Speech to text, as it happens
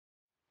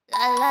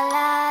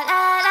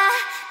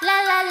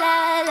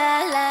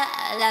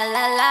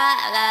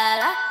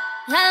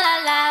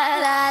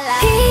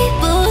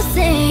People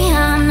say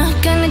I'm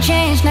not gonna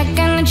change, not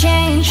gonna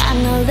change. I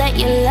know that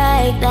you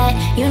like that,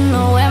 you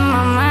know where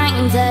my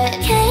mind's at.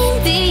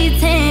 Can't be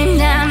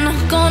tamed, I'm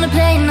not gonna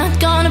play, not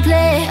gonna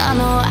play. I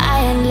know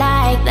I ain't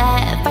like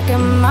that,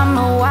 fucking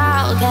mama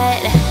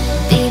wildcat.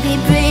 Baby,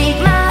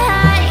 break my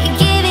heart,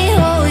 give it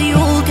all you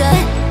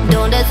got.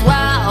 Don't that's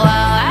wild,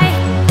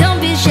 wild, don't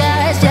be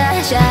shy,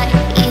 shy, shy.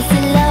 Is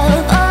it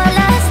love or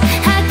lust?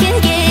 I can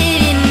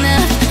get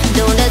enough.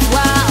 Don't that's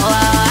wild,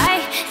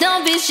 wild,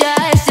 don't be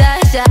shy, shy,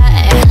 shy.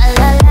 La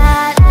la la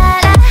la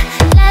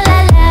la la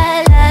la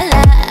la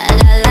la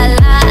la la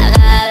la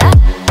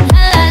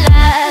la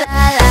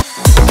la la.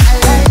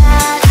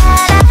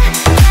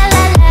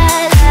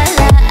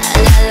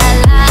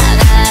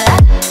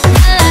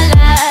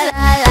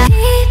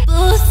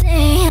 People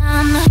say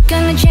I'm not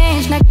gonna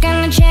change, not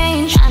gonna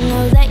change. I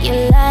know that you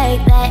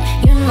like that,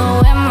 you know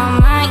where my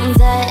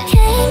mind's at.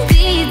 Can't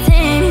be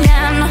tamed,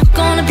 I'm not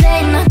gonna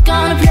play, not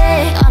gonna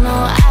play. I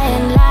know I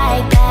ain't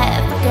like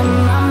that, fucking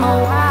mama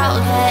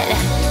wildcat.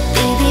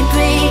 Baby,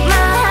 break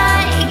my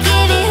heart,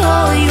 give it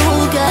all you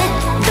got.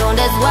 Don't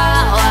that's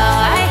wild,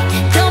 wild,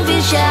 don't be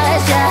shy,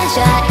 shy,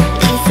 shy.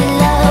 Is it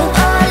love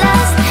or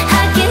lust?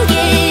 I can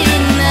get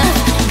enough.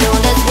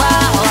 Don't that's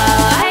wild,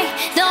 wild,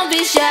 don't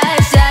be shy,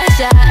 shy,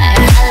 shy.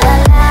 La la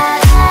la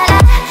la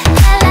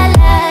la la la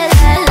la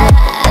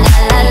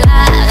la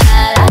la la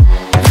la.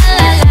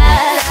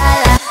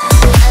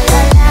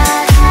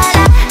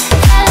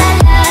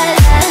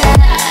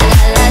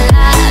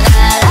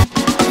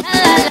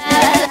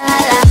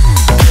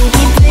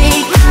 Baby,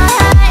 break my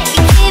heart,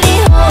 give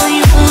it all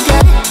you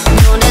got.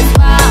 Don't that's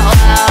wild,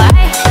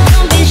 wild,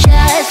 don't be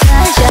shy,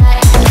 shy, shy.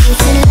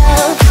 Is it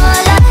love or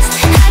lust?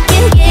 I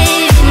can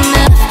get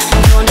enough.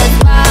 Don't that's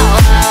wild,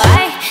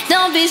 wild,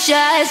 don't be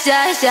shy,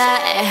 shy, shy.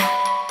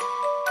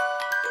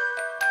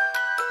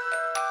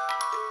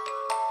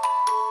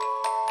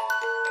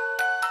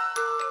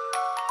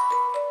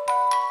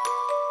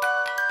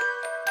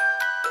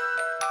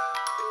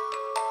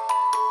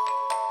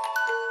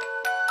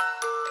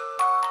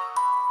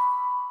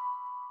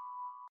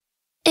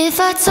 If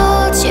I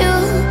told you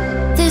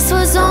this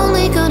was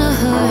only gonna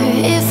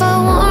hurt, if I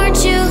warned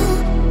you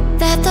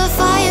that the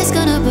fire's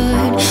gonna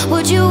burn,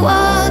 would you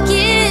walk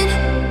in?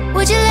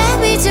 Would you let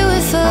me do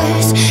it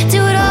first?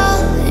 Do it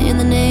all in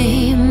the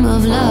name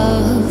of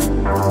love.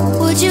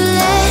 Would you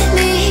let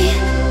me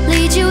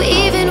lead you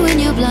even when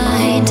you're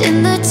blind?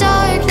 In the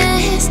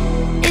darkness,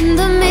 in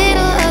the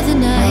middle of the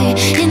night,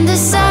 in the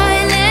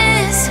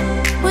silence,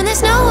 when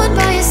there's no one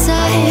by your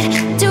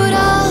side. Do it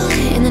all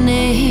in the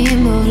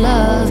name of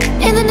love.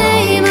 In the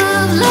name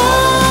of love.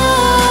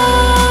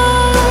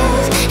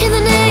 In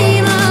the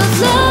name of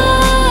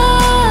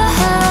love.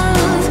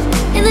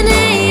 In the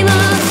name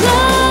of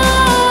love.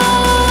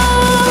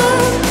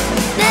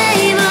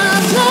 Name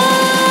of love.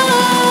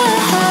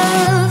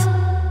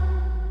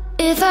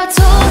 If I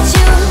told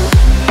you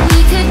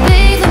we could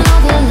bathe in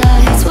all the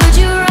lights, would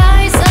you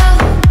rise up?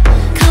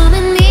 Come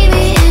and meet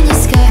me in the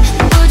sky.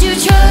 Would you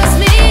trust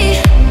me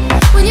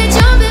when you're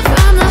jumping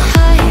from the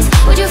heights?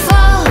 Would you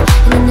fall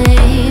in the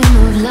name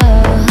of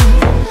love?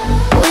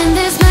 When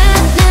there's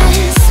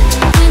madness,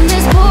 when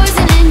there's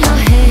poison in your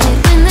head,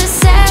 when the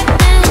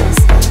sadness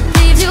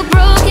leaves you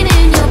broken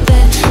in your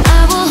bed, I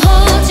will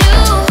hold you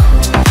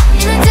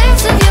in the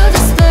depths of your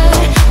despair.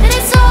 And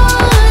it's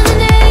all in the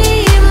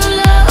name of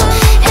love.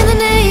 In the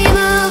name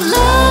of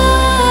love.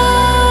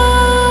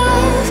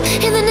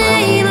 In the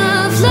name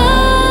of love.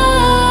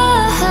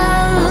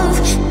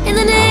 In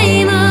the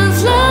name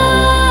of love.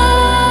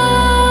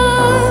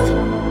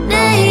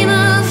 Name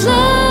of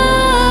love.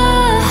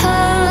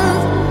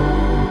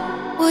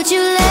 Would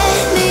you let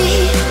me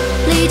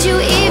lead you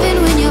even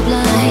when you're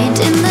blind?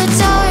 In the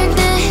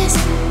darkness,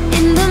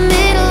 in the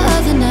middle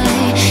of the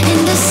night, in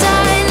the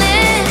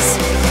silence,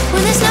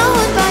 when there's no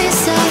one by your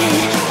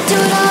side. Do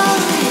it all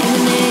in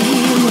the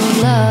name of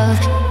love.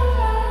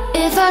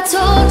 If I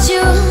told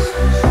you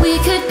we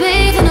could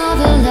bathe in all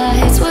the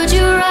lights, would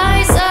you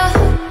rise up?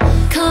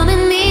 Come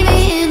and meet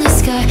me in the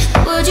sky.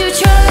 Would you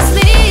trust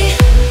me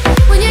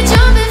when you're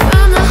jumping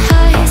from the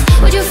heights?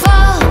 Would you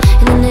fall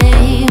in the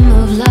name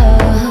of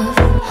love?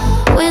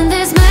 When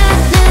there's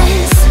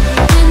madness,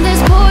 when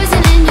there's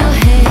poison in your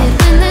head,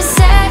 when the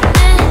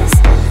sadness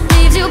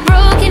leaves you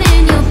broken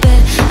in your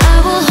bed, I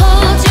will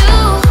hold you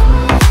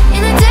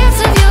in the depths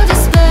of your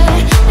despair.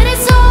 And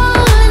it's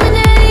all in the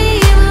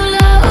name of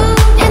love.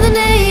 In the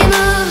name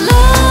of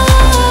love.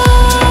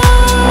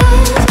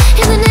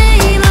 In the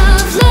name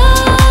of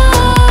love.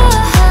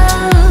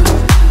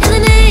 In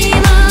the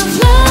name of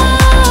love.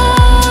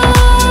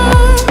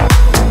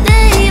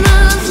 Name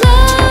of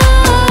love.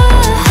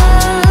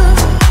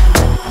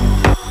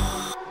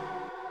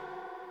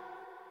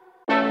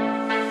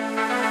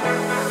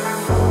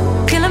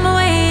 Killing my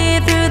way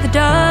through the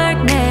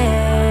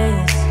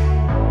darkness,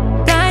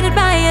 blinded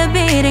by a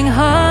beating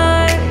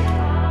heart.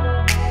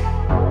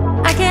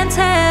 I can't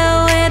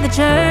tell where the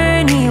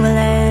journey will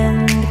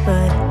end,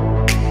 but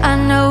I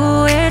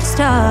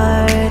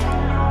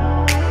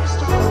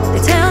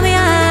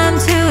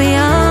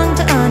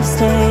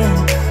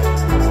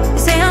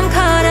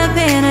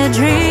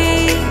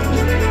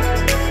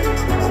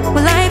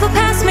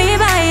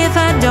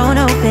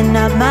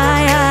out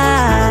my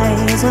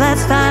eyes. Well,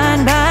 that's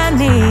fine by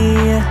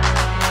me.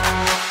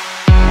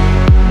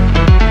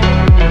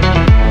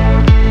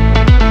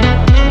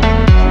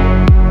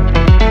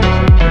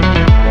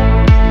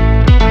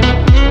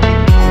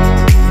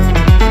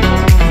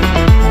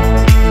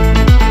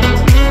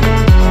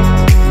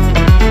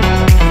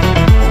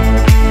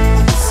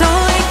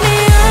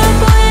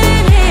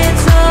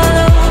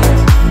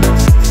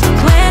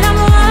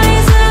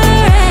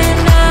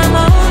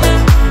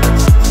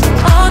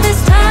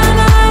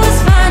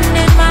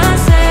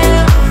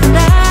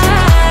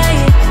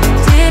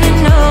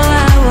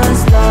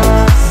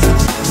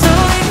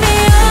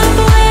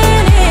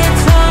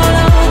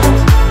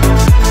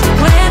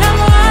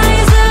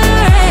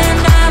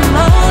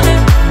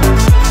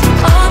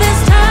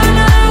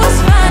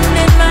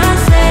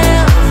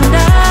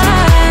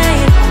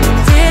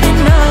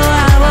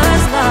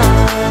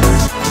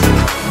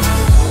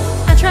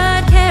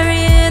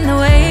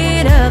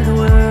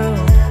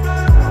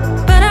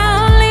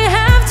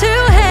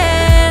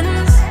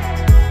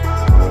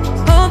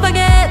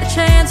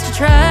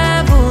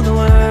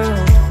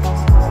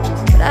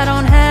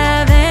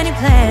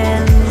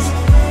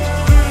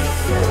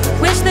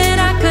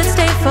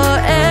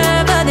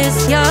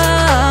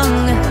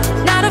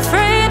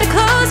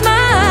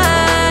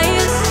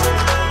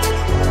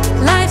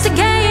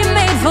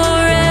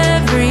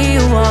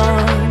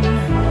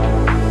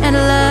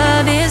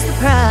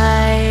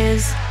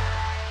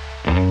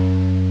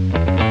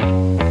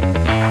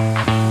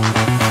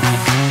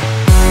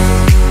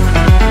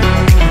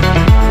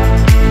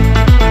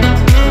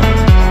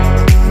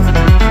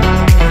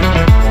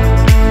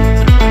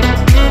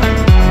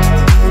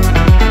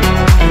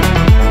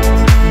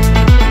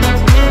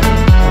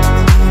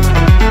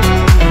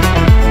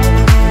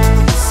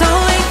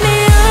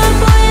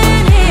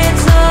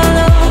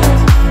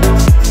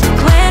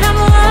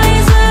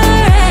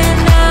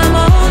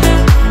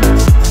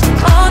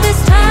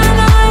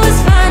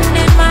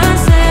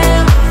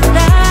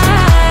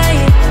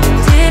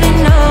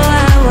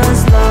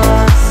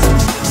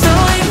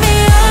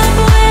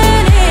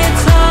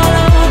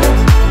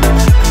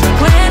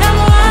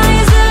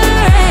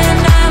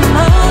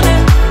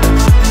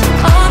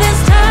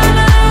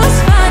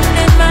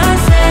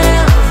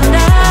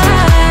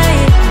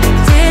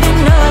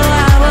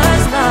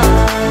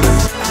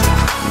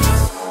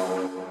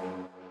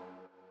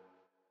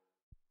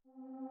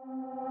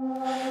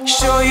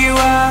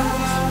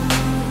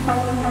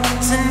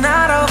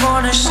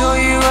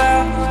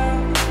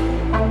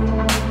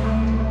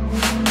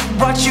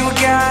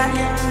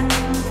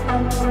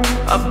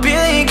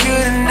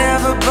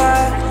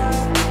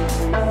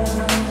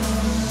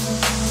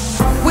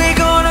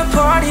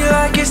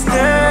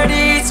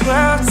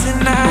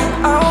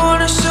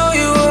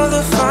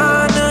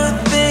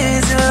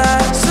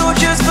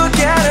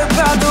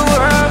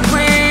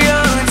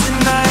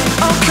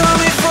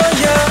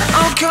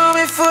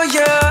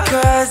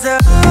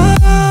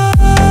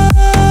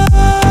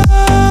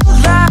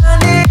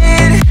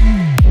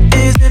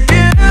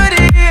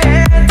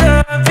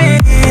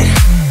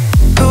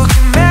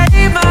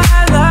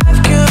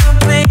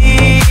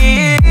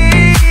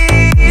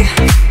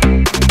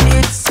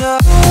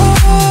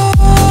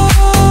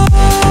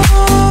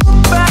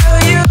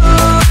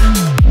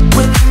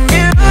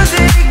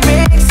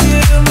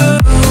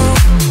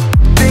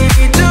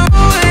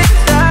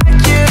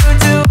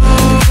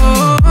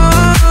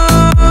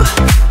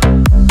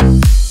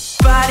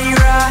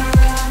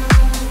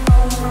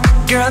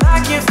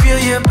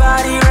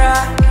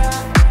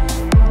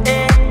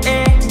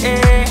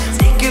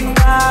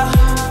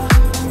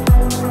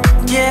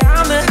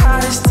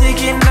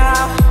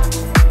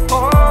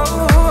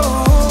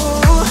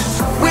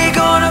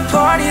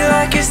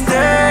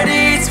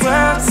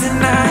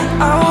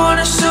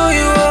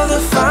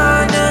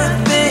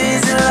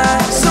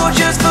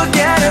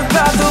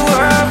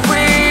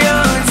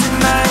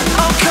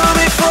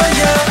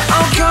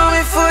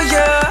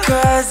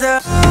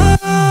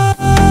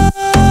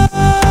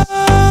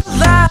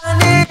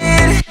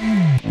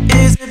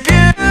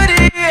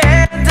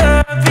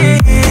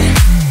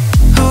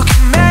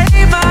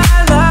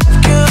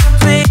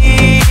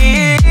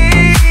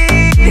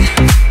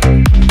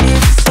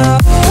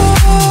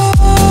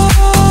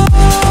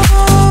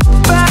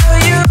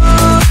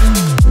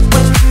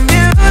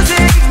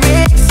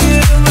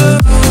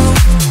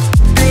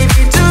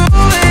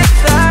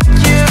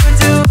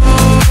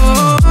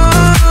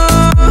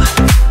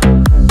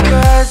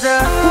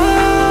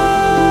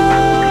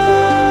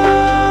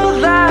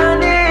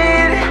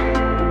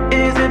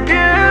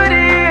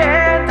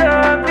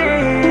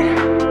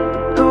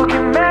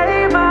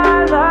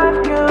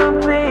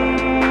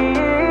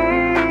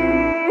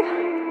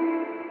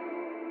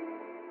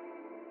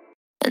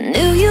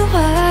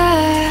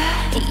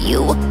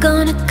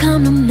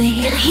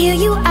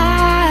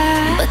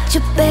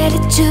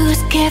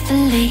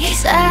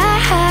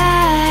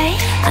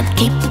 I'm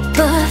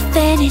capable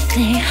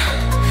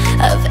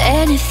of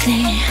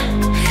anything,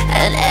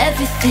 and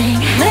everything.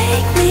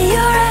 Make me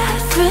your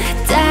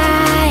Aphrodite,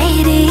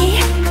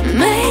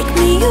 make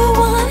me your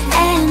one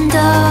and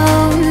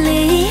only.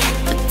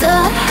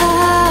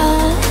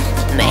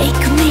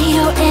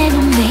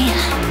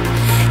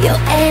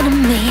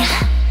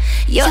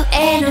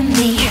 of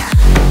me.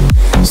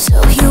 So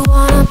you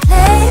wanna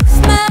play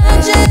with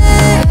magic?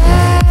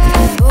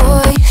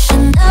 Boy, you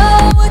should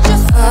know what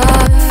you're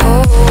falling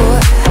for.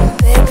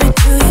 Baby,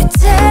 do you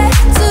dare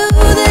to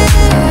do this?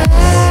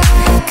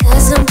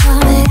 'Cause I'm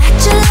coming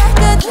at you like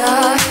a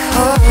dark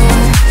horse.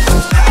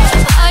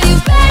 Are you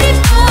ready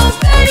for a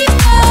perfect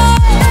storm?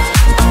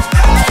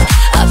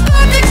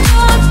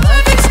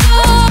 Perfect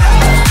storm.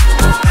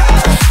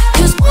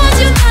 'Cause want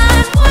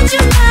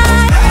you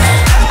mine.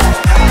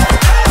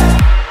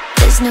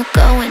 There's no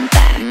going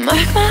back.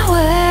 Mark my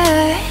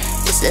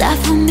words, this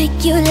love will make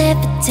you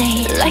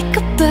levitate like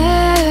a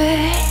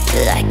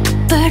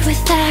bird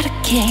without a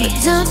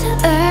cage. Down to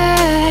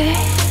earth,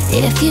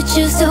 if you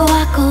choose to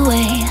walk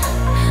away,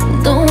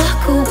 don't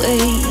walk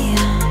away.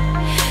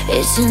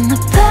 It's in the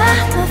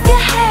palm of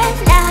your hand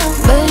now,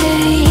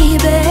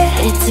 baby.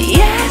 It's a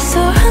yes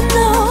or a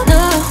no,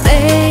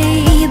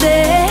 baby.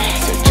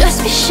 So just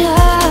be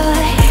sure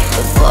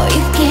before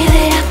you give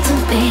it up to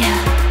me.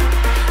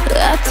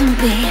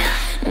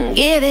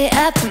 Give it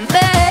up to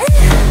me.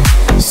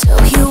 So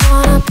you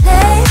wanna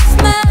play with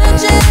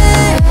magic?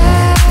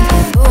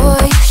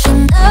 Boy, you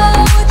should know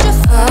what you're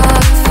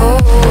falling for.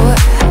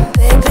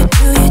 Baby,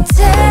 do you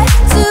dare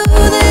to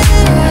do this?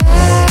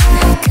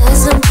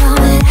 'Cause I'm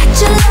coming at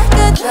you like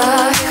a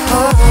dark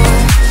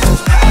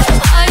horse.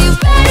 Are you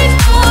ready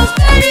for a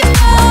perfect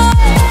storm?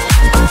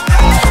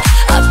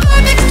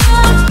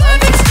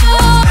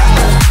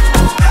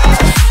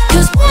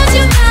 'Cause want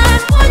you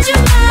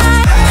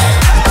mine.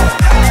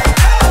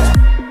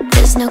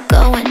 There's no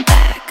going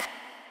back.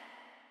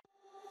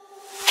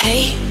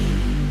 Hey,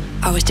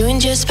 I was doing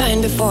just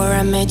fine before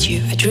I met you.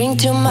 I drink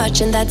too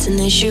much and that's an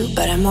issue,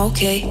 but I'm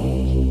okay.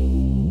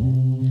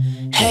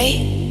 Hey,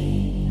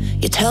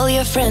 you tell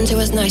your friends it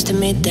was nice to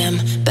meet them,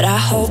 but I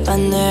hope I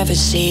never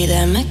see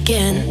them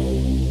again.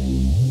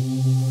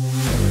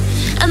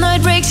 I know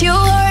it breaks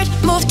your heart.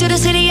 Moved to the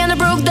city and I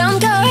broke down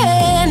car.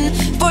 And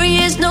 4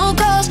 years no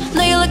calls.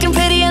 Now you're looking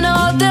pretty in a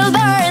hotel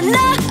bar. And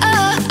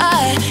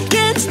I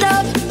can't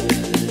stop.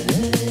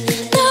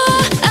 No,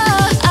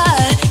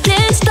 I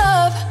can't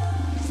stop.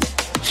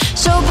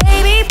 So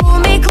baby, pull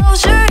me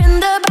closer in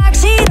the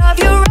backseat of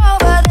your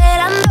Robbe that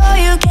I know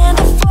you can't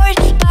afford.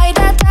 Buy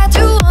that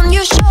tattoo on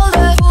your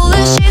shoulder. Pull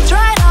the sheets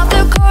right off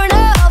the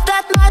corner of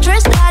that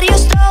mattress that you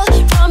stole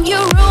from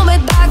your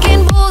roommate back in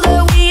Boulder.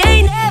 We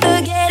ain't never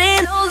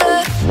getting older.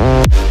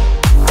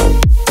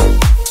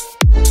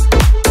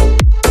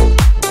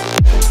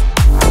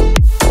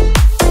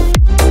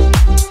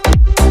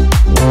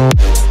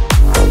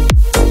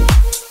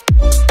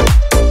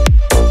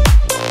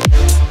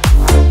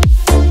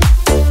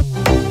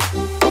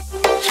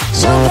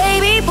 So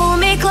baby, pull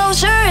me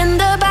closer in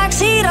the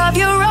backseat of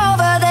your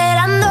Rover that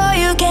I know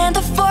you can't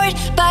afford.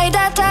 Buy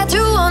that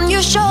tattoo on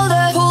your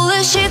shoulder. Pull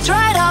the sheets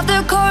right off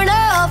the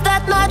corner of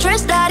that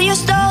mattress that you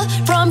stole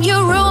from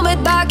your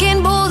roommate back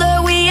in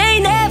Boulder. We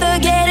ain't never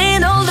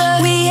getting older.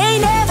 We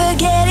ain't never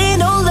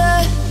getting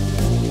older.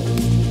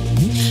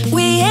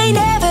 We ain't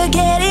never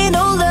getting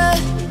older.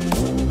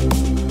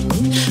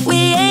 We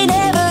ain't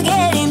never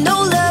getting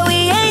older. We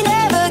ain't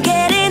never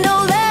getting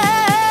older.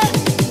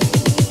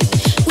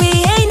 We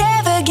ain't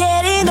never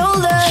getting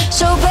older.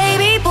 So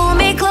baby, pull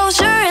me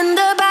closer in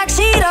the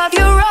backseat of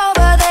your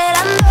Rover that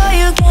I know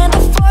you can't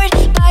afford.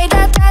 Buy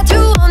that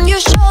tattoo on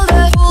your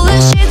shoulder. Pull the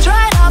sheets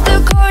right off the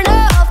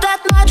corner of that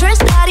mattress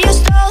that you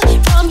stole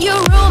from your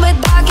roommate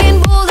back in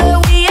Boulder.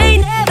 We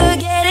ain't never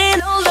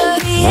getting older.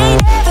 We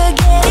ain't never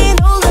getting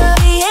older.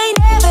 We ain't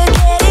never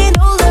getting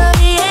older.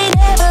 We ain't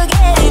never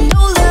getting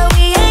older.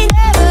 We ain't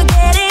never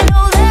getting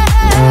older.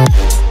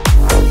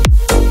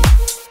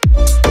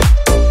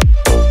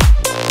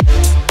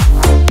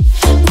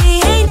 We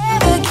ain't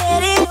never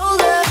getting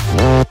older.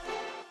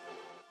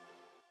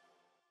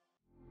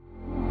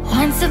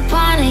 Once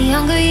upon a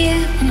younger you,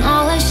 when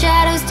all our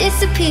shadows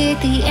disappeared,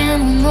 the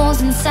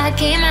animals inside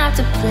came out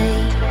to play.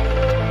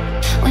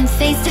 Went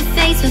face to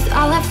face with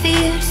all our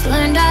fears,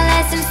 learned our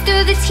lessons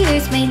through the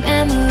tears, made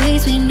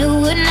memories we knew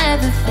would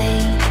never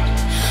fade.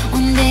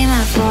 One day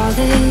my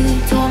father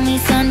told me,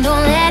 son,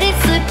 don't let it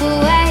slip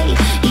away.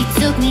 He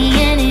took me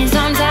in his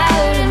arms, I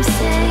heard him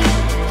say,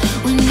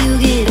 when you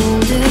get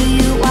older,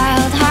 your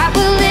wild heart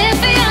will live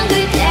for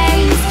younger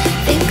days.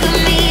 Think of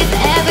me if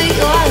ever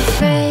you're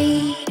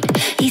afraid.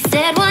 He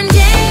said one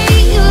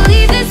day you'll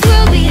leave this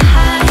world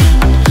behind,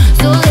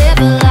 so live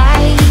a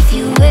life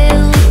you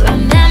will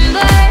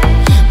remember.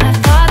 My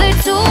father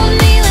told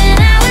me when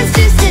I was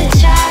just a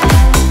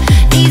child,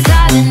 these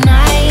are the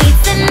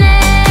nights that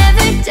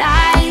never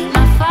die.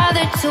 My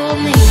father told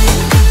me.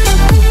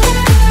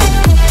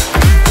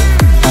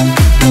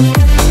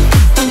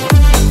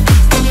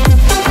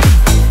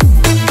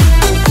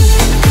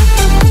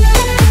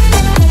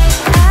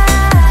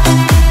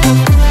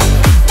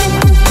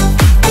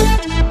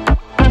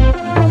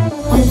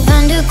 When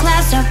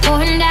thunderclouds start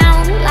pouring down,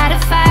 light a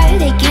fire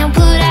they can't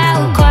put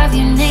out. Carve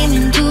your name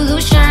into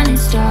those shining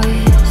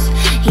stars.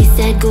 He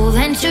said go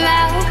venture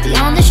out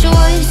beyond the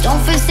shores.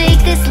 Don't forsake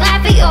this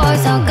life of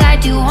yours. I'll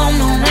guide you home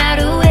no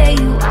matter where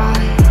you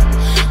are.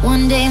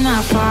 One day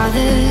my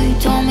father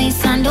told me,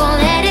 son, don't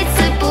let it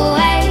slip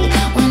away.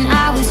 When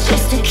I was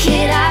just a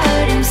kid, I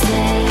heard him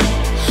say,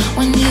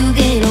 when you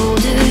get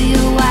older,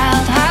 your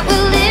wild heart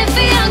will live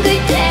for younger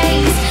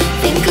days.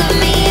 Think of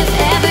me if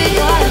ever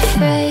you're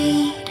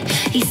afraid.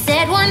 He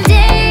said one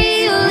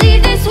day you'll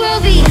leave this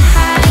world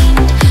behind,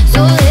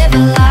 so live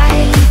a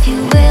life you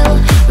will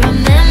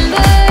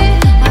remember.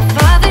 My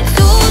father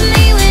told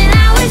me when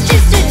I was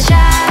just a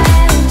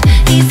child,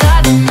 these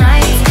are the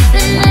nights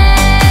that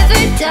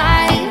never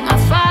die. My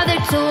father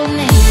told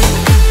me.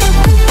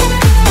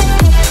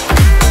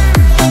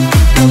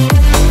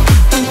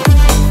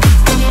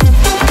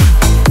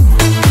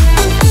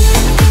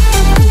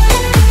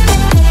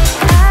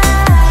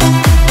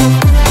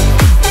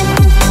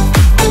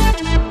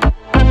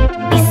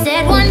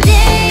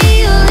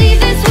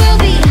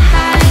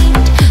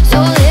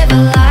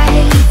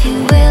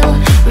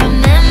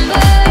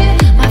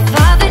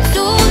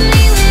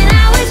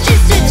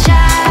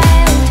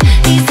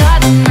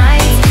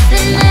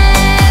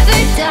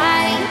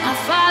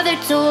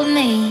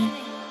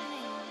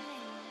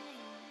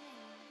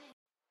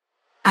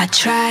 I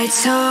tried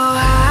so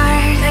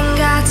hard and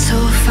got so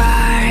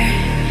far,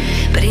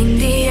 but in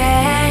the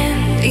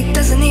end, it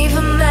doesn't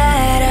even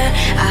matter.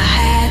 I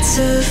had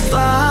to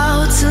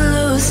fall to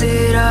lose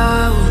it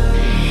all,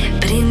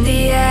 but in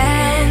the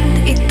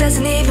end, it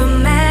doesn't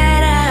even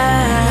matter.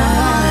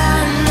 All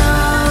I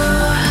know,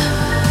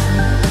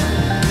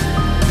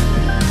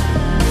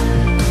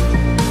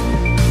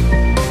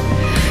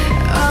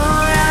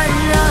 all I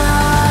know.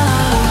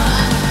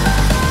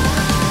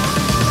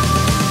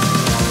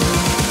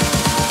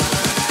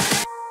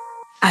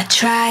 I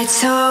tried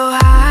so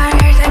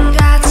hard and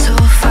got so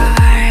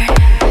far,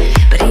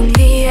 but in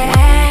the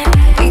end,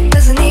 it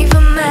doesn't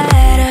even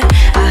matter.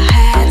 I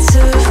had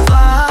to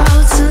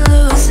fall to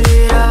lose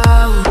it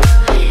all,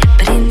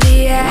 but in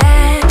the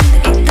end,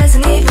 it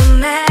doesn't even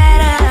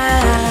matter.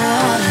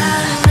 All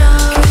I know,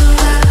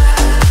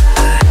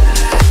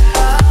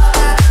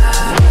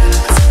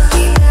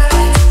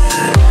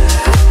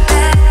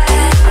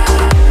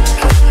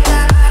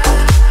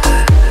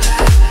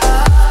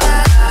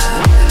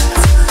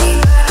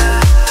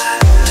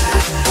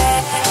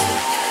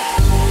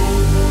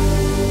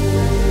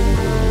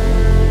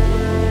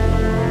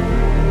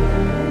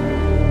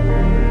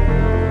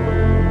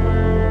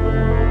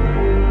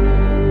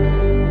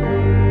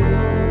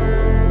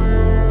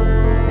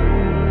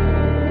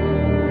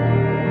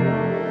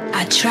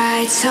 I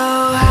tried so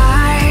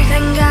hard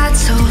and got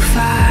so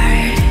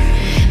far,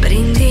 but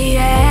in the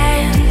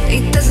end,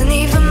 it doesn't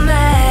even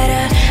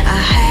matter. I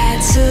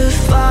had to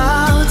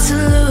fall to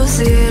lose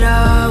it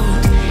all,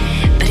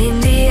 but in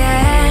the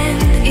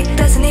end, it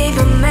doesn't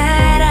even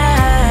matter.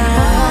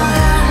 All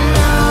I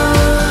know,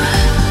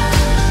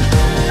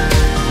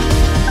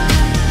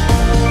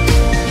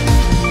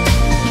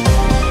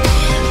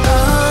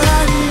 all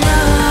I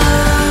know.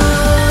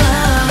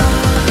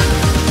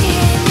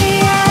 In the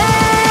end,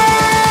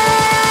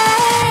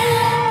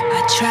 I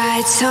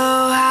tried so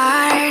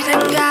hard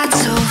and got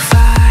so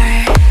far,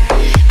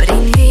 but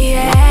in the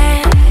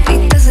end,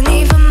 it doesn't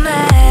even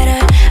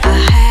matter. I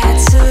had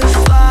to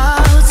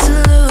fall to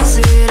lose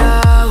it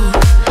all,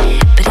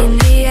 but in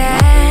the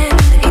end,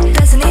 it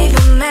doesn't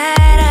even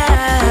matter.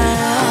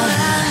 All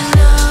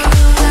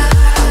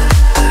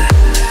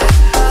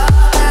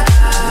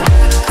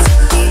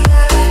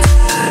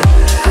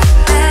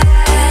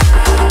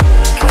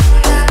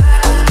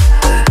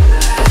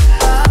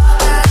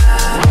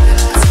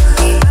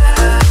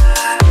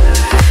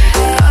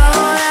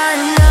I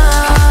know,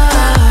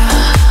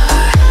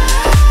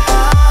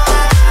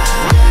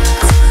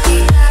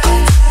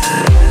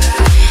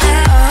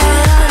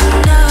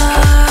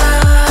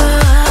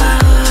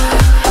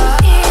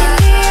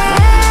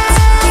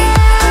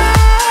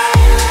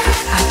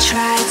 I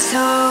tried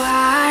so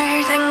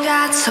hard and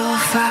got so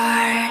far.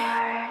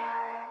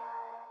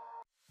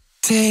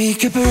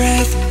 Take a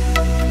breath,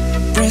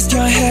 rest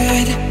your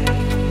head,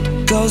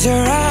 close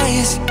your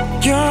eyes,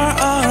 you're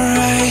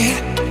alright.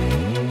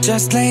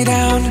 Just lay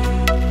down,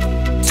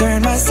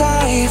 turn my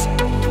side.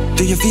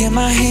 Do you feel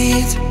my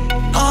heat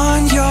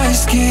on your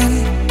skin?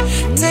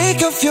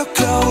 Take off your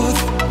clothes,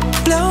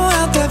 blow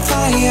out the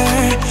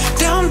fire.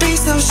 Don't be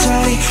so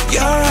shy,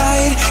 you're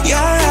right,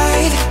 you're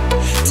right.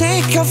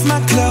 Take off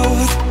my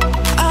clothes,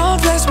 oh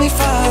bless me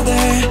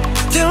Father.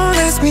 Don't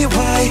ask me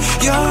why,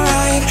 you're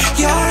right,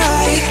 you're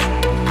right.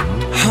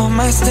 How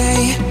my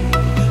stay,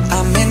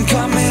 I'm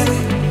incoming.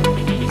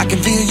 I can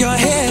feel your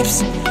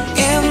hips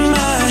in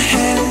my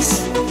hands,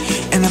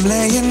 and I'm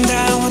laying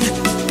down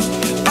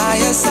by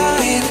your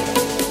side.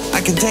 I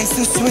can taste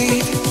the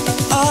sweet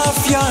of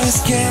your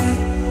skin.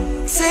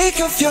 Take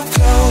off your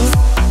clothes,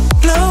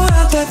 blow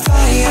out that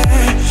fire.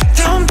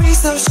 Don't be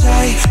so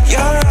shy,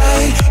 you're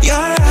right,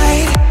 you're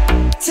right.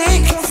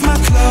 Take off my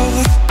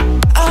clothes,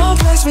 oh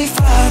bless me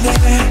Father.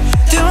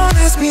 Don't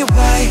ask me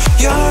why,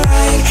 you're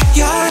right,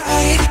 you're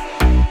right.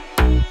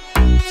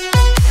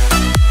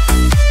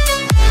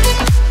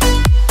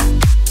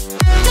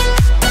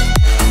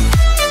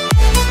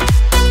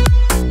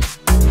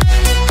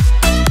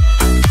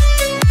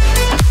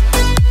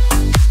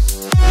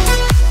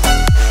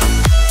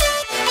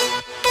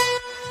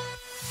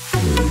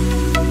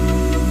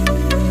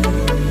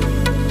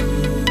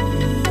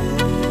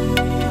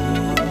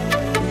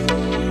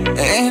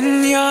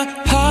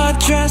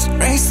 just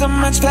race so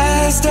much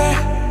faster.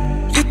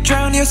 You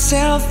drown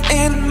yourself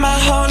in my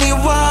holy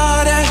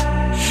water,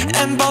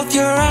 and both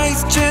your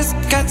eyes just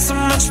got so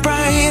much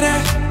brighter.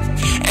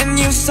 And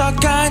you saw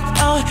God,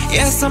 oh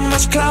yeah, so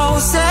much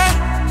closer.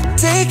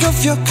 Take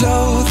off your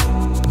clothes,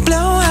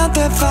 blow out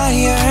the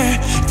fire.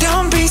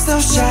 Don't be so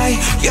shy,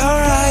 you're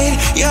right,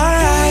 you're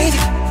right.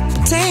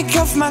 Take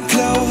off my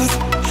clothes,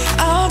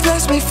 oh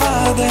bless me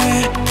Father.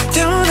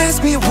 Don't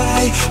ask me why,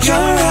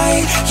 you're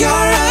right,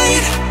 you're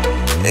right.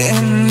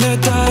 In the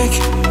dark,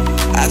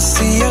 I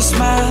see your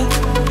smile.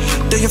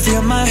 Do you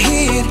feel my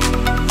heat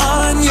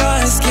on your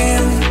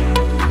skin?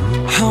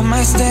 Hold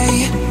my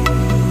stay,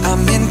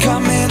 I'm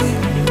incoming.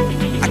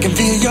 I can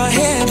feel your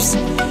hips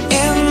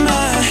in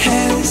my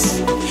hands,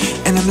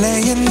 and I'm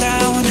laying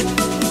down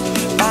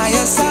by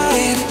your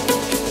side.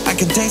 I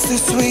can taste the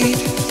sweet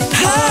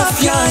of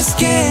your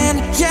skin,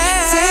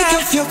 yeah. Take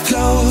off your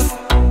clothes,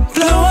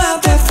 blow out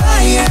the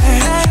fire.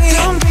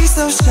 Don't be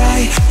so shy,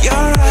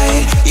 you're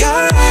right,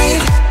 you're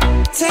right.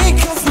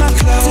 Take off my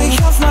clothes, take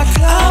off my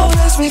clothes. Oh,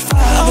 bless me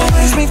Father, oh,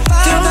 bless me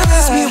Father. Don't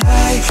ask me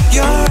why,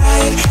 you're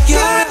right,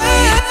 you're right.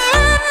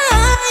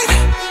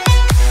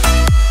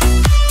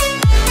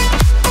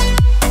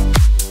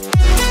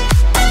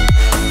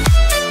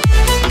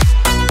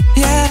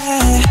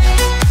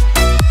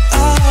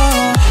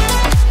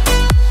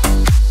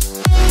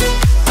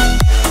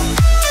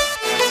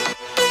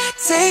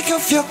 Take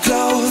off your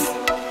clothes,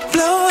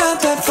 blow out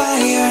that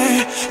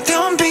fire.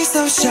 Don't be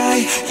so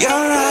shy, you're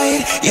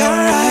right,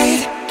 you're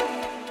right.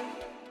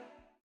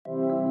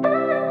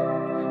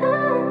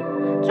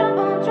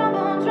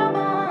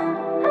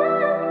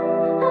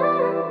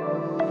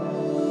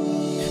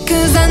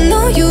 Cause I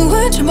know you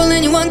were trouble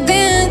and you walked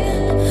in.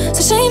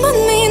 So shame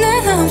on me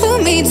now, for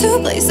me to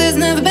places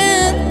never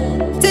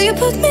been. Till you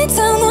put me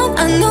down on,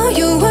 I know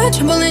you were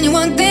trouble and you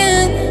walked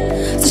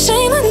in. So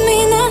shame on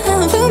me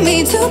now, for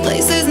me to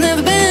places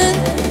never been.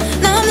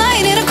 Now I'm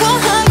lying in a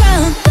cold hard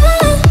ground.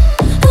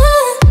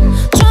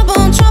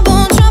 Trouble,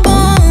 trouble,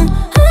 trouble.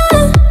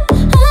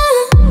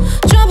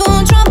 Trouble,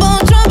 trouble,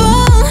 trouble.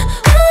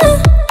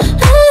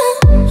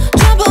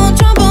 Trouble,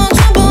 trouble,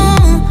 trouble.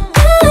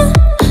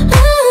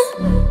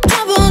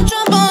 Trouble,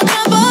 trouble,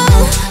 trouble.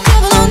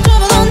 Trouble on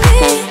trouble on me.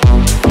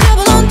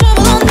 Trouble on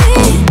trouble on me.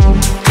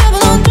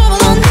 Trouble on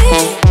trouble on me.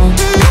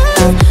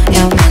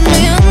 You put me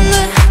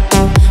under.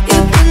 You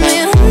put me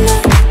under.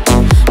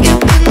 You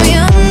put me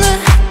under.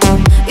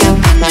 You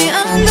put me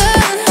under.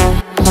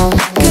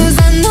 Cause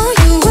I know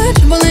you were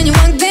trouble and you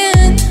walked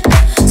in.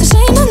 So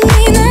shame on me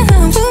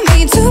now, for me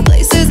to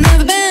places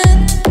never been.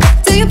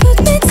 Till you put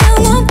me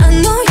down on, I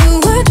know you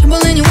were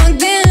trouble and you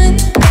walked in.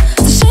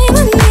 So shame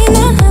on me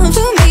now,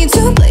 for me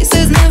to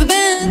places never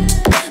been.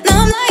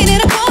 Now I'm lying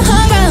in a cold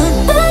hard ground.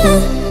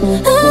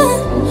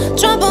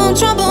 Trouble,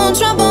 trouble,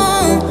 trouble.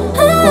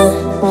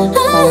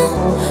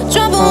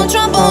 Trouble,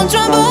 trouble,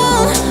 trouble.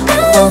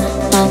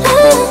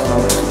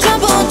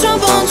 Trouble,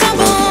 trouble,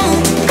 trouble.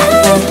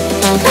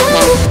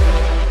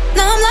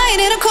 Now I'm lying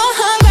in a cold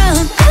hard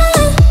ground.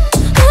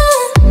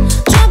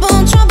 Trouble,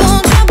 trouble,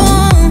 trouble.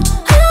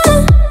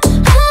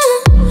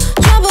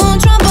 Trouble,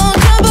 trouble,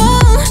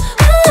 trouble.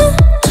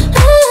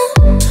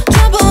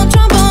 Trouble,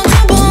 trouble,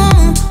 trouble.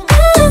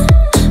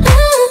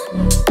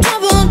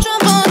 Trouble,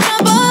 trouble,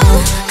 trouble.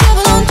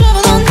 Trouble on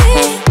trouble on me.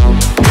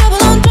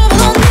 Trouble on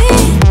trouble on me.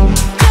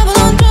 Trouble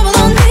on trouble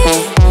on me.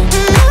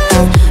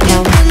 You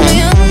put me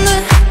under.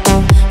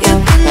 You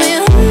put me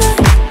under.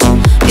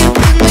 You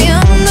put me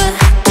under.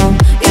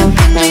 You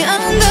put me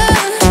under.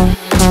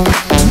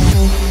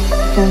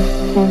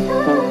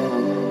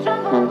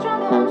 Trouble,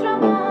 trouble,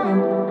 trouble.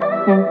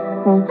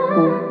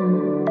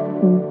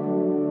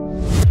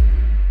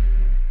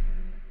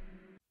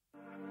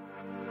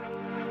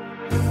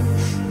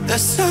 The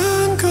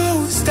sun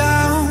goes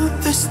down,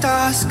 the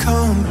stars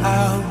come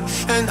out,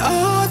 and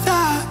all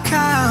that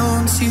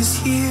counts is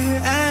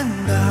here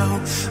and now.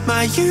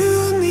 My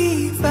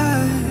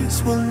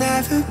universe will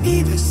never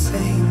be the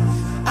same.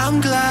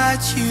 I'm glad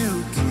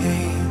you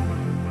came.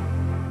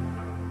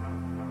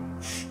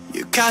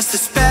 You cast a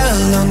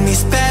spell on me,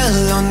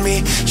 spell on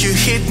me. You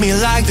hit me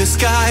like the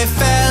sky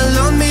fell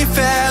on me,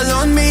 fell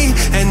on me.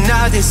 And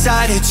I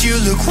decided you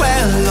look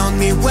well on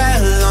me,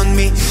 well on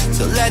me.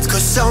 So let's go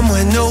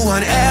somewhere no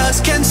one else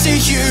can see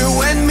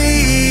you and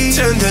me.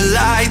 Turn the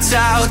lights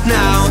out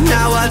now,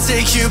 now I'll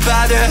take you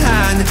by the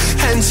hand.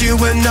 Hand you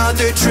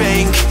another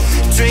drink,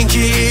 drink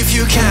it if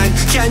you can.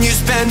 Can you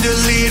spend a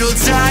little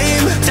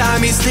time?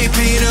 Time is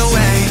slipping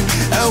away,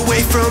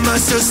 away from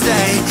us, so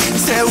stay.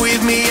 Stay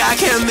with me, I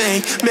can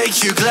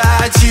make you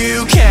glad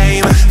you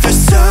came. The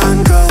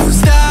sun goes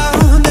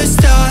down, the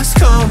stars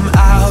come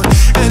out,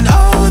 and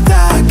all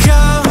that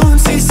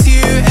counts is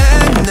here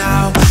and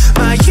now.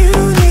 My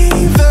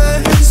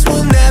universe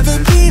will never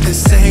be the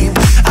same.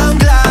 I'm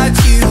glad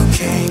you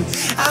came,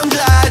 I'm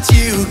glad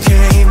you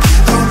came.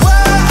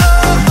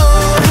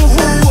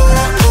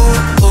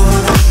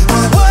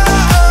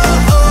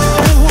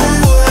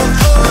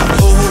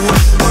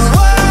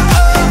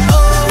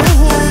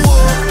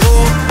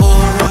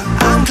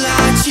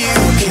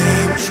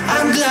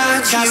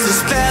 Cast a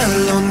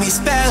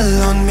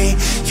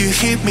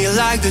hit me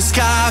like the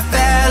sky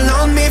fell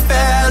on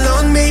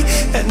me,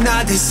 and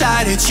I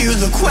decided you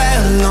look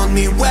well on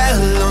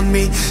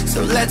me,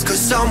 So let's go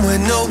somewhere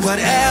no one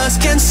else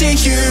can see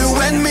you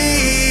and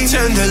me.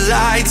 Turn the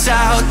lights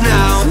out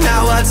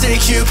now, I'll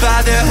take you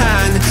by the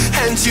hand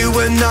and do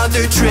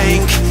another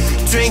drink.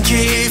 Drink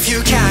it if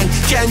you can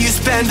you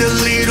spend a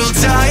little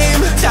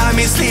time? Time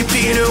is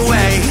slipping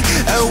away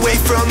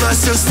from us,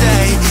 so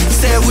stay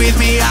with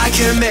me, I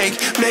can make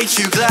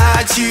you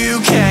glad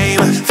you came.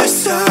 The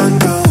sun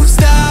goes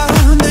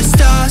down, the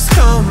stars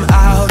come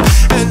out,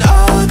 and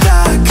all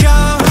that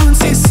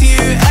counts is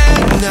here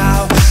and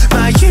now.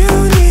 My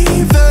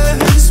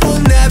universe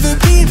will never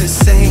be the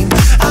same.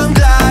 I'm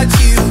glad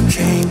you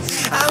came,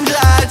 I'm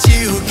glad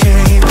you came.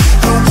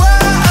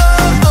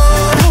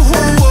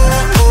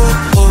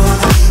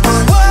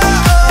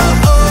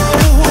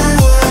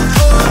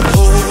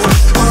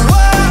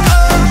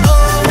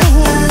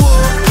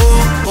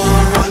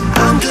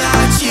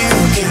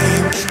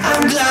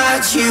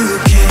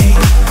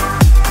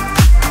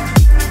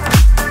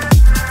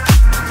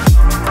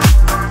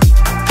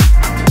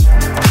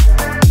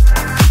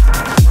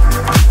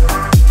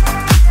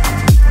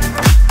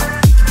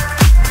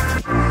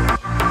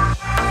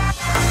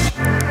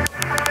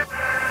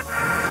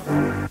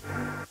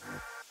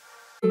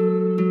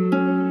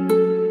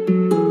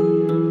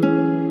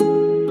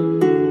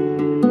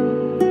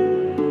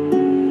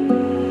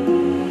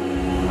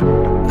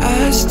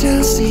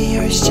 Still see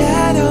your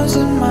shadows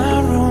in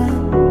my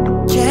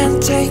room.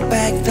 Can't take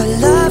back the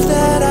love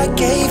that I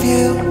gave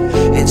you.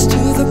 It's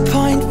to the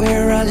point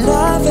where I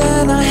love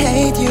and I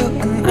hate you,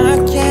 and I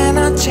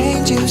cannot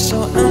change you,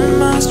 so I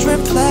must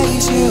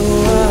replace you.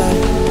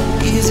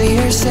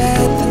 Easier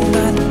said than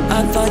done.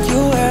 I thought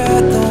you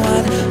were the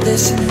one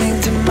listening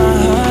to my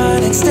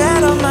heart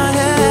instead of my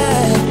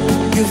head.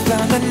 You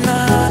found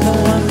another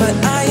one, but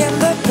I am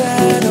the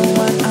better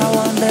one. I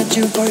won't let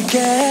you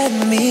forget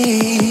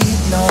me,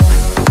 no.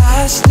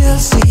 I still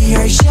see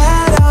your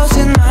shadows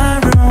in my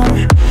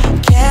room.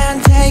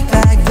 Can't take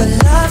back the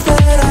love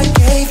that I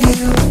gave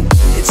you.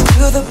 It's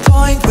to the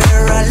point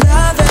where I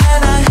love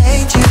and I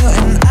hate you,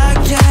 and I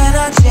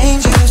cannot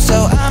change you,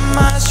 so I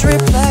must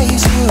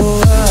replace you.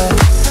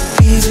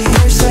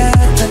 Easier said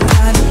than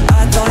done.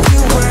 I thought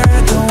you were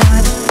the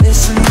one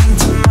listening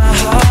to my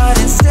heart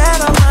instead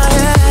of my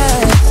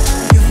head.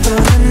 You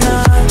found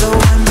another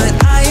one, but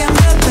I am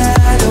the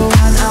better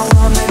one. I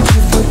won't let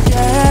you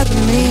forget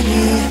me.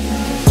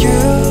 You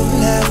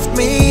left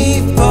me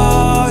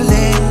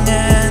falling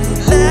and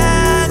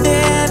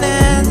landing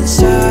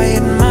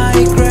inside my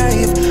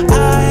grave.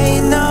 I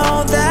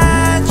know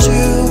that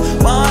you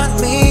want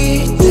me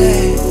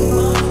dead.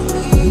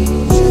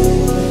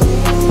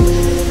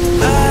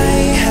 I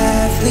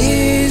have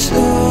these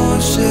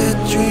lucid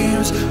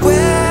dreams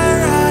where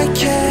I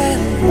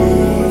can't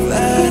move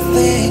a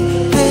thing,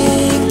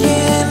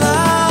 thinking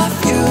of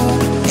you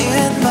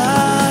in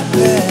my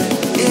bed,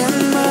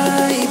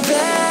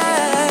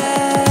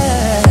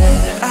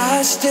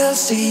 I still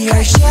see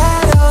your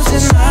shadows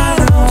in my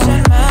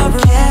room.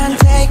 Can't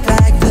take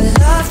back the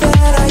love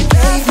that I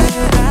gave you.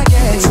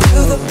 It's to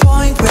the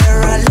point where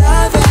I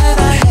love and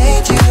I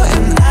hate you,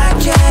 and I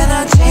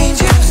cannot change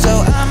you,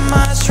 so I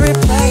must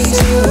replace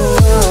you.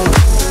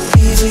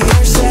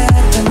 Easier said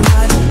than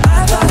done.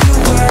 I thought you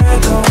were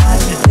the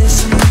one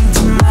listening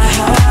to my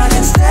heart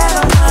instead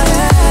of my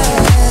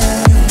head.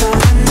 You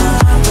found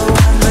another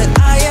one, but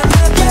I am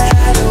the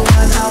better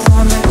one. I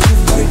won't let you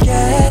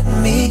forget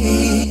me,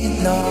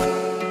 no.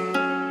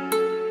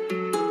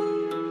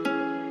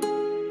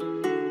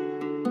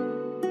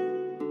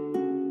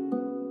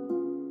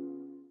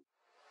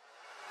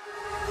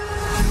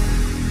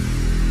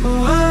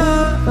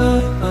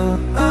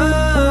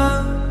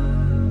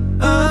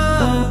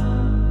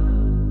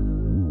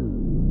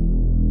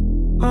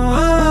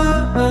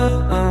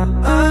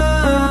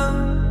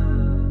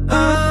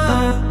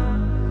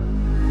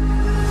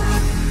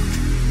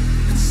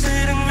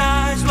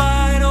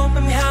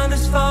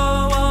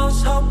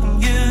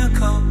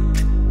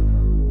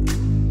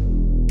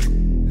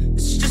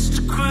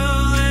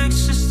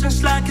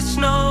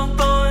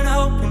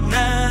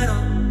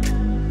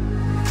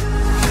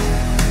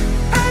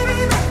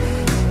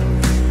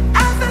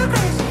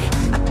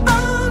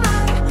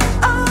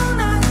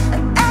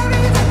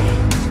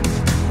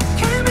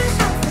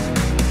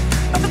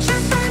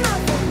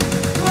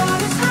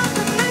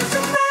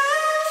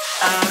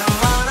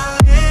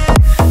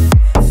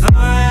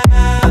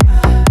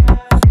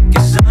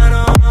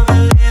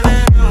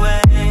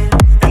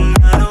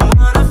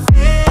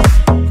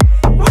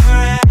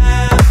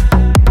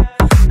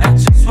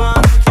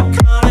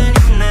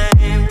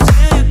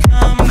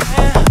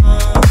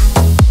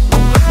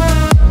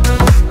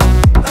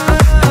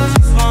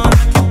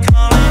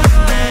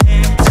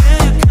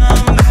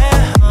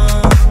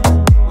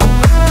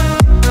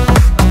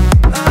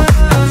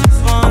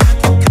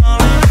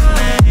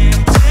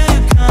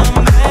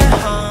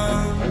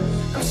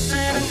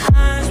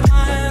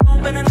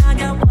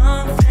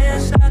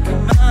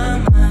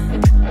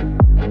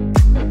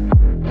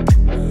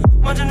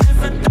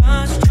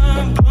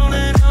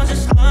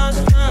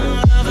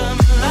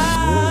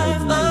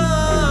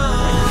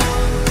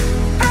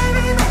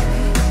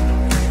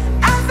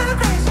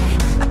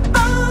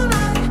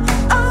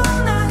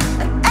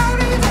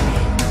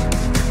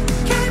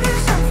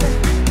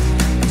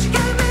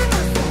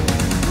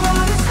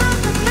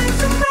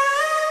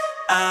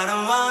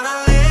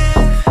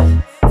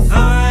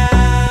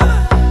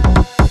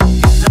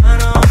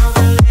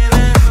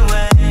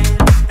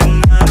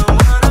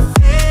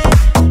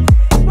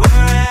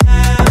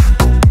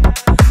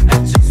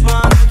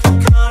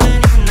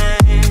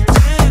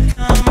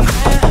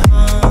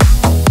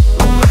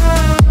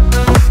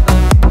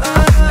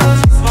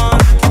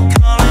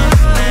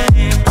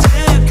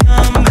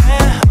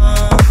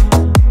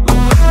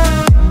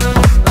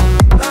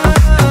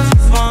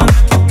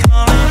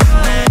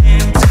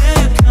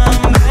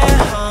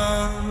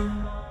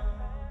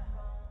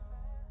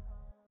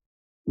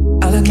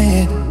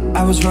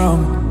 I was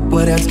wrong,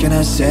 what else can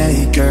I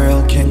say?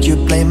 Girl, can't you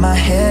blame my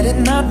head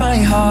and not my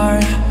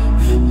heart?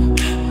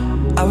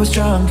 I was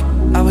drunk,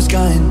 I was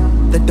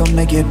gone, that don't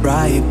make it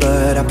right,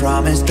 but I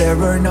promise there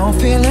were no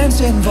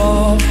feelings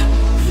involved.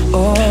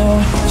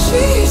 Oh,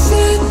 she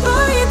said,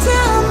 will you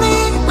tell me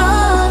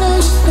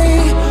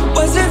honestly,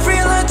 was it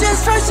real or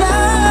just for show?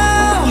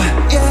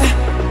 Yeah,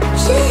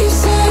 she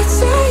said,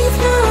 save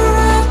your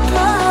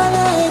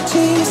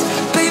apologies,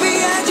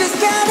 baby, I just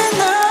gotta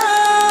know.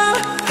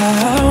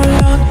 How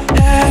long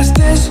has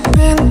this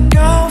been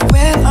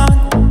going on?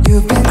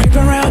 You've been creeping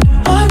around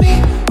on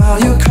me while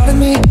you're calling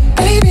me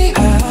baby.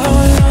 How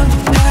long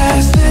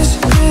has this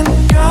been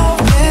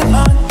going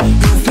on?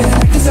 You've been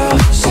acting so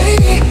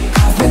shady,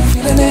 I've been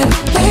feeling it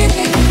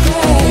lately,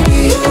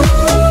 baby.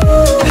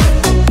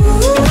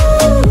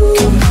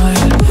 Come on,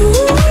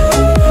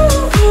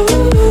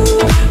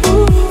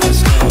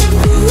 let's go.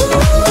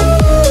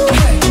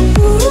 Hey,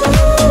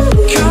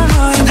 come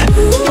on.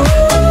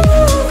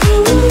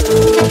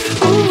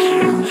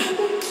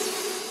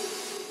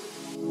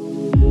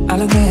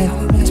 I'll admit,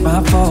 it's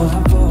my fault,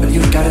 but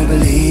you gotta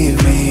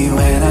believe me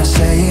when I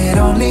say it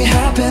only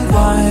happened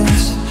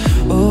once.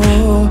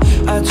 Oh,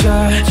 I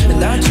try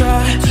and I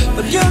try,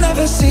 but you'll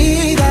never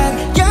see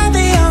that you're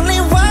the only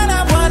one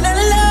I wanna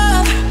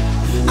love.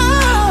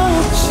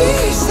 Oh,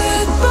 she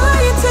said, will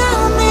you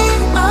tell me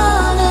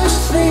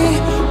honestly,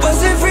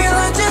 was it real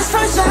or just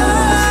for show?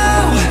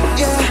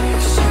 Yeah,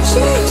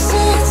 she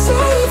said,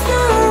 save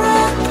your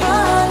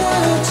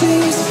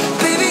apologies,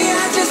 baby,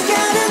 I just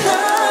gotta know.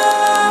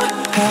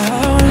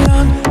 How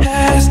long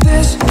has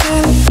this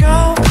been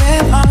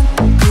going on?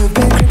 You've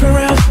been creeping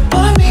around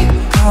on me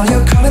while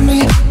you're calling me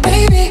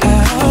baby.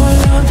 How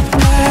long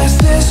has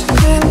this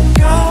been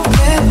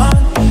going on?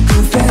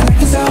 You've been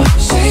acting so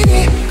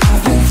shady,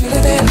 I've been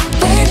feeling it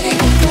lately,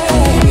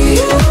 baby.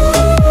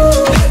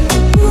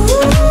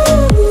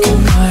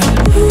 Come on.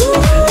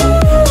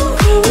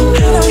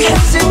 How long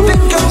has it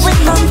been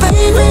going on,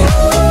 baby?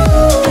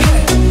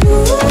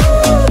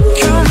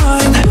 Come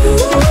on.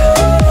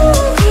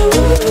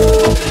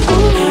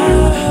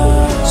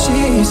 She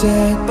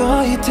said,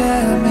 boy, you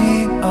tell me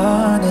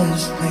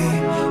honestly,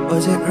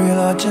 was it real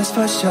or just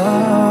for show?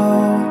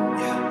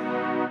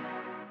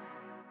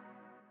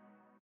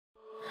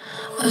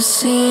 I've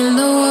seen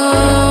the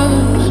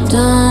world,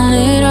 done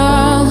it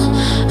all,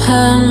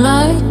 had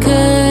my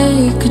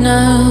cake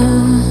now.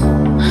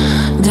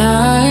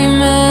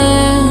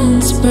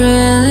 Diamonds,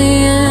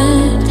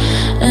 brilliant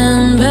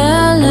and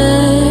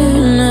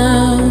Belen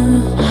now.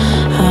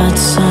 Hot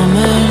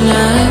summer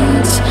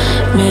nights,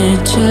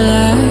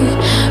 mid-July,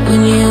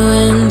 when you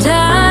and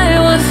I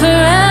were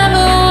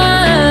forever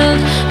wild.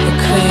 The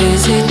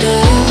crazy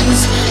days,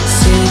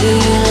 city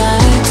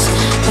lights,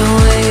 the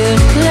way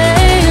you'd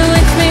play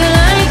with me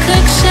like a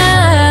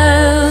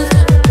child.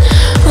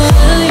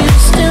 Will you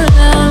still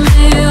love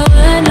me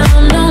when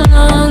I'm no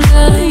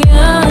longer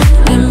young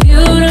and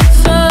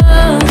beautiful?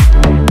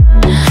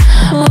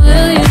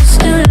 Will you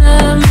still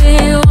love me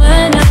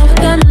when I've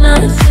got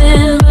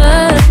nothing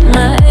but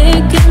my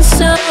aching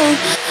soul?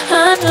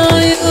 I know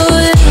you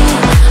will,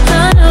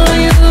 I know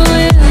you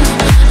will,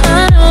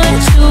 I know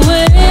that you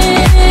will.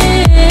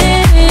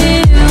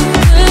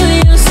 Will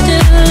you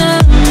still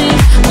love me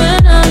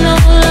when I'm no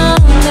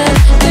longer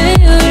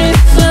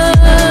beautiful?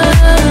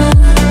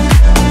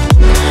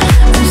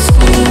 I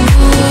see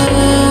the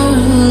world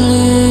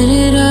lit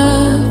it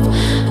up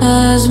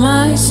as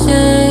my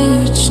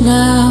stage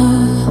now,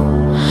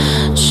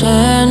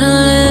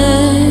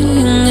 channeling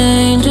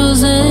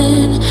angels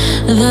in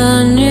the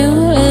new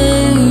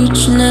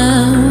age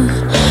now.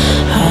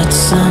 Hot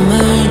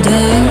summer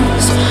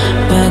days,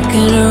 back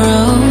in a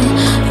row,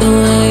 the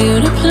way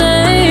you'd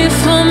play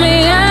for me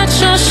at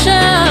your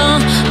show,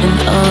 and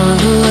all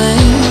the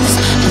ways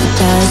I've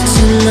got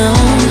to know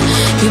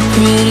your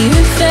pretty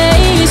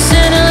face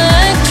and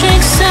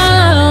electric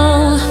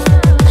soul.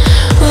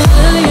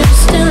 Will you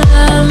still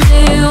love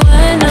me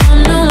when I'm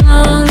no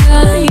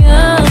longer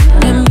young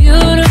and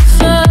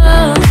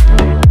beautiful?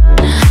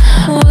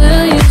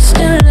 Will you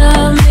still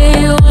love me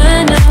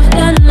when I've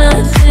got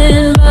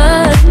nothing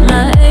but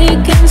my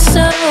aching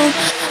soul?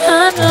 I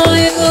know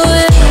you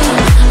will,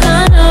 I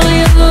know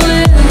you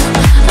will,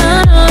 I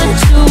know that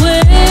you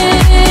will.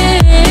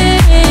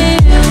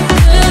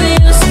 Will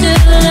you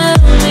still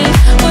love me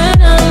when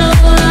I'm no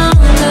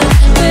longer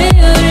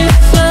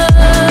beautiful?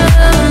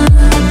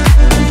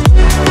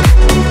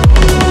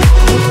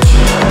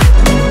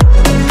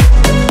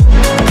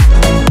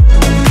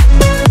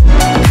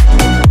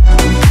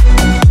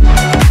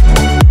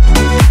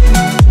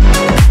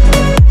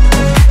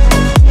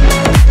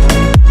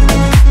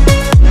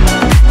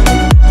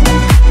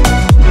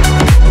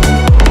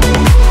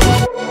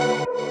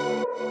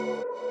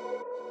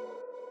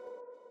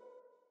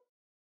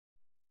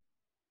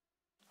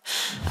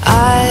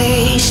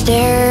 I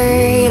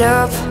stared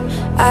up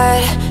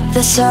at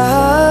the sun,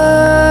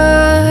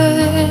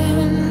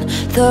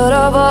 thought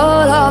of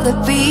all of the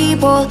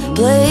people,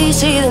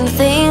 places and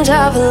things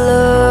I've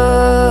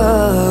loved.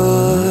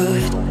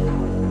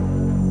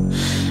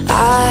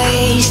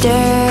 I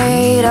stared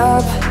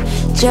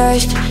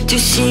just to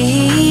see.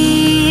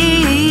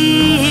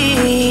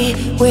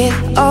 With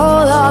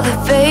all of the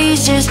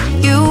faces,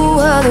 you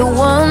were the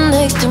one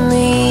next to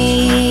me.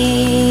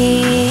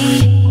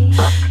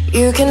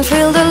 You can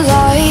feel the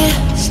light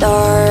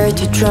start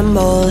to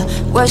tremble.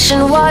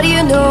 Question what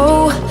you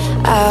know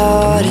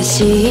out to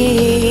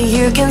sea.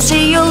 You can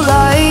see your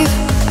life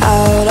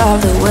out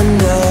of the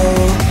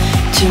window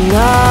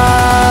tonight.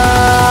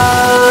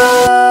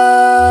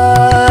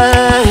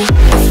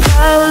 If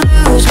I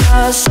lose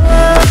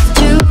myself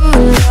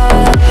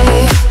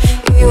tonight,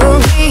 you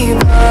will be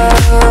by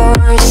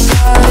your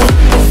side.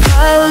 If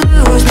I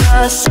lose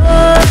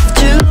myself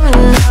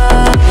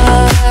tonight,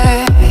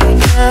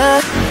 yeah,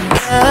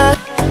 yeah,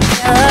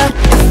 yeah.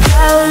 If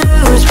I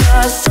lose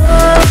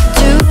myself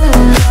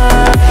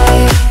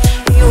tonight,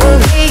 it will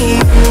be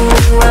you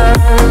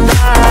and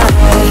I.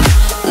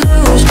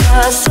 Lose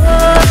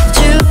myself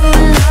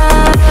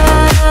tonight.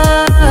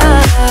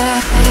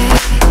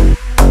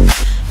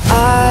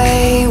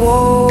 I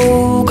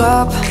woke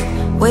up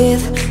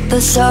with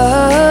the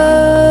sun.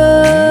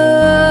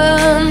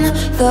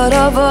 Thought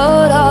of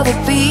all other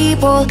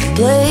people,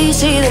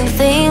 places and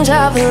things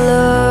I've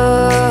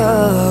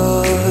loved.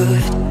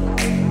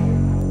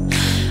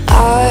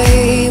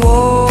 I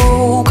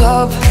woke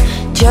up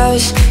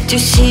just to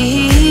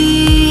see.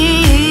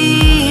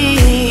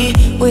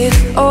 With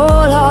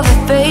all of the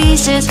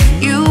faces,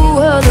 you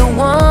were the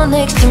one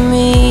next to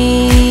me.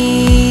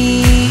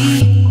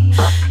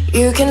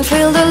 You can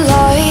feel the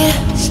light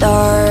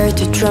start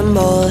to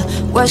tremble.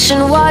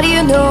 Question what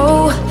you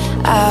know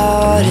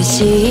out to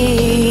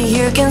sea.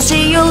 You can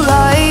see your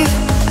life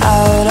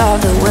out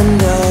of the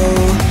window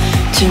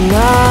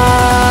tonight.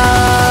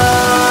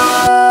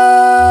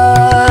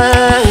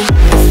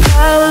 If I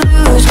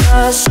lose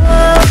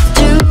myself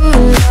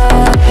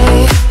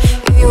tonight,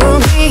 you will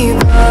be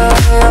by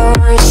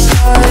your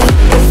side.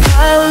 If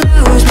I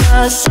lose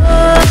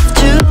myself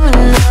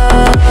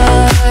tonight,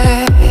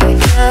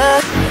 yeah,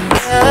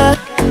 yeah, yeah.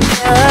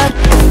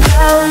 If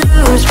I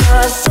lose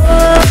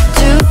myself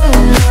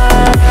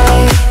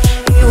tonight,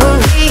 it will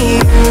be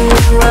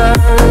you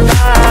and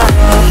I.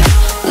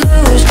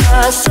 Lose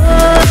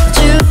myself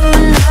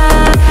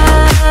tonight.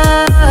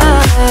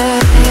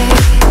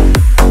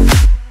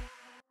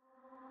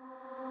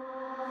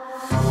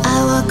 I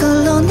walk a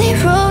lonely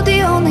road, the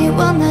only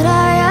one that I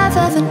have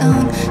ever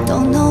known.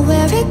 Don't know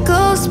where it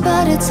goes,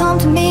 but it's home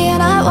to me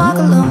and I walk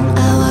alone. I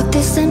walk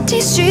this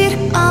empty street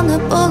on the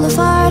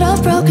boulevard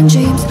of broken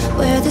dreams,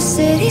 where the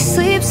city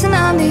sleeps and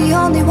I'm the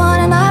only one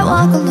and I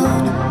walk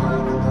alone.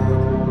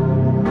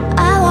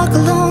 I walk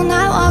alone,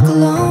 I walk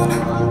alone.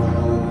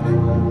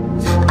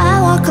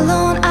 I walk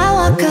alone, I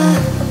walk up.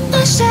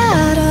 My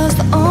shadow's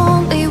the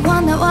only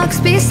one that walks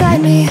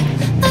beside me.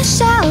 My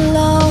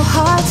shallow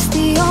heart's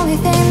the only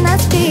thing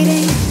that's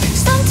beating.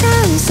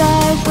 Sometimes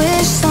I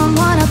wish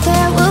someone up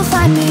there will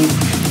find me.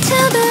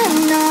 Till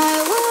then I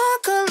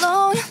walk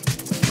alone.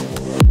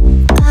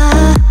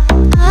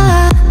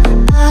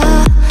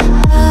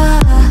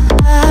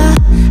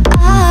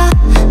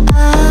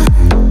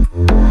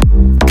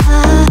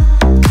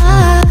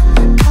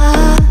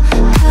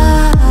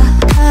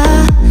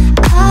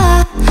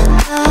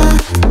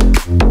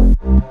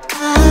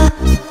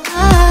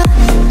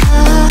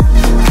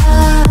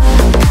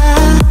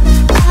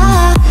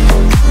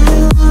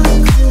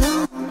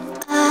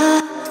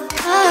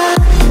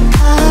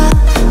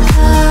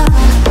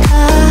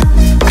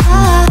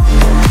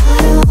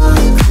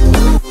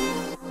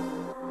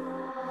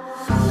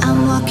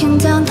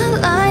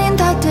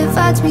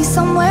 Me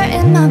somewhere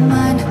in my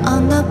mind,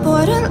 on the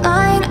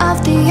borderline of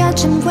the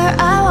edge and where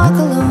I walk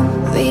alone.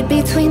 Read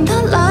between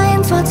the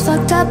lines, what's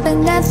fucked up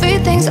and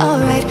everything's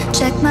alright.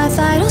 Check my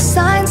vital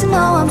signs and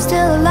know I'm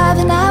still alive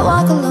and I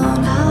walk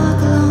alone. I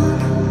walk alone.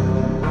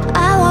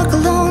 I walk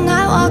alone,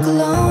 I walk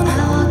alone.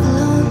 I walk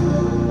alone.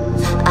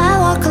 I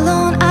walk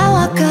alone, I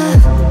walk up.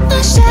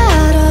 My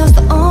shadow's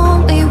the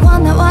only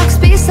one that walks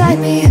beside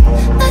me.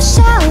 My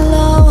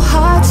shallow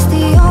heart's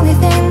the only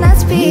thing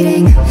that's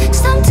beating.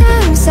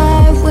 Sometimes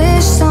I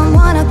wish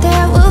someone up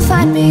there will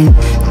find me.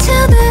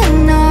 Till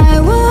then I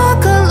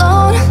walk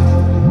alone.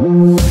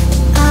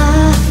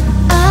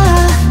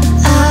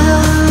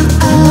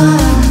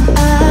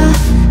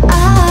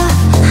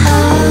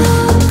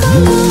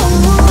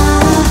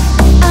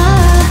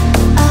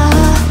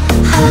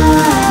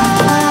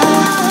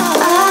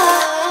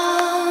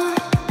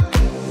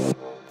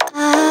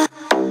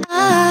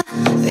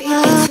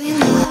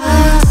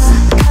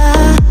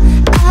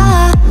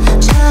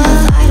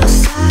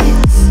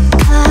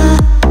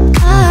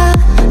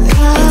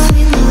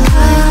 Between the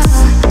lines.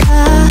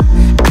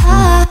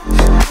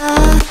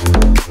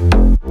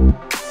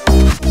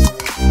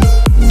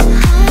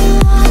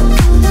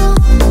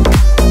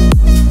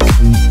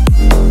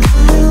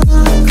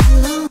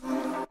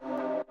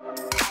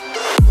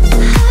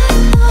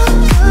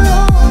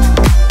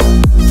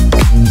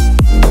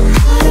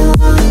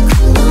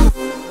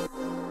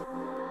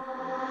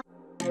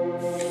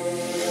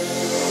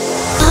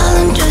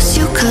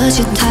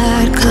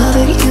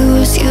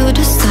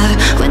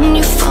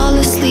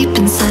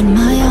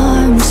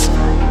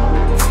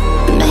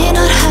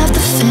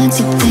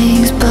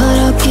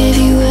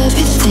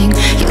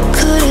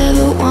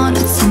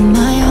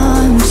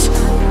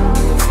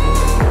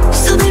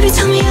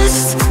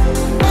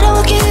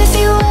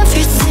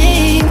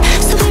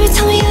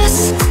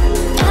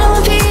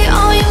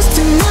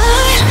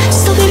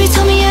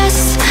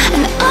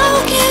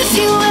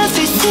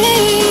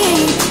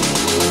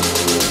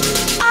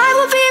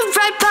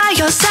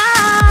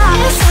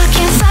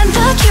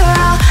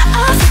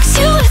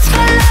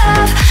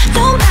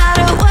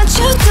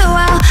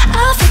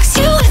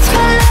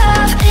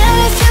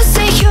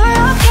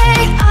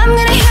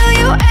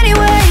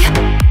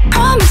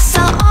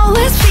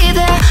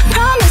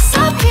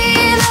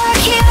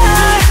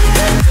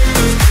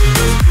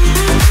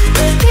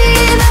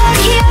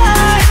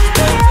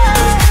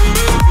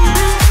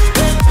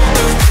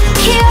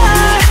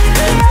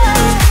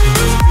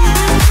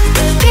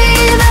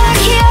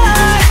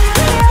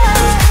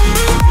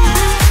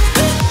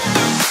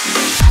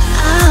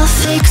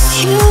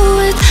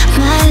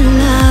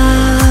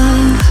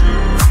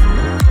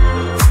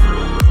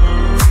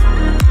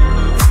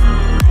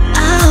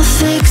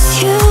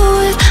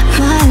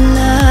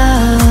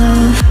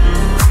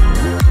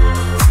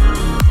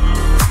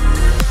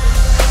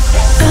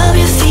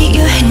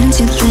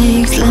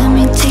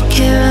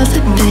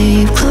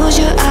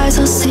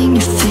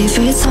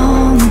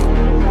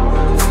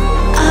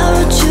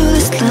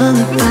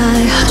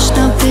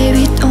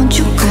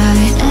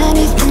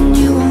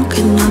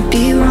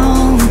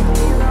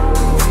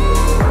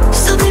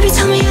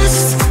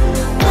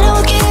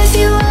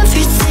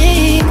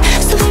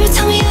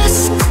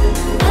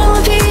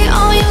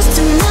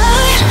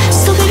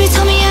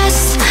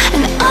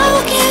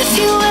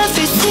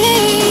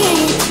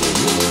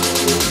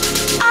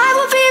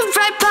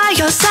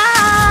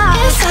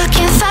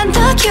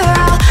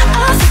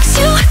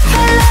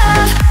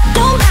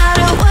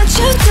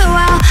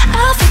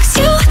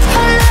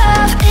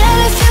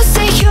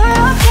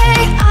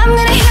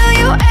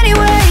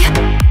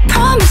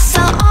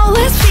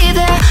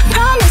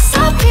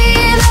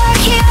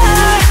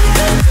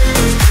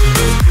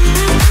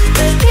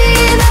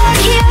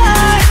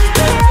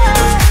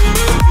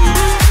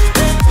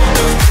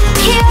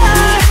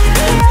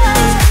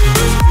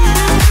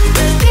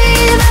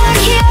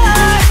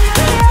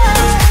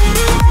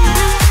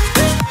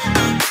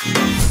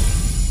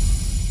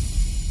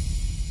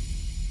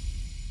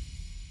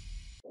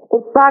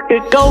 I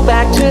could go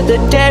back to the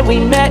day we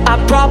met, I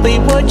probably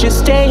would just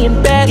stay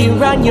in bed. You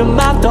run your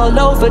mouth all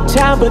over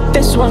town, but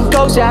this one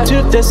goes out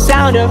to the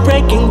sound of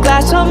breaking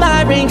glass on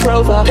my Range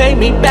Rover. Pay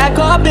me back,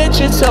 oh bitch,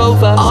 it's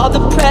over. All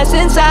the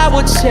presents I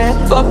would send,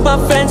 fuck my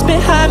friends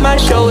behind my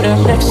shoulder.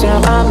 Next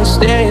time I'ma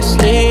stay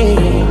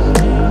asleep,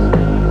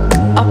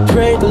 I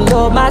pray the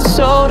Lord my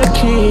soul to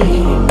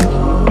keep.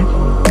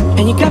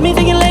 And you got me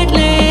thinking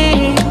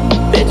lately,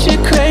 bitch,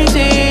 you're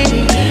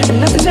crazy, and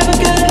nothing's ever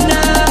good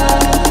enough.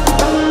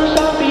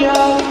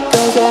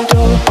 Cause I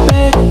don't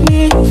make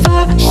me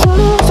fall so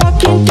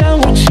fucking done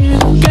with you,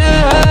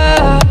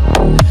 girl.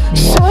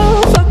 So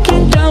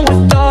fucking done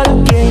with all the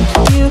games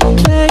you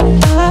play.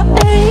 I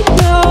ain't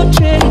no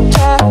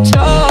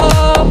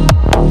tic-tac-toe.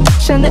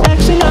 Send the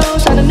X and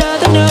O's on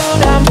another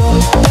note. I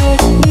won't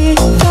make me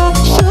fall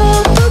so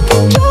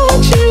fucking done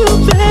with you,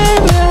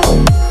 baby.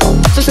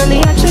 So send the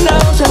X and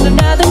O's on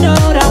another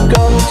note. I'm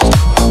ghost.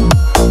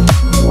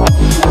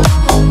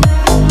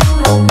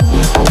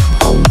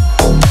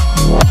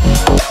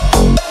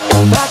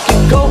 If I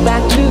could go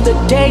back to the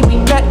day we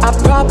met, I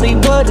probably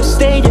would've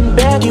stayed in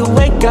bed. You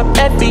wake up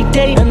every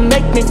day and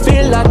make me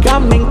feel like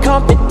I'm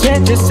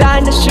incompetent.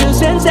 Designer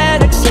shoes and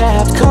said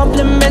accept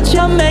compliments,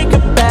 your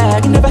makeup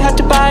bag. You never had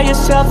to buy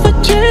yourself a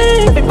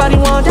drink. Everybody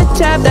wanted to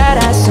tap that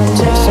ass and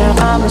next time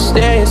I'ma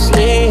stay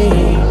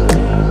asleep,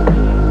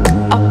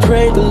 I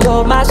pray the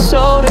Lord my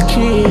soul to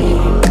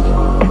keep.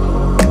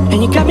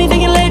 And you got me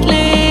thinking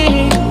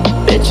lately,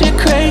 bitch, you're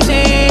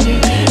crazy,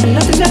 and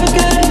nothing's ever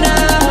good enough.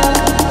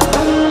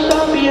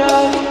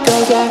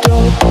 Cause I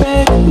don't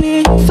make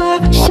me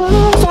fall so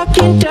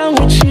fucking done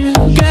with you,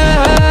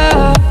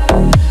 girl.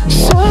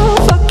 So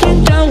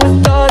fucking done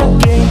with all the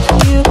games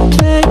you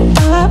play.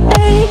 I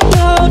ain't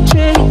no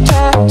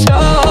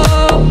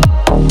tic-tac-toe.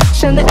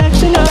 Send the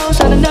X and O's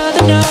on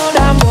another note.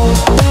 I won't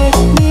make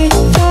me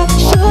fall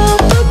so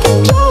fucking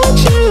done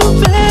with you,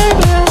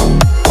 baby.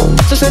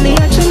 So send the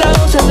X and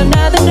O's on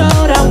another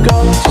note. I'm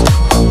ghost.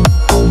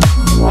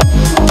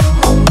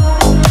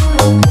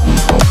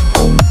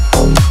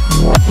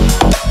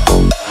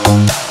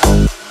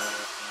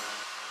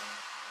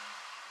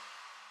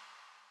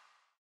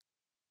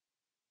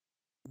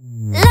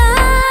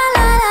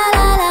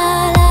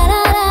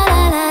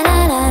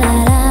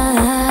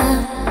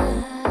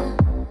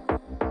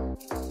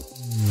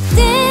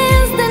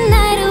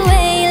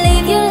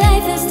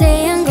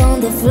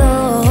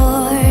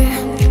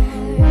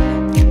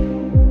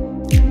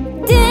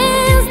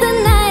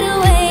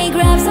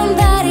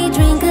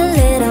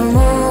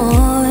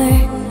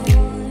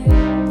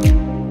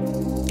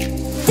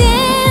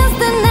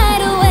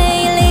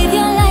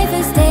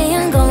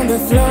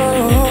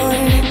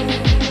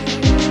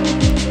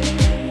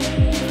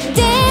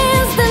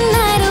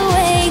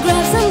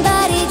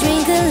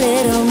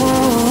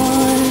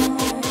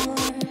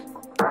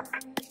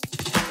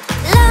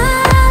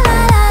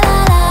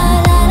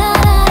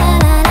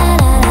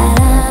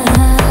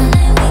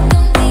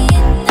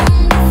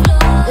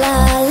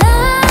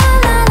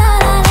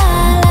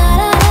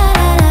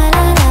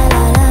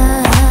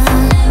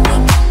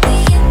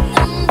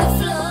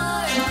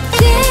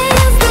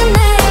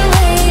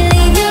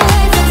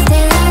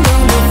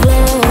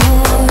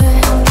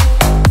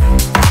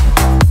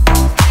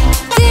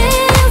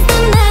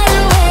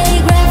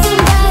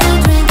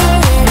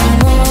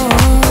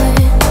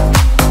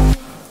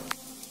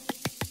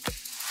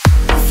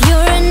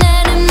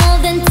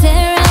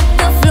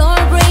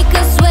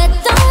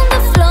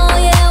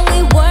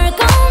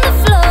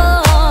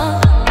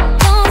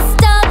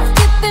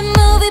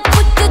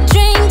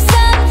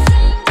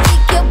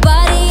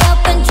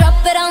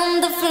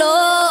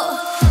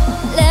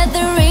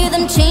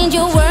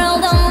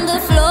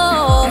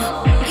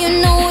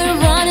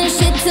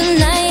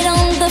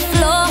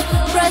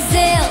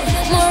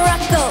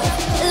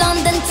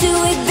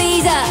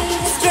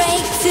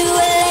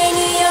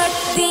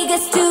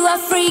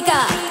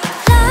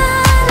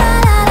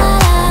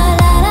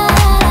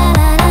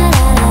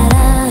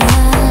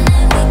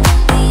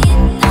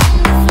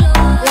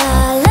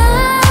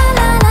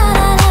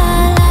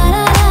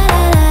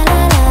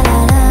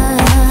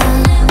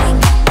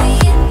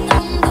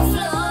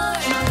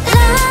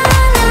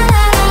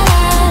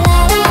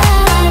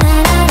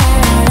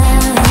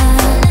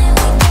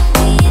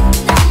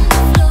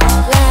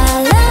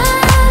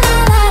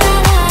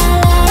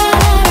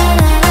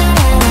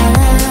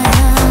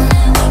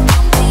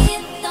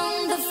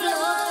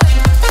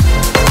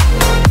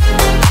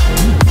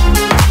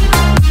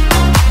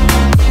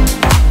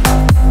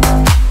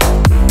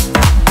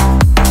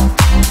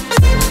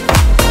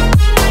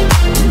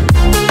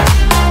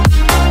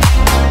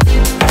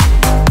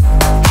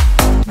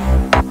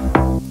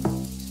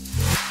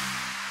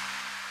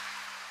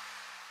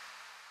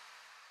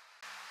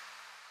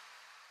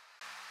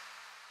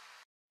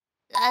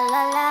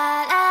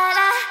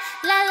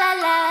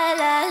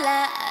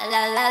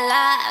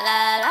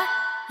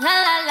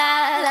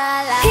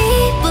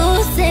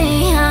 People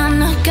say I'm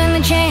not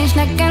gonna change,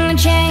 not gonna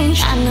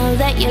change. I know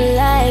that you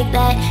like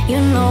that. You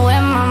know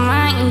where my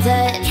mind's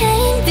at.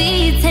 Can't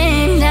be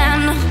tamed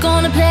down. Not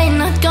gonna play,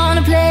 not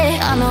gonna play.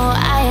 I know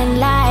I ain't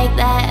like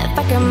that.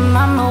 Fucking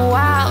mama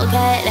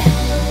wildcat.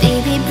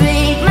 Baby,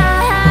 break my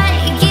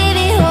heart. Give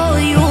it all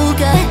you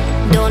got.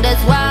 Don't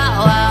that's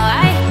wild,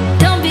 wild.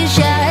 Don't be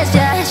shy,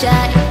 shy,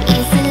 shy.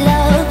 Is it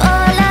love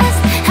or lust?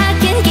 I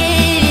can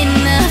get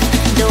enough.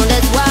 Don't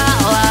that's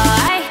wild,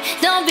 wild.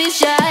 Don't be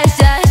shy,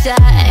 shy, shy.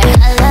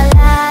 La la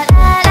la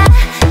la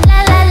la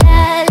la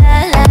la la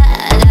la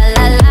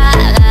la la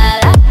la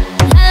la.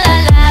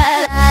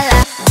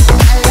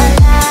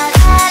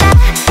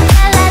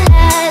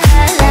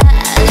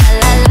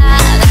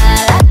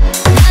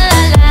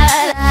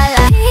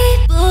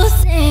 People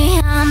say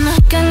I'm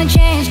not gonna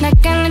change, not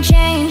gonna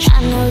change. I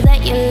know that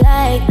you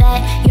like that.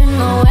 You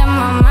know where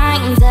my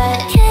mind's at.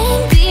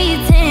 Can't be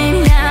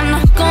tamed down.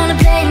 Not gonna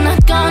play,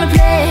 not gonna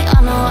play. I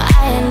know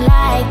I ain't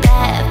like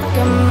that.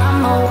 Fucking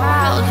mama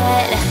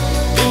wildcat.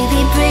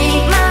 Baby,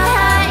 break my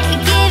heart.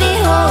 Give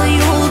it all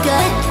you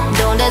got.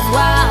 Don't that's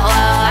wild,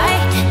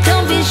 wild.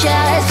 Don't be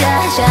shy,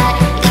 shy, shy.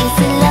 Is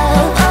it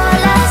love or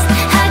lust?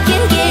 I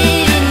can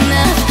get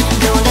enough.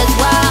 Don't that's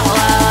wild,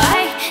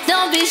 wild.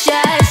 Don't be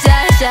shy,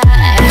 shy, shy.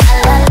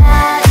 La la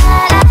la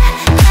la la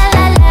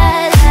la la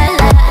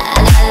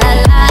la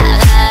la la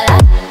la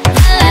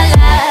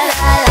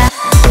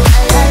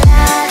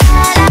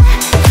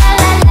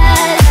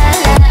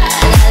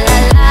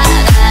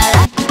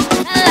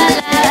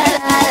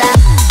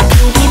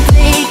Baby,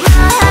 break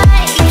my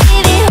heart.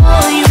 Give it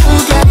all you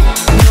got.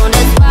 Don't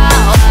that's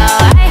wild,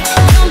 wild.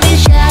 Don't be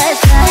shy,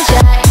 shy,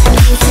 shy.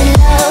 Is it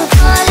love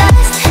or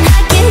lust? I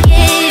can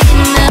get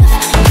enough.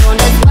 Don't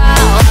that's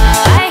wild,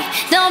 wild.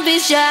 Don't be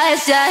shy,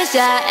 shy,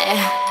 shy.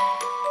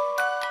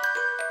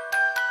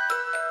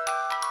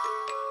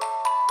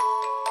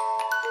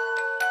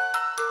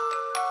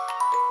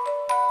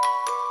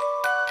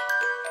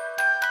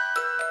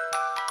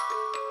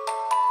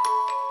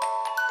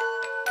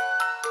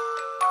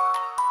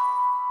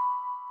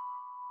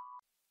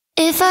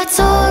 If I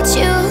told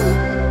you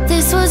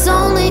this was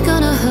only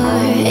gonna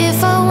hurt,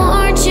 if I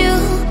warned you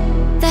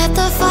that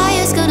the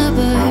fire's gonna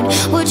burn,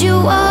 would you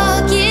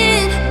walk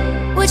in?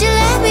 Would you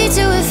let me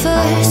do it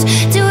first?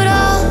 Do it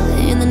all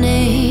in the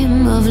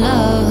name of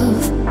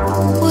love.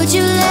 Would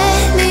you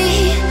let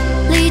me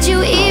lead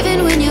you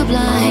even when you're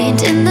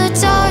blind? In the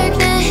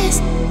darkness,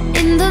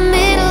 in the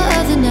middle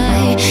of the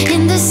night,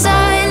 in the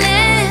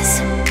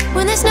silence,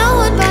 when there's no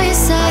one by your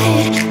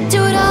side.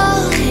 Do it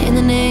all in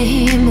the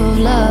name of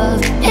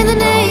love. In the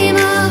name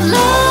of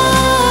love.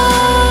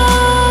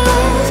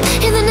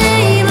 In the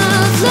name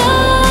of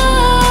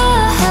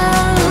love.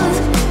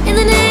 In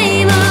the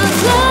name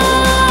of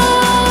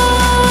love.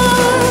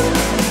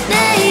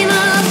 Name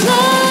of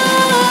love.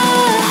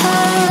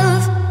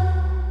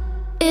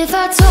 If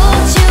I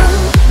told you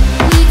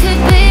we could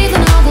bathe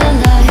in all the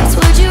lights,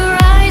 would you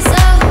rise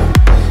up?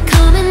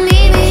 Come and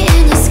meet me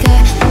in the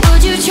sky.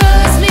 Would you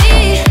trust me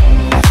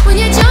when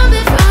you're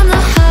jumping from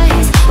the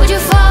heights? Would you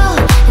fall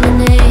in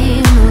the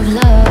name of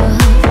love?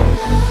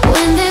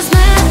 When there's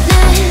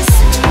madness,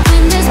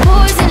 when there's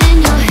poison in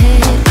your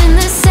head, when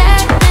the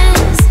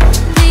sadness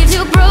leaves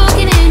you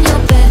broken in your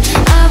bed,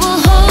 I will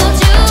hold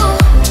you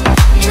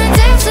in the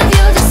depths of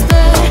your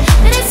despair.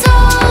 And it's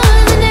all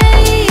in the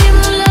name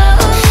of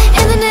love.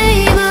 In the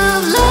name of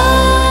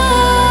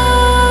love.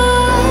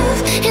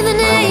 In the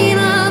name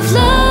of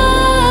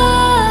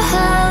love.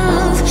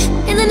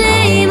 In the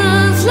name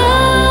of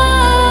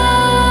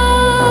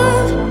love.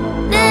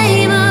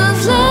 Name of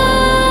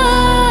love.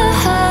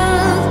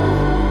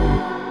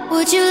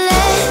 Would you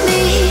let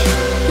me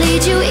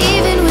lead you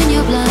even when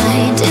you're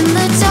blind? In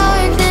the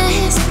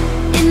darkness,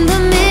 in the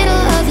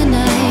middle of the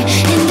night,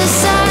 in the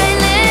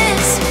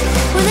silence,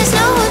 when there's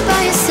no one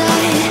by your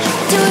side.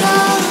 Do it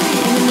all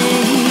in the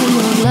name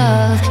of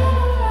love.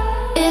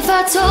 If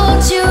I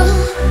told you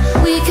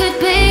we could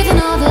bathe in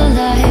all the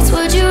lights,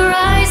 would you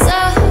rise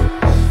up?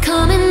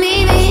 Come and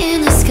meet me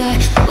in the sky.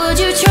 Would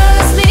you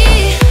trust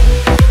me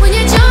when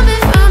you're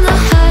jumping from the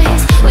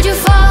heights? Would you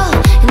fall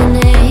in the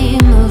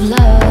name of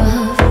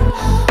love?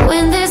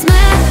 When there's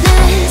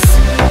madness,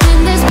 when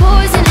there's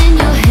poison in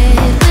your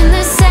head, when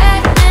the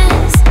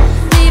sadness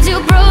leaves you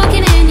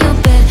broken in your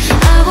bed,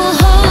 I will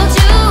hold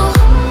you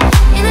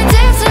in the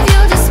depths of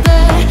your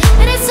despair.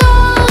 And it's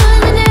all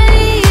in the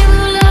name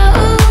of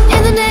love.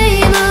 In the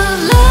name of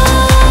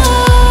love.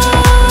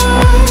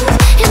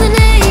 In the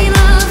name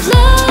of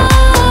love.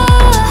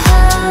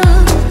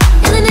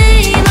 In the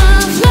name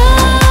of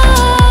love.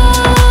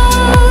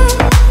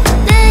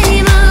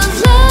 Name of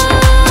love.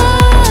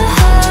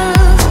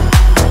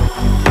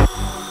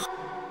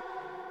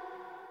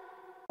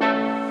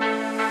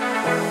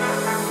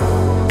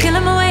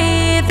 Feeling my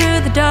way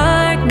through the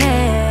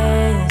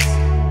darkness,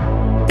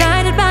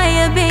 guided by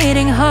a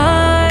beating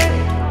heart.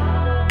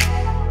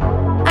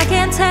 I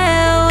can't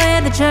tell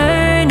where the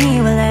journey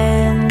will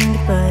end,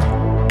 but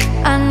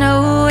I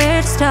know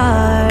where to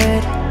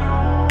start.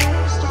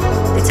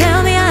 They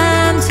tell me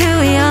I'm too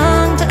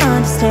young to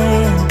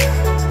understand.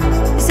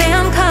 They say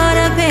I'm caught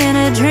up in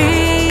a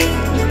dream.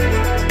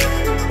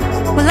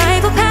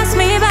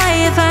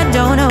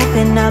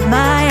 open up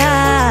my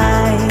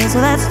eyes.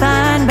 Well, that's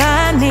fine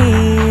by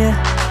me.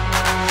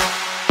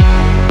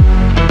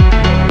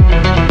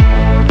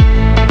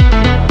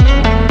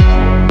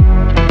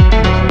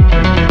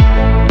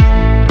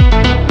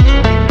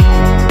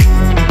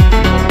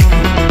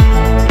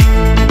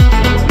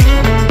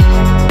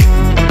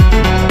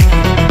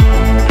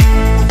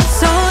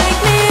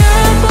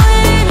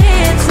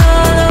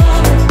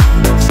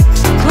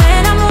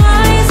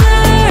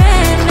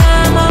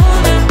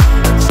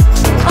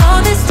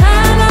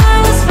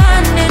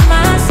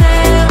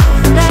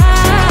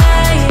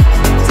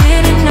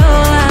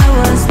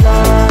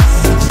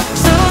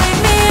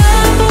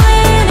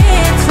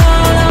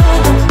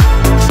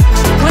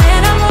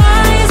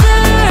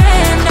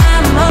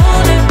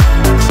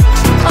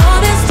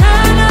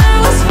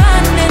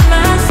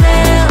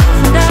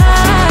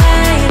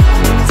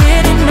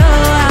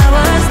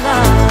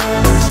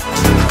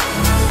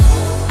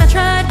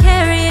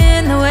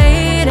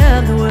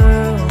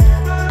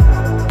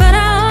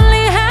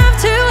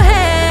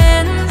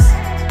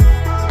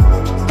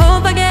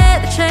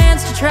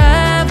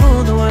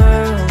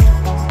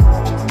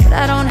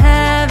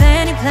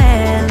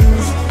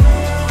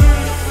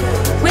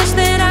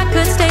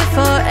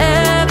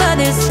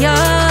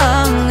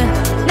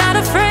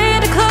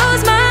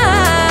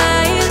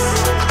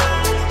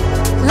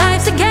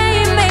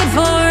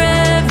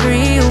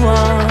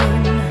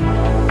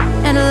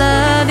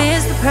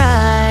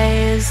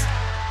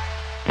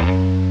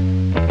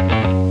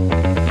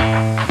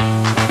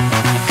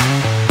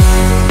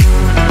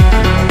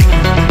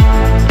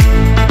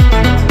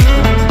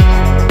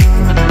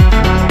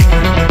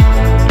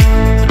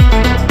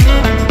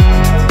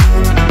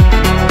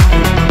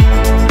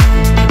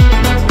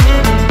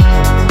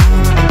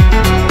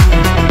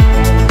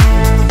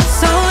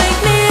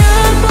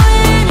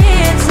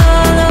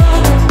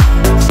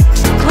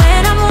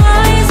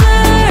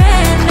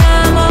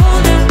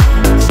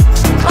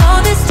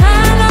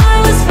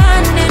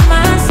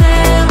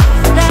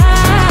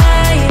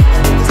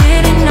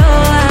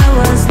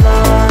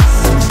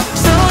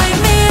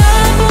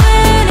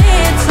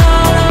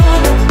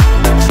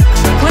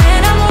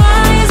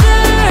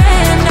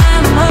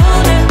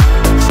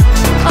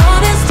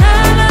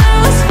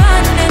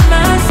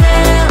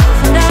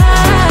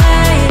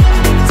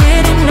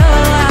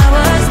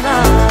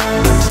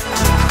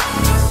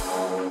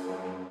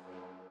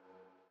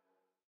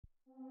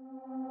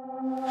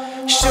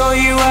 Show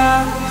you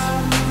out.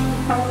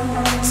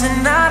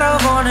 Tonight I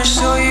wanna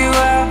show you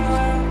out.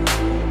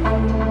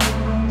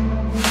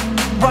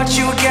 What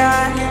you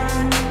got,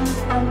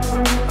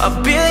 a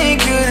billion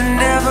could've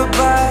never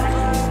buy.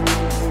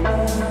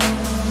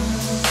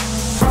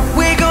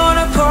 We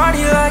gonna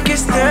party like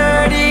it's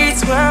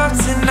 30-12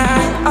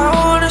 tonight. I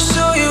wanna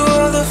show you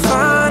all the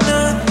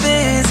finer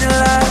things in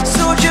life.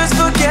 So just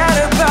forget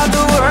about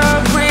the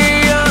world we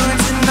own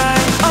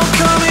tonight. I'm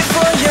coming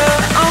for you,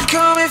 I'm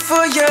coming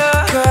for you.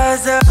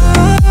 'Cause all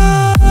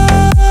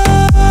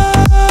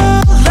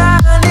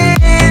I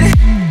need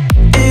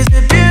is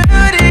the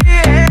beauty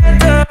and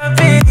the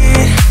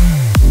beat.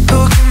 Who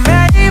can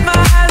make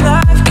my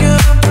life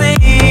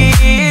complete?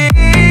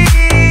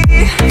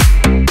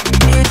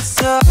 It's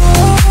all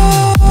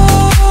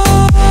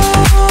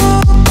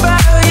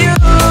about you.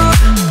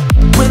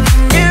 When the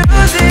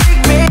music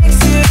makes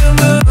you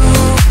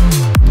move,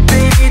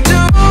 baby,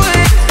 do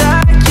it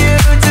like you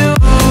do.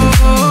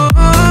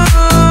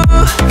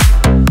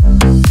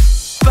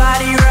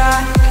 Body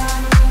rock,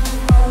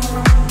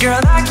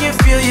 girl, I can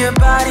feel your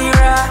body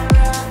rock.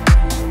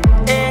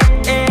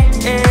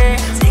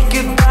 Think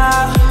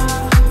about,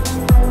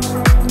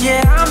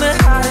 yeah, I'm the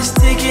hottest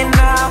ticket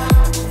now.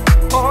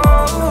 Oh,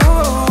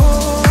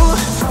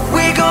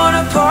 we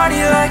gonna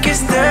party like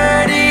it's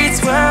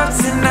 30-12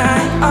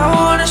 tonight. I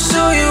wanna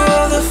show you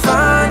all the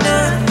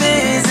finer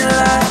things in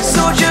life.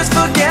 So just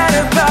forget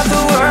about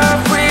the world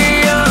we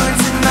own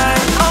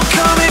tonight. I'm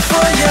coming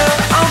for you,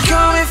 I'm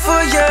coming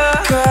for you.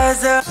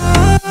 'Cause all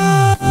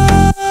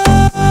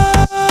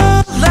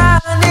I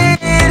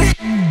need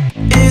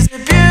is the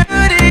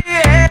beauty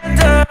and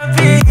the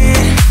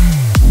beat.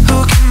 Who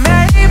can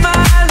make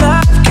my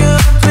life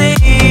complete?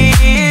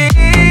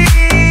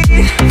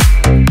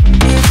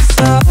 It's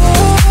all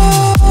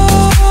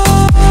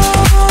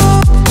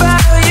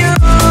about you.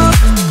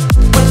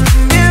 When the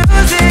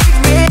music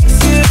makes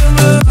you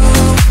move,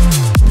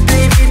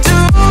 baby, do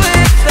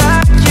it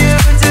like you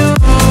do.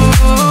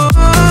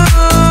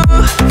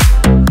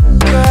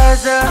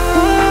 'Cause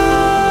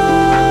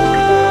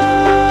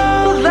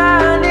all I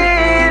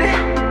need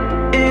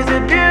is the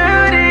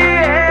beauty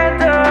and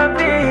the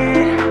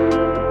beat.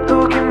 Who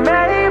can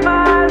make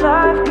my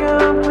life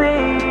complete?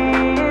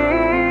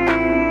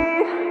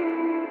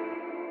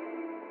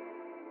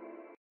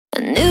 I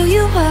knew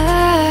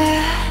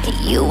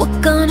you were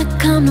gonna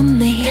come to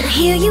me, and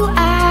here you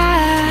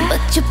are.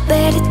 But you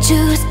better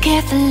choose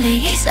carefully,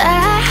 'cause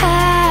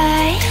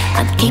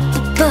I'm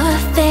capable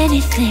of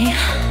anything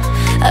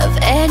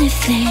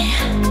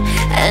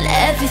and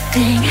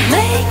everything.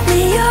 Make me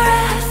your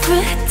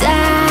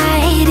Aphrodite,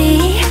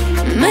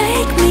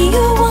 make me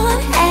your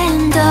one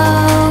and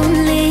only.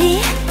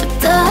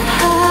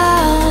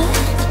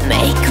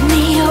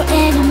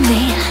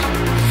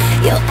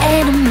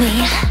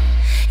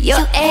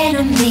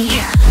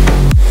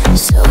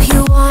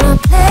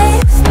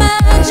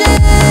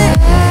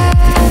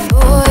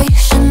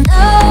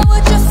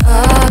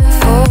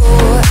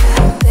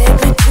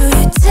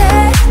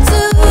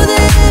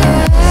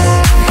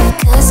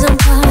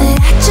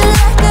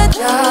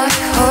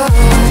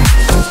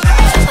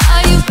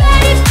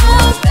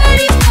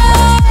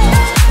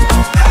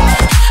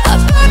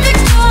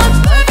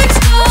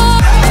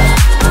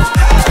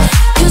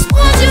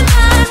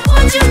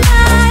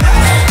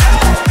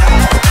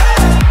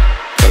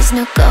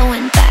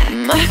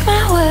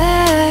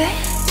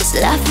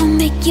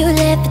 you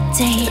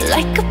levitate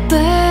like a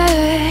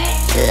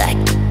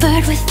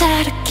bird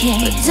without a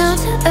cage. Down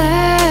to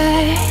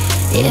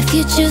earth, if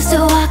you choose to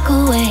walk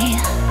away,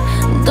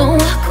 don't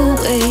walk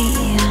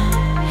away.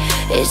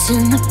 It's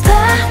in the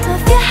palm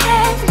of your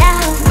hand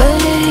now,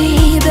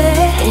 baby.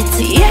 It's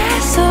a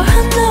yes or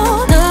a no,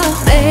 no,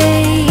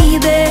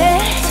 baby.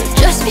 So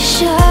just be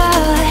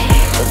sure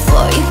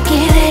before you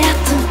give it up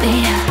to me,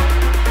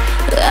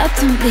 up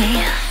to me.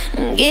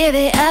 Give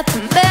it up to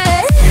me.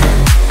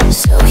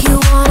 So you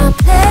wanna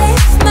play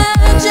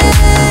magic?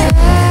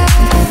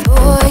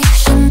 Boy, you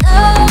should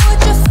know what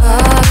you're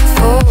falling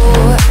for.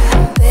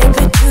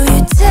 Baby, do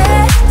you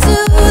dare do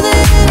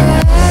this?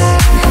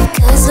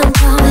 'Cause I'm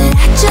coming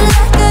at you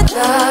like a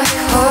dark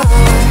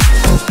horse.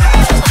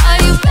 Are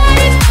you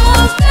ready for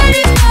a perfect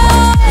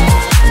storm?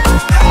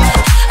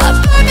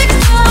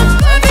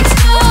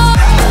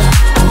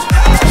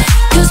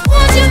 Cause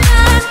once you're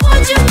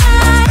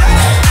mine,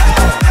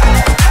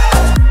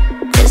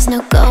 there's no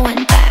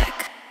going back.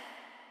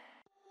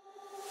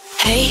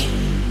 Hey,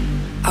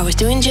 I was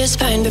doing just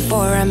fine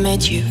before I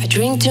met you. I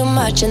drink too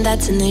much and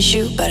that's an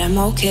issue, but I'm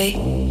okay.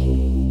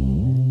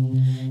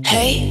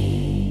 Hey,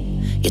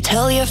 you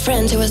tell your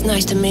friends it was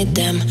nice to meet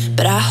them,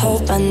 but I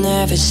hope I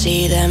never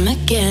see them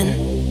again.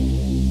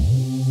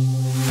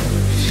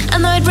 I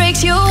know it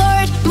breaks your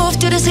heart. Moved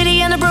to the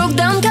city and I broke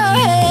down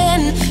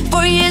CRVN.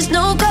 4 years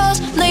no calls,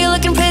 now you're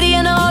looking pretty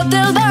in a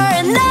hotel bar.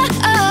 And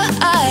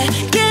I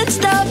can't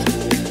stop.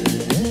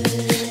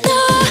 No,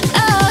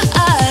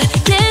 I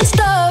can't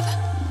stop.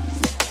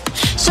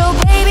 So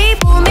baby,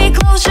 pull me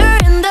closer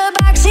in the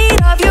backseat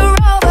of your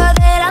Robbe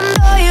that I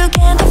know you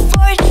can't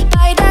afford.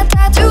 Buy that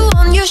tattoo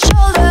on your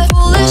shoulder.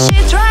 Pull the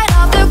sheets right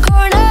off the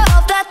corner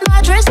of that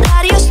mattress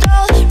that you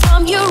stole from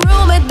your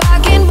roommate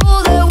back in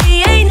Boulder. We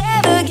ain't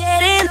never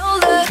getting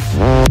older.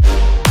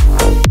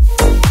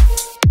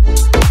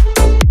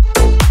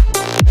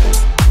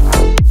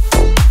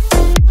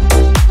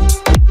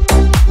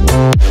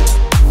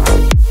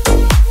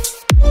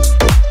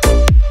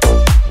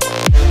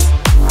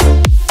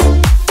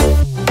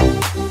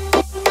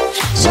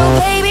 So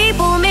baby,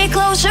 pull me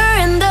closer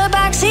in the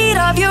backseat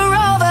of your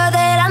Rover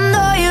that I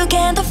know you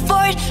can't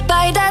afford.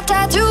 Buy that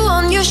tattoo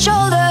on your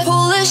shoulder.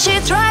 Pull the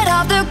sheets right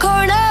off the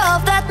corner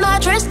of that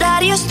mattress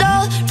that you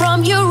stole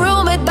from your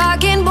roommate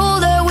back in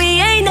Boulder. We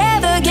ain't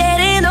never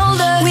getting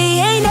older. We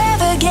ain't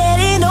never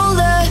getting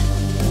older.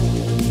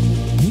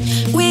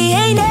 We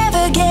ain't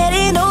never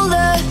getting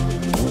older.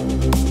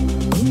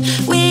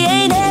 We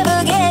ain't never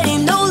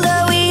getting older.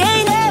 We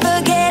ain't never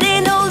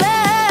getting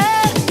older.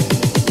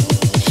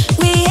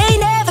 We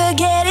ain't never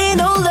getting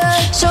older.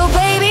 So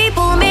baby,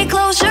 pull me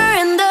closer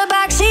in the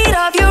backseat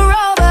of your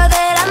Rover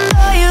that I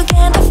know you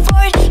can't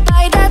afford.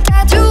 Buy that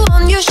tattoo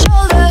on your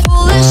shoulder.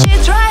 Pull the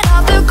sheets right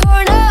off the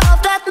corner of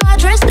that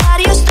mattress that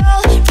you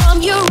stole from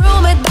your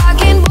roommate back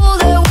in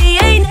Boulder. We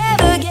ain't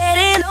never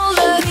getting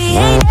older. We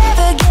ain't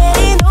never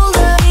getting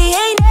older. We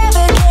ain't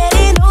never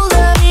getting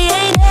older. We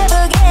ain't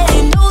never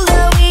getting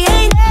older. We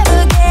ain't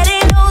never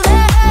getting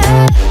older.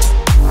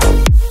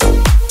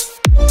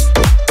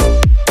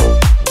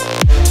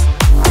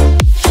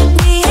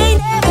 We ain't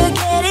never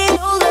getting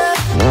older.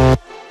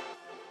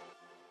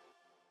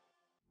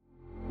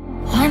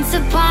 Once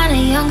upon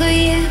a younger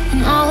year,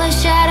 when all our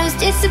shadows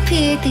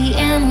disappeared, the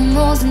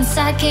animals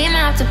inside came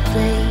out to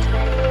play.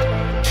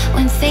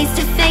 Went face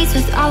to face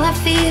with all our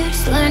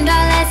fears, learned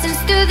our lessons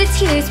through the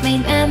tears,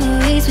 made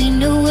memories we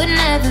knew would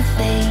never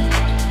fade.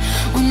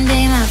 One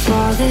day my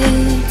father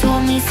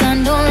told me,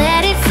 son, don't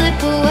let it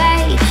slip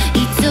away.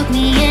 He took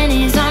me in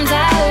his arms,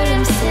 I heard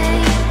him say,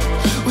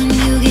 when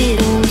you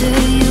get older,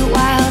 your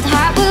wild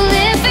heart will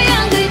live for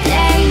younger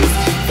days.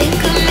 Think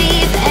of me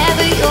if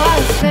ever you're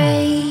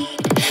afraid.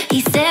 He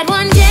said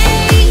one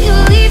day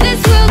you'll leave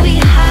this world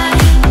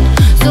behind,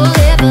 so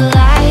live a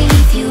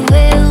life you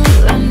will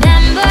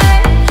remember.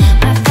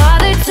 My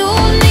father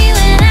told me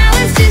when I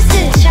was just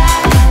a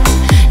child,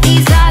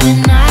 these are the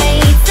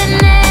nights that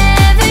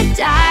never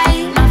die.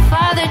 My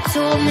father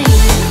told me.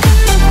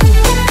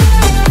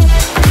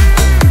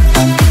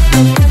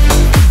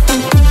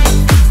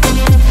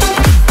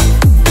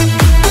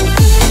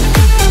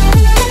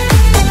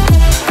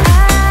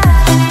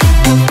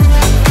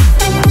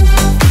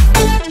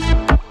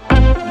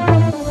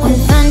 When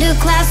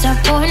thunderclouds start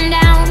pouring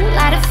down,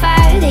 light a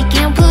fire they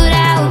can't put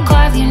out.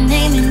 Carve your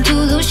name into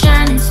those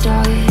shining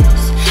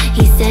stars.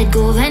 He said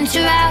go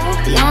venture out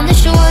beyond the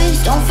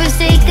shores. Don't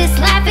forsake this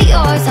life of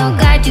yours. I'll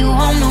guide you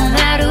home no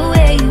matter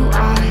where you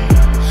are.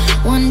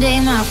 One day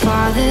my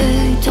father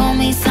told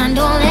me, son,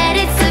 don't let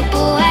it slip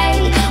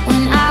away.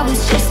 When I was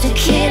just a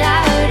kid I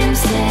heard him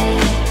say,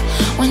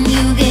 when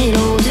you get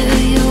older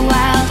your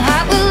wild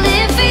heart will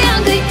live for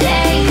younger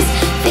days.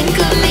 Think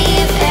of me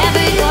if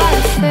ever you're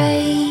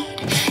afraid.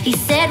 He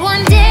said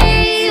one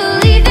day you'll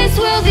leave this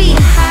world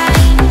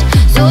behind,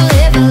 so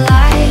live a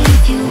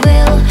life you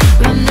will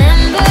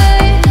remember.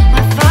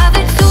 My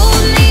father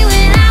told me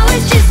when I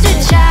was just a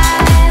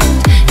child,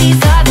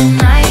 these are the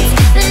nights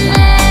that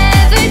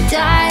never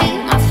die.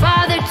 My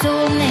father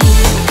told me.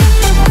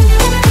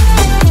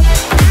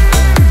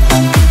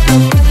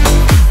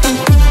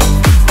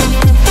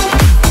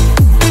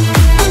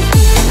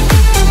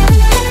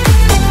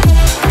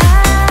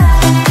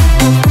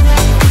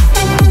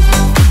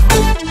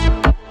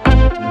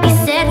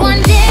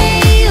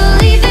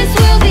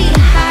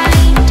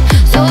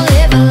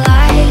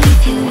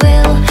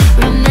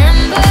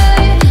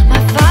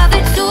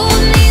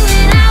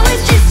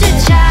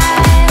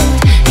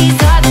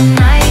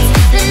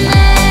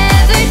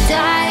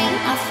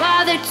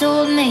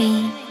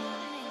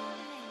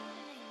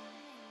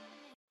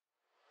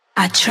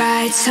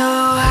 tried so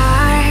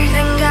hard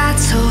and got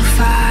so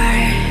far,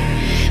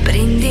 but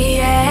in the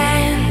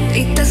end,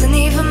 it doesn't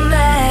even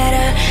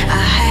matter.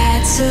 I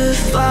had to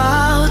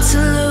fall to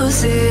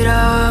lose it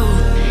all,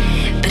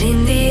 but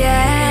in the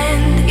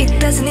end, it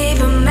doesn't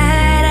even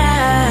matter.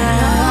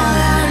 All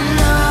I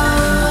know,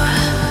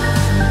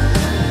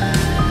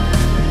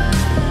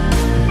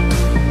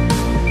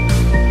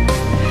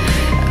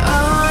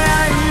 all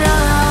I know,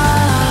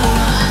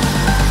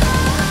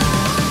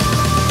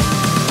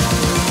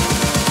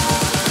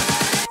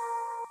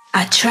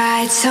 I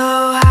tried so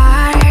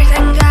hard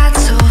and got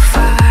so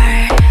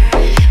far,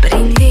 but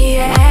in the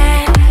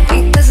end,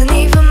 it doesn't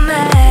even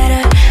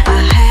matter. I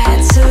had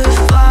to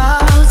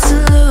fall to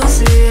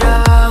lose it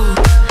all,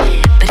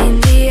 but in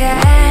the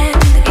end,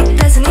 it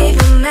doesn't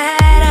even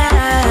matter.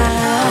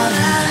 All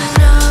I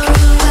know,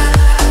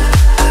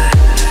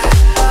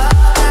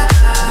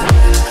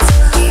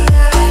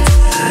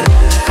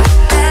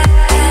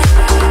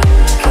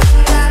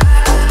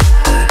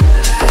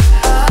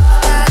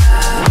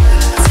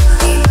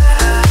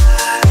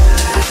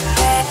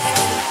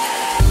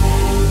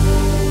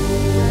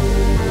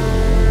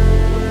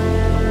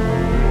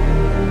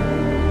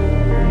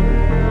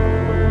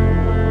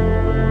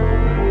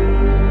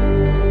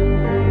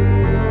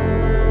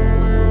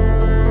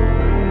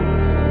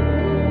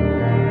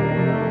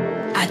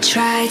 I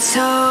tried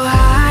so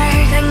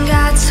hard and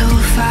got so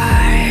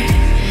far,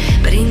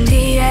 but in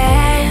the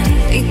end,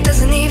 it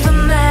doesn't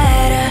even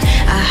matter.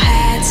 I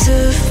had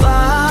to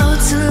fall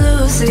to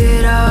lose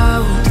it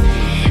all,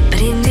 but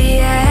in the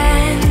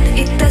end,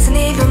 it doesn't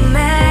even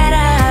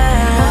matter.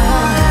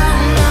 All I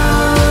know,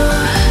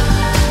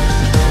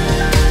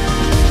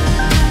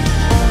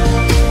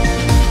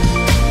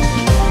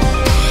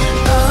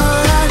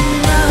 all I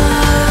know,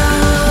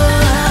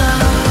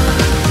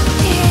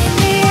 in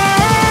the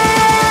end,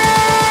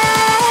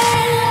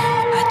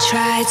 I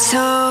tried so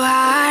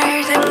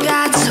hard and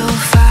got so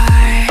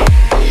far,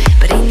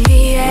 but in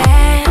the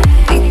end,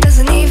 it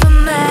doesn't even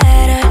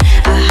matter.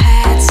 I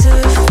had to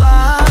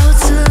fall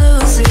to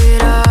lose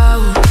it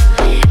all,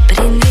 but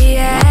in the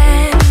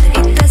end,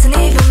 it doesn't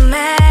even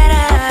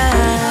matter.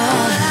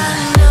 All I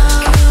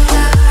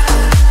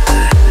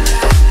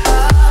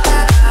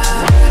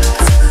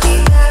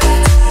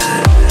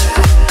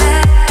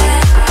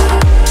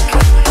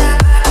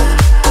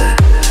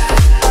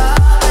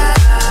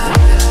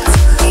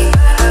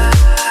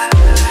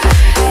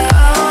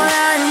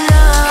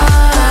know,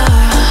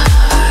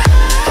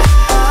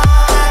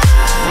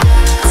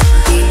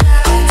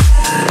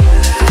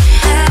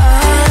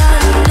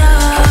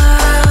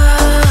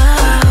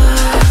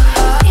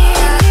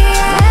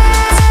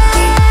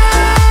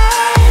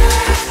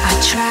 I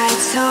tried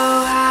so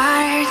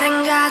hard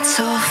and got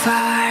so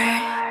far.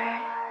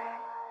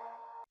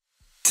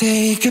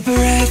 Take a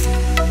breath,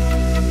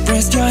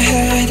 rest your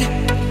head,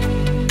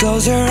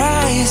 close your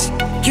eyes,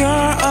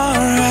 you're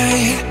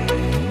alright.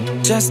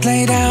 Just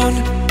lay down,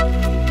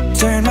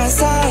 turn my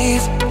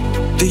side.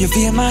 Do you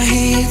feel my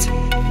heat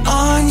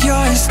on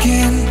your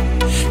skin?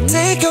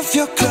 Take off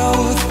your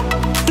clothes,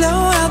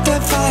 blow out the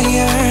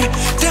fire.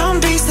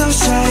 Don't be so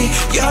shy,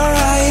 you're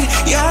right,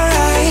 you're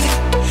right.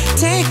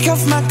 Take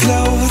off my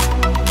clothes,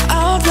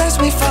 oh bless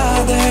me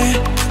Father.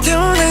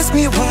 Don't ask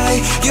me why,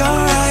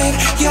 you're right,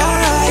 you're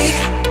right.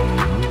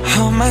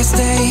 On my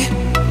stay,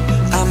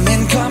 I'm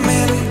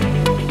incoming.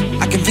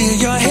 I can feel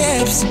your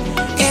hips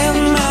in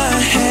my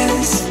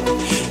hands,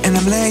 and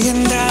I'm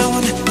laying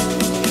down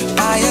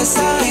by your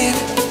side.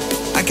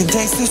 I can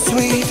taste the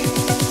sweet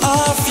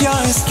of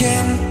your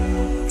skin.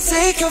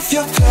 Take off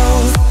your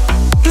clothes,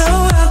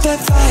 blow out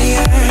that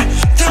fire.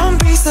 Don't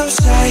be so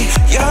shy,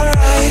 you're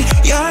right,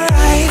 you're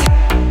right.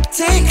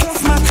 Take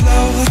off my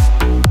clothes,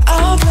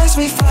 oh bless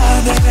me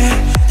Father.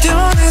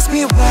 Don't ask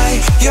me why,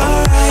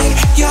 you're right,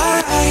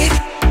 you're right.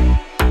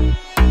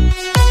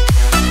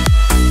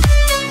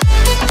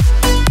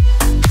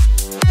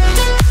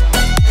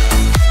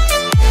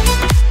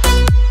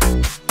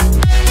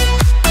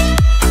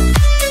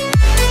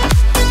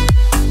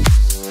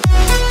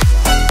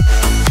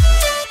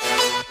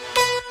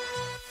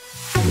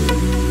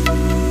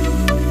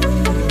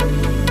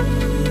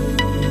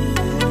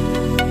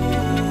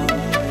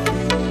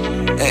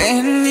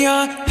 In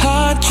your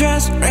heart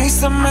just race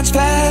so much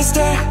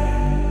faster.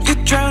 You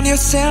drown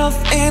yourself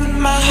in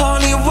my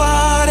holy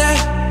water,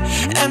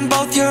 and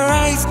both your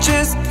eyes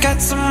just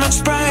got so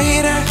much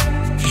brighter.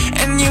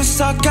 And you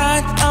saw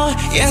God, oh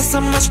yeah, so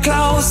much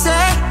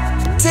closer.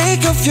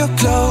 Take off your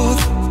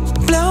clothes,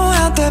 blow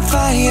out the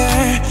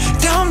fire.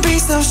 Don't be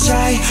so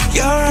shy,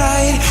 you're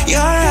right,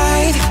 you're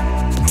right.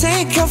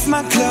 Take off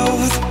my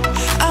clothes,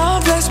 oh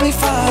bless me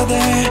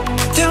Father.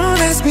 Don't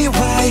ask me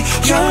why,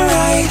 you're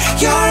right,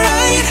 you're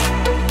right.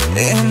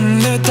 In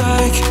the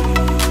dark,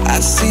 I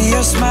see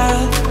your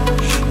smile.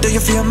 Do you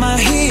feel my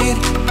heat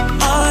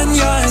on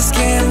your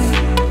skin?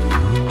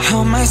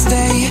 On my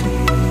stay,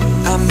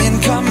 I'm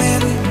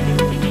incoming.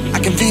 I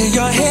can feel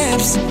your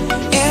hips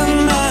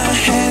in my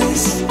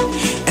hands,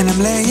 and I'm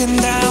laying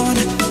down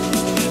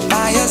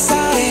by your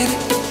side.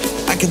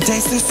 I can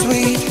taste the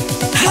sweet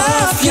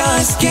of your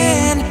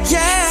skin.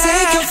 Yeah.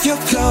 Take off your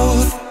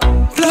clothes,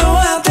 blow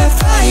out that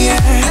fire.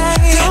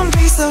 Don't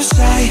be so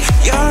shy.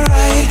 You're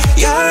right,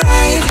 you're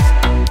right.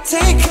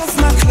 Take off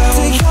my clothes,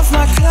 take off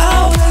my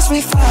clothes. Always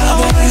be fine,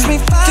 always be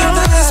fine. Don't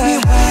ask me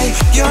why.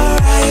 You're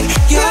right,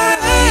 you're right.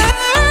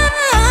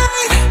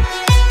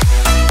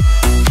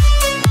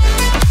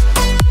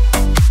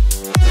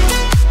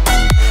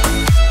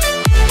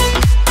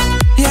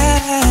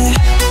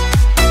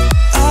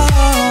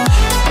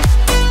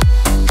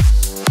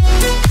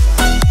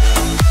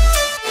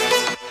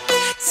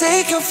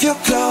 Take off your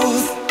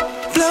clothes,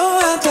 blow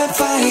out that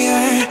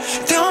fire.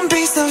 Don't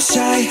be so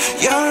shy.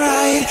 You're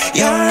right,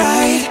 you're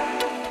right.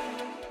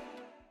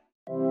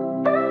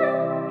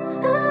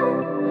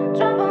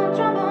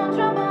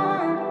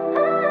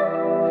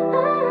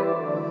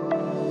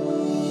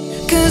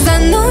 Cause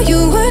I know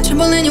you were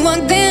trouble and you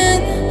walked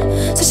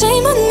in. So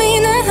shame on me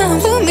now,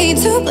 flew me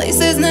to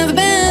places never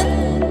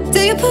been.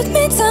 Till you put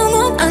me down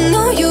on, I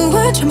know you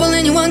were trouble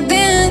and you walked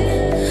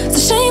in. So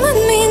shame on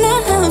me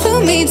now,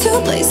 flew me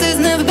to places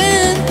never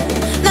been.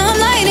 Now I'm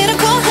lying in a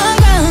cold hard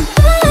ground.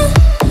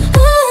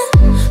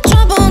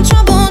 Trouble,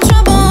 trouble,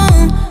 trouble.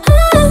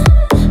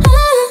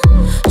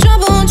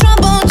 Trouble,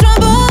 trouble,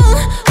 trouble.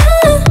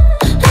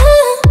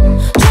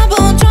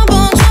 Trouble,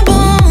 trouble,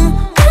 trouble.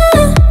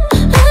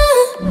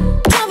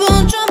 Trouble,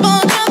 trouble,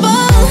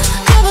 trouble.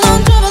 Trouble on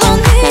trouble on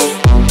me.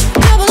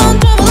 Trouble on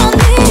trouble on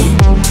me.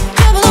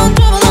 Trouble on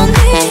trouble on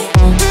me.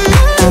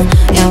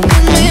 You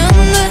put me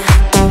under.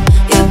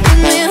 You put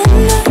me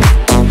under.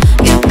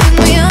 You put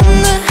me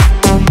under.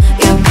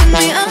 You put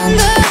me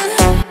under.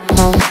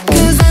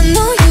 Cause I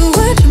know you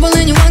were trouble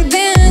and you walked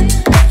in.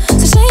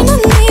 So shame on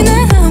me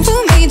now,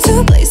 put me to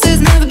places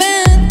never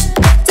been.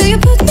 Till you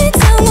put me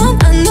down on,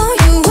 I know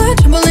you were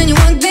trouble and you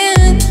walked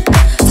in.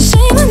 So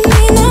shame on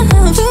me now,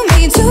 put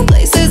me to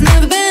places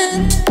never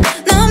been.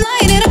 Now I'm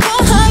lying in a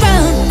cold hard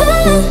ground.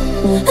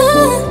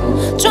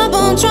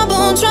 Trouble,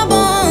 trouble,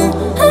 trouble.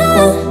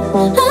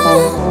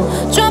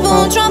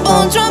 Trouble,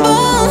 trouble, trouble.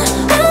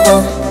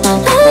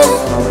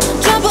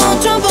 Trouble,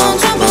 trouble,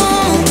 trouble.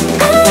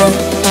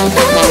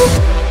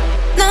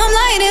 Now I'm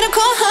lying in a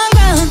cold hard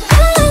ground.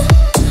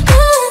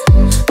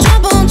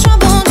 Trouble,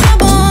 trouble,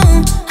 trouble.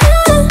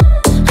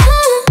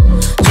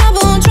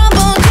 Trouble,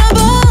 trouble,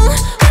 trouble.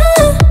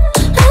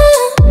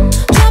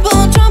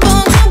 Trouble,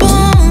 trouble,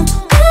 trouble.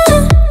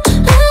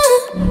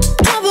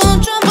 Trouble,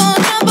 trouble,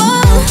 trouble.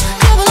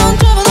 Trouble on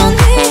trouble on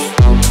me.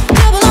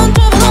 Trouble on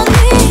trouble on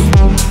me.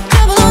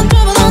 Trouble on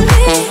trouble on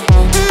me.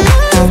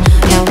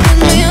 You put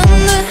me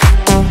under.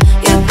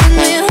 You put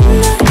me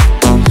under.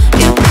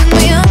 You put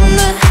me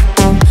under.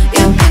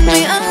 You put me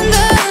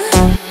under.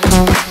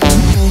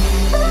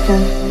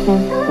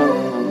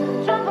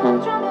 Trouble,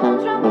 trouble,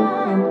 trouble.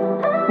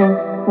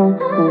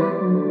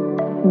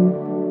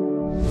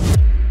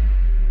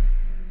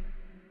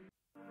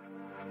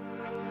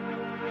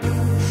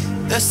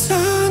 The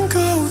sun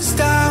goes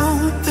down,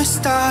 the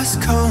stars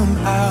come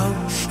out,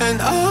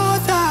 and all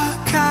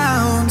that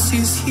counts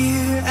is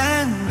here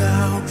and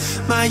now.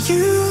 My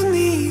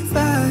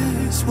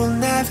universe will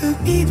never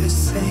be the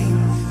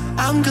same.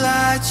 I'm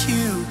glad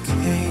you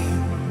came.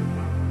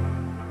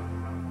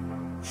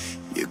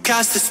 You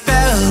cast a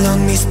spell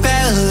on me,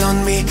 spell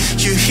on me.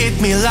 You hit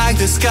me like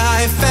the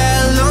sky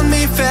fell on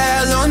me,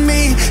 fell on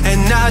me.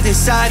 And I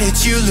decided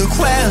you look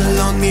well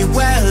on me,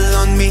 well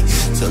on me.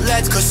 So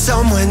let's go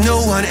somewhere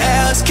no one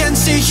else can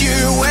see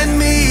you and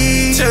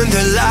me. Turn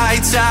the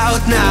lights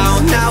out now,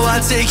 now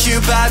I'll take you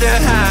by the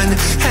hand.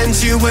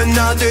 Hand you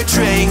another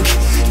drink,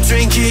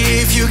 drink it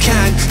if you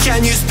can.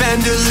 Can you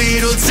spend a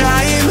little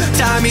time?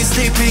 Time is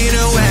slipping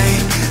away,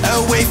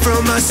 away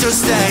from us, so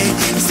stay.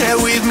 Stay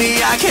with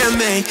me, I can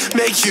make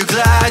you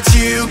glad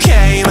you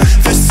came.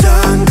 The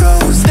sun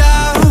goes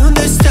down,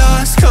 the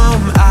stars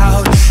come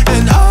out,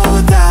 and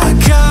all that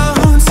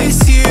counts is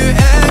here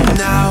and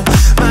now.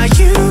 My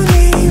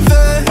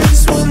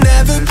universe will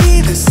never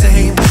be the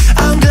same.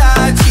 I'm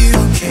glad you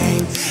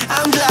came,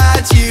 I'm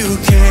glad you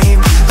came.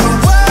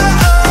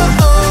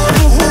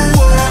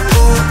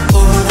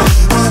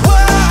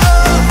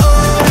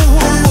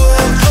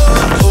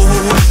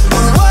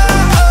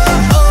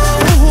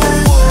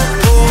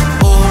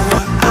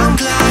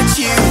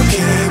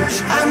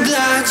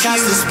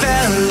 Cast a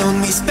spell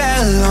on me,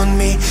 spell on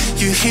me.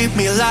 You hit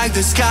me like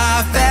the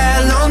sky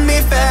fell on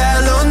me,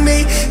 fell on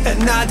me.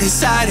 And I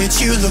decided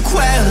you look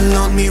well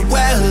on me,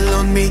 well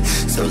on me.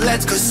 So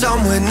let's go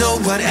somewhere no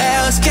one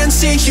else can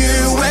see you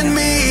and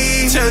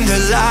me. Turn the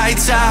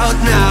lights out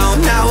now,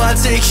 now I'll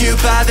take you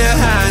by the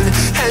hand.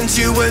 Hand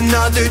you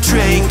another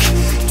drink,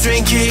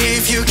 drink it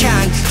if you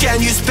can.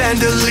 Can you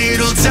spend a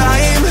little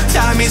time?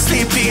 Time is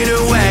slipping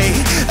away,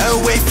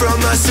 away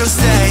from us, so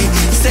stay.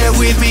 Stay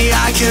with me,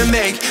 I can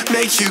make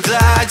you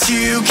glad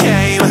you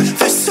came.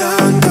 The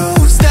sun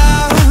goes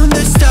down,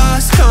 the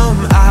stars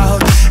come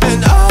out,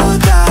 and all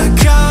that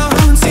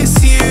counts is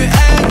here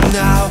and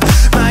now.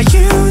 My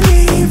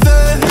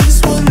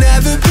universe will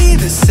never be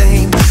the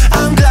same.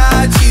 I'm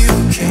glad you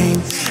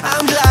came,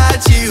 I'm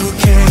glad you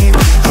came.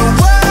 Oh,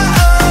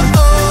 oh,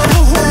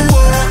 oh, oh.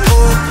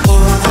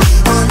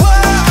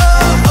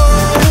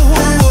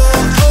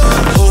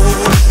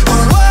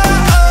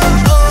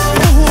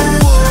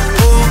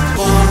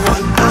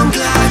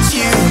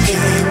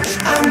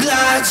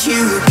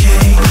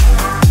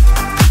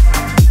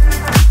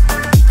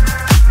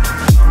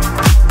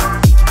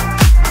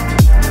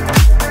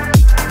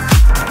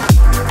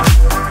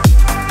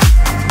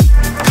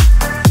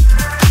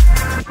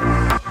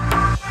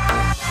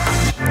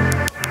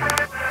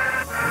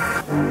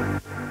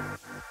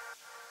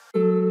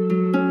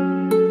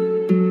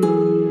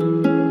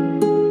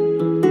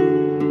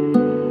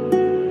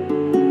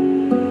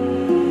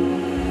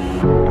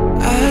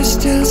 I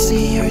still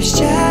see your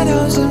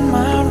shadows in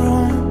my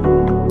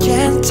room.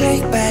 Can't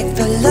take back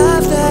the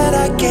love that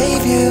I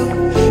gave you.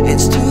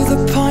 It's to the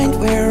point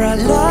where I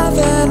love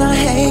and I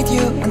hate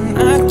you, and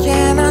I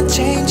cannot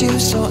change you,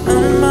 so I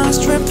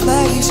must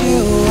replace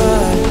you.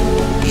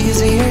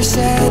 Easier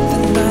said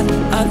than done.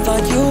 I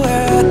thought you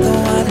were the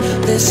one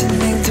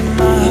listening to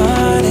my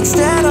heart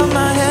instead of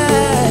my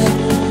head.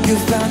 You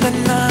found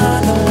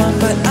another one,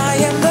 but I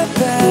am the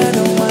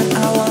better one.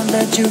 I won't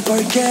let you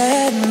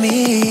forget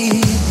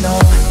me. No,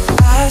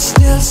 I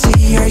still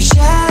see your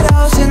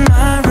shadows in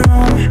my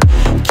room.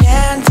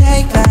 Can't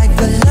take back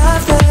the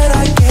love that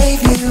I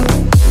gave you.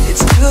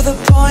 It's to the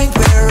point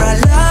where I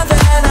love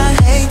and I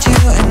hate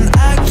you, and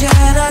I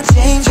cannot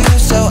change you,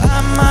 so I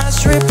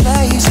must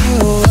replace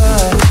you.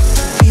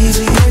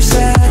 Easier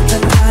said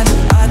than done.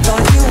 I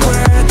thought you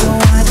were the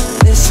one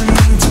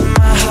listening to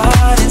my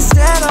heart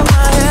instead of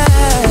my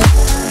head.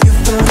 You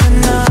found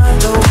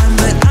another one,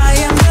 but I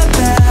am the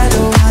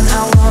better one.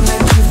 I won't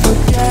let you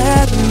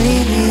forget me.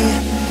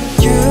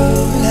 You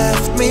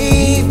left me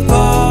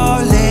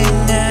falling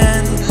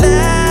and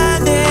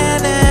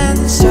landing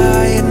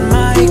inside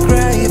my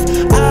grave.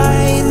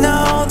 I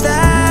know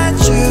that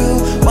you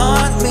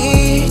want me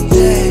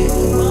dead.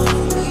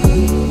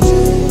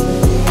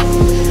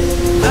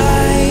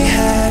 I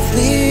have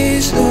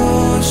these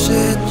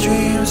lucid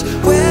dreams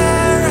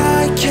where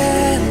I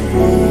can't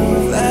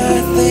move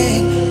a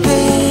thing,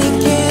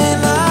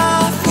 thinking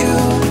of you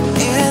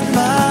in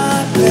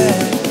my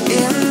bed,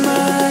 in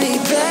my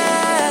bed.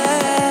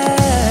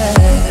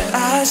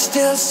 I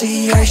still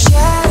see your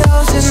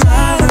shadows in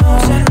my room.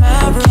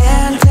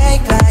 Can't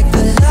take back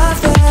the love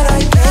that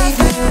I gave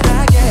you.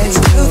 It's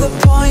to the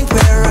point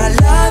where I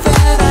love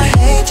and I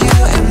hate you,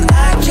 and I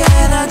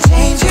cannot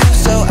change you,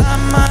 so I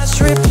must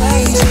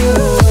replace you.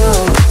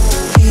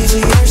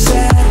 Easier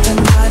said than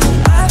done.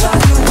 I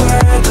thought you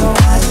were the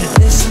one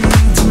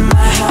listening to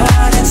my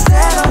heart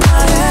instead of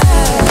my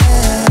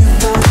head. You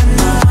found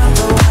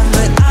another one,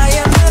 but I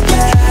am the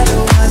better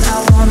one. I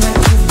won't let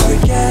you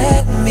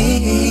forget me,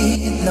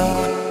 no.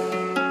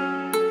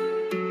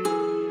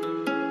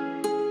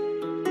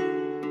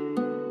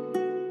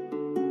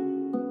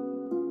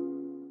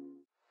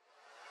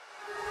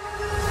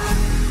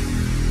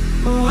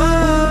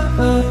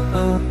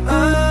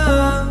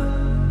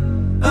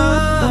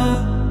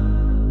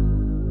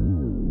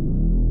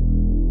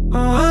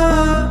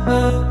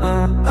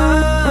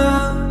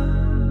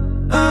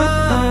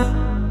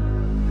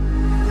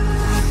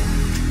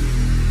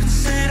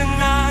 Sitting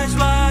eyes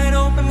wide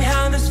open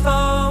behind these four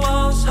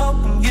walls,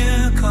 hoping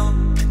you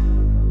come.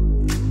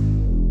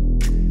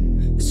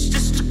 It's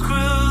just a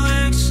cruel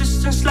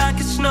existence, like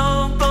it's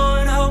no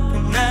point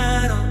hoping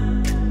at all.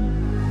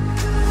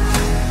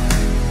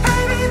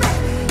 Baby,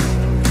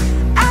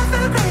 I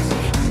feel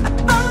crazy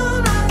all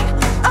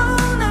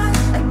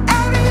night, and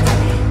every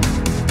day.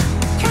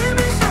 Can't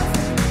be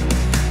something,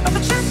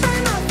 but you say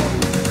nothing.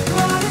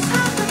 What is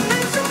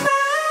happening to me?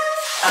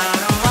 I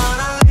don't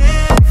wanna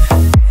live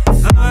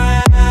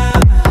forever,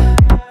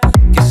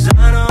 'cause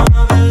I know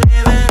I'll be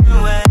living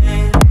away,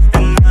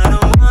 and I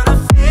don't wanna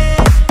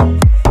feel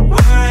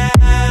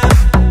wherever.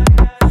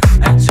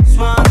 I just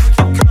wanna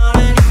keep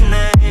calling your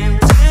name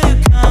till you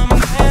come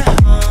back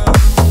home.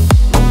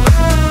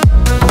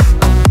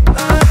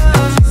 I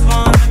just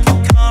wanna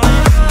keep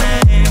calling your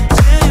name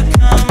till you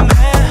come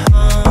back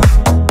home.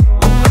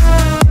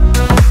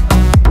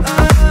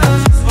 I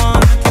just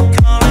wanna keep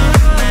calling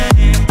your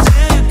name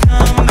till you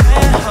come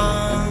back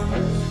home.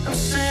 I'm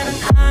sitting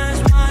eyes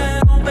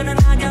wide open and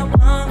I got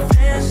one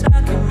thing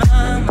stuck in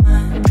my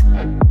mind.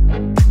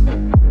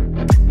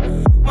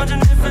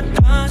 Wondering if it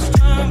does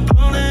turn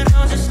bullet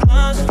or just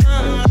lost the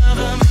love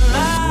of my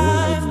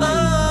life. Oh,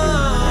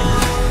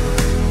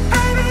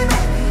 baby,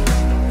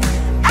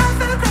 I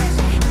feel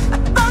crazy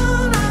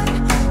all night,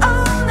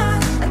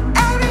 and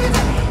every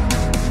day.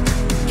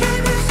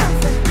 Gave you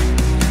something,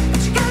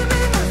 but you gave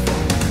me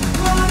nothing.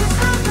 What is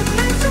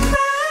happening to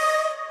me?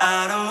 I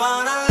don't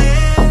wanna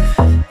live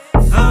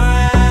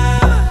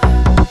forever,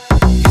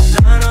 'cause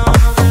I know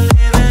I'll be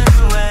living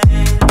away,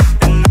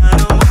 and I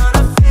don't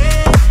wanna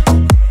feel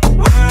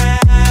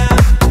wherever.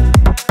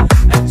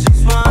 I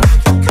just wanna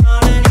keep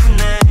calling your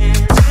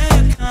name till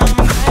you come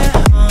back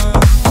home.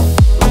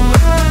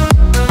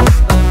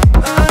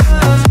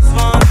 I just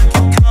wanna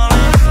keep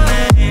calling your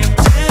name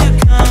till you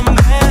come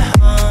back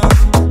home.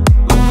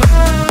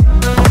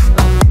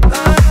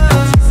 I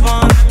just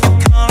wanna keep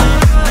calling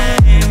your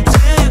name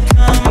till you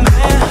come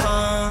back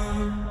home.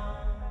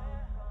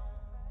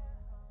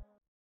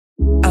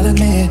 I'll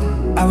admit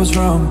I was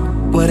wrong.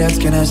 What else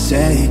can I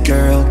say,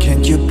 girl?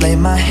 Can't you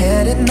blame my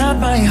head and not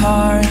my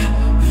heart?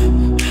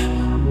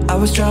 I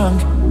was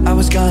drunk, I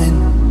was gone.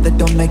 That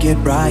don't make it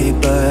right,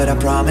 but I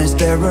promise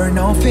there were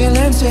no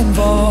feelings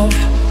involved.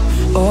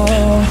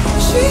 Oh,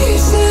 she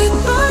said,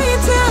 "Why you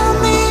tell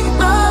me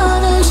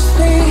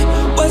honestly?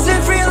 Was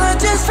it real or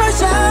just for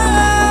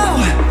show?"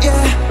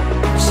 Yeah.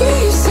 She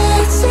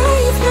said,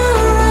 "Save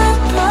your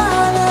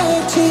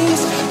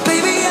apologies,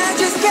 baby. I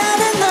just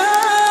gotta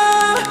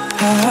know,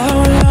 how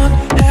long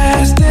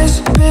has this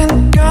been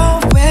going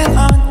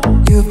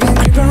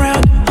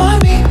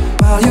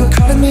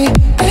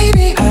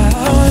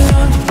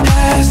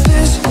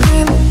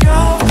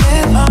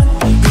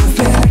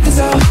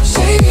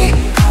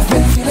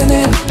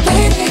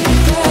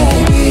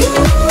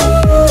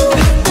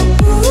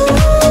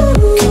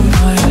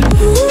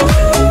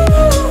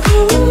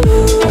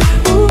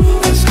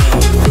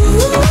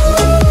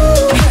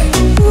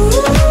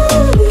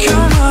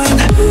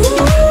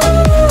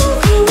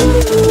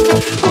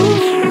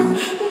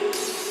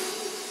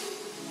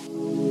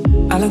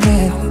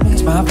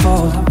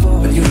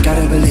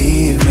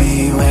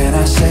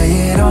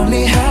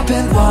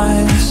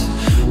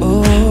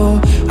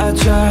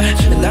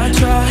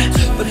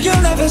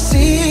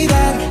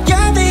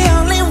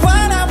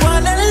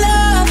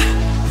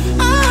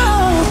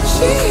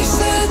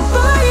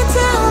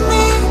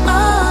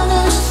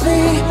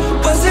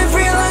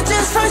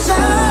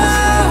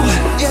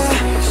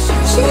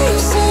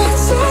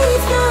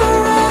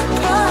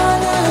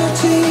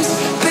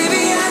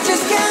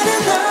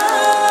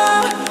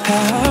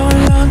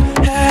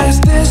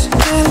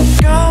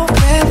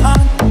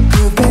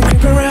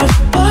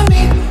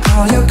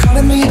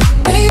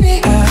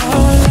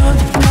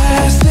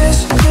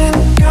been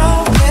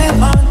going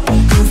on?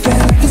 You've been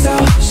looking so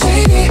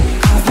shady.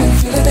 I've been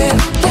feeling it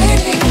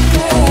lately,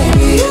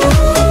 baby.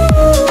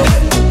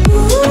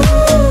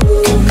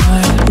 Come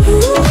on.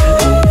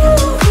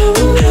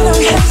 How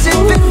has it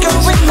been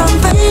going on,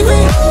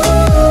 baby?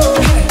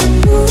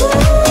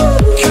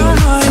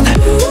 Come on.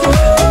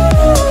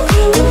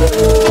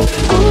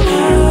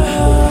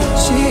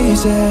 She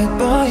said,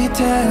 boy,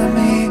 tell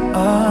me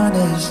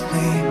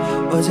honestly,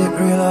 was it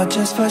real or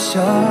just for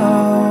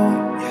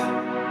show?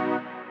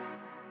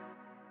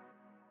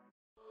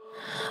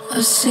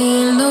 I've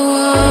seen the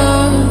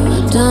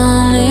world,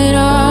 done it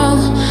all,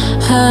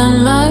 had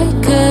my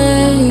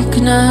cake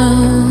now.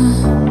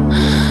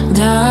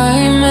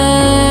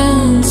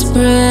 Diamonds,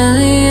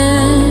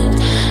 brilliant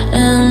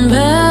and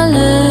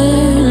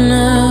ballet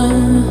now.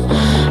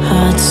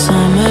 Hot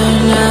summer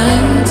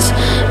nights,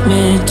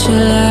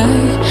 mid-July,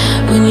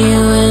 when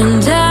you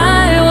and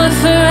I were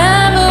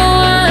forever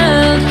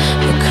wild.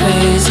 The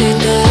crazy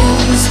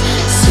days,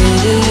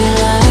 city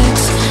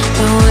lights,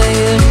 the way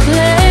you'd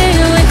play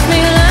with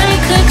me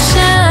like a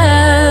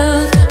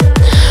child.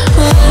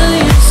 Will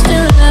you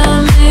still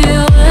love me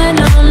when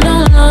I'm no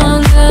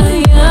longer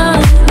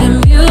young and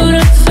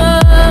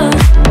beautiful?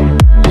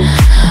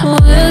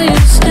 Will you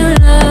still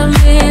love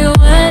me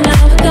when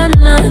I've got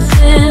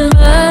nothing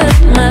but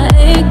my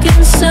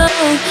aching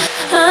soul?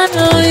 I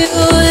know you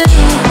will,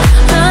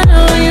 I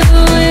know you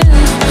will,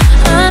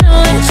 I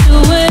know that you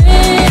will.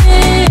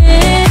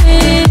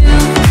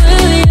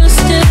 Will you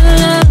still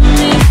love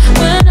me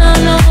when I'm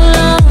no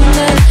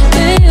longer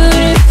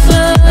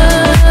beautiful?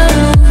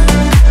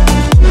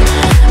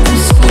 I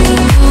see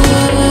the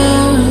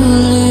world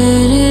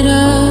lit it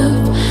up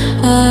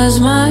as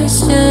my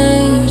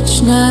stage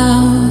now,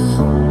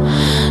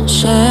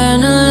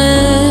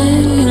 channeling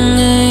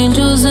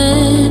angels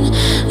in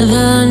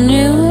the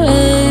new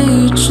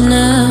age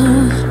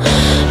now.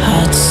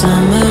 Hot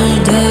summer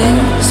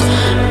days,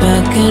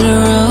 back in a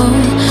row,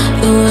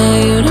 the way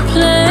you'd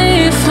play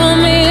for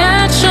me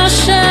at your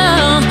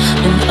show,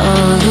 and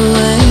all the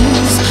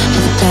ways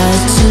I've got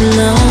to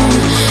know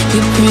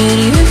your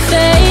pretty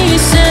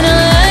face and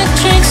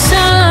electric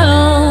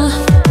soul.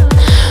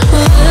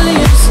 Will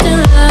you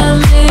still love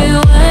me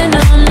when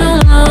I'm no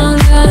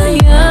longer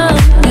young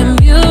and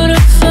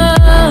beautiful?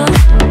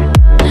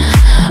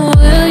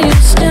 Will you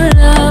still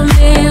love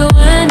me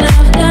when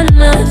I've got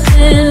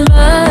nothing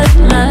but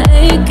my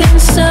aching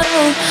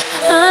soul?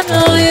 I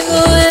know you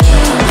will,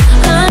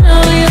 I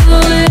know you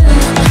will,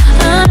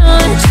 I know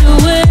that you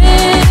will.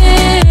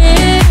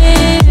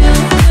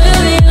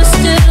 Will you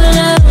still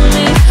love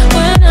me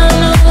when I'm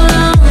no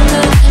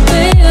longer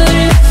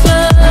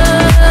beautiful?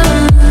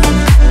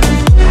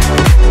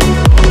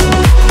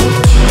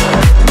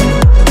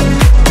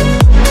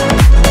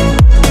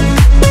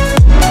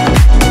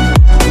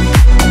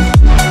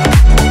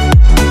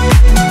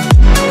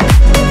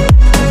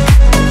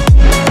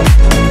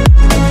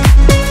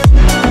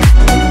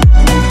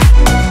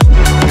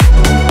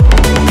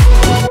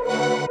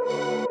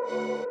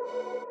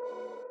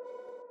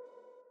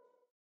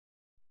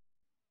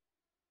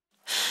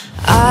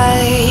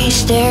 I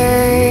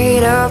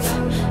stared up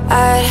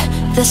at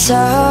the sun,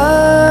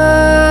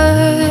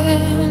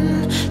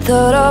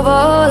 thought of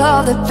all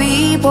of the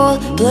people,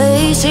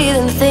 places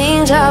and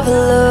things I've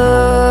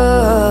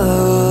loved.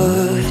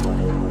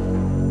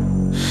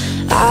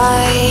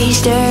 I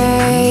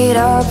stared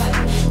up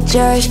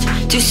just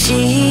to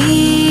see,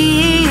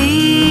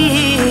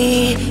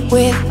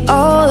 with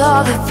all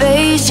of the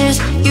faces,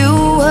 you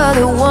were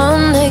the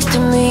one next to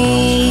me.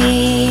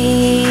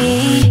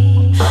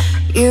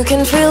 You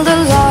can feel the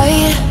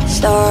light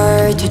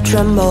start to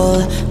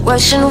tremble,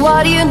 question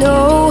what you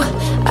know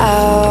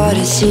out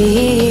to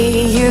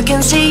sea. You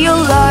can see your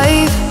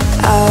life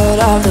out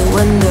of the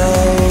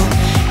window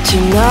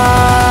tonight.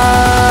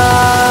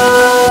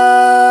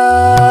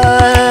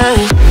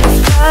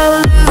 If I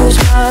lose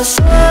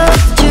myself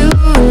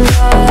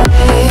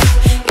tonight,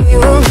 you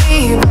will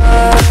be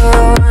by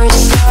your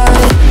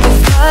side.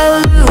 If I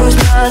lose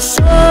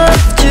myself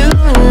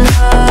tonight,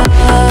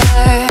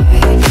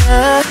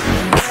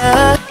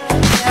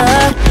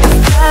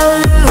 if I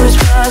lose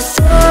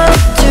myself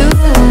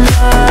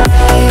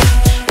tonight,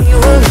 it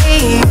will be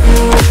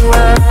you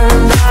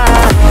and I.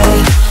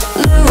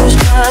 Lose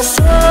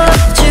myself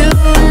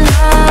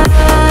tonight.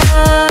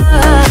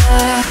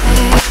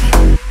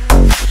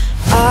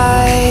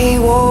 I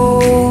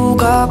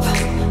woke up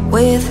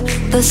with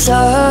the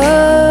sun,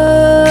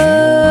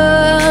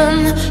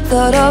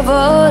 thought of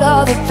all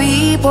of the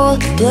people,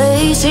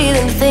 places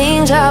and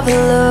things I've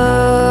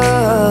loved.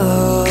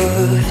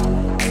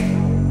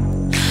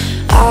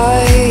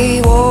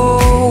 I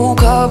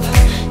woke up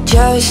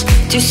just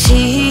to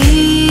see,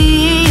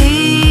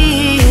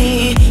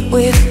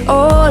 with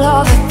all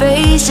of the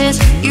faces,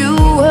 you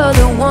were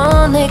the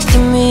one next to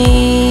me.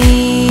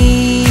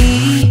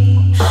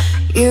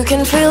 You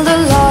can feel the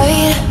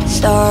light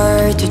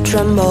start to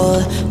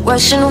tremble,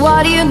 question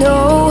what you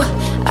know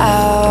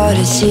out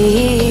to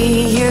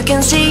sea. You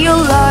can see your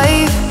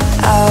life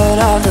out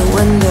of the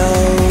window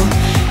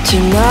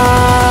tonight.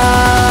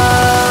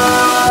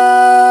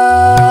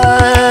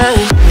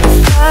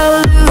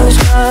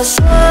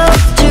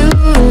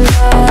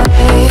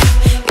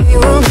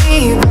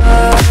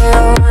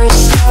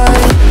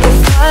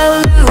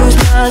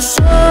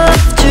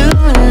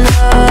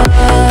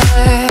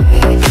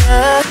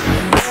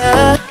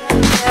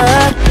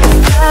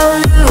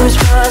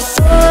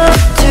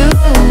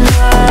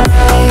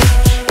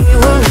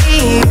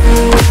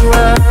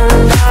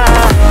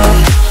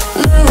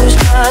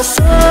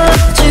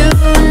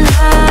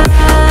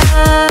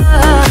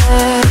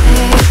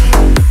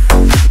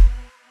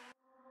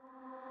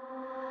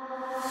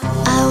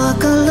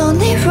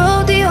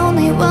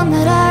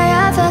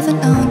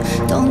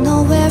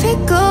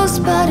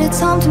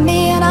 home to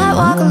me and I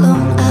walk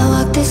alone. I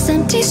walk this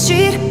empty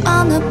street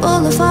on the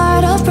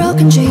boulevard of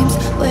broken dreams,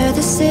 where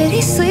the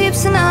city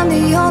sleeps and I'm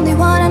the only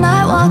one, and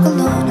I walk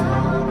alone.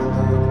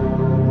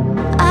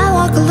 I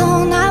walk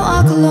alone, I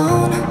walk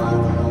alone.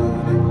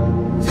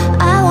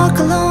 I walk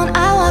alone,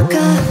 I walk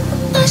up.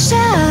 My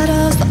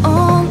shadow's the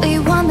only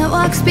one that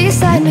walks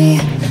beside me.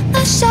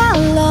 My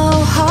shallow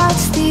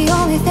heart's the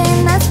only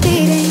thing that's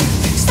beating.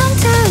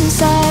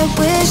 Sometimes I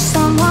wish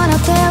someone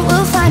up there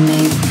will find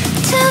me.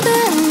 Till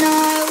then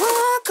I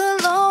walk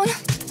alone.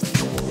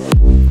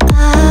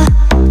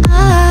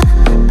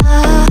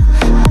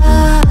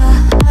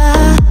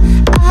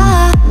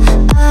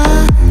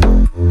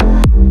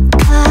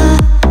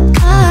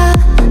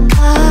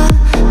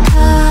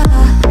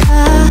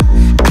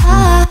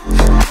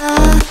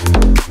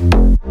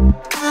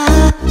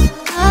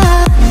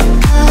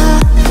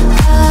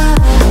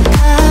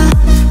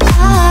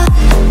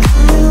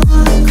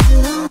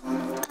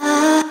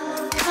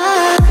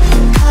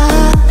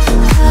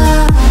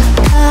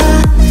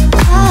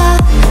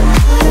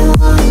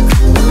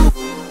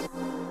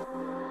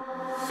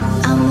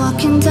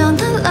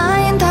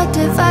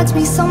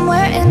 Me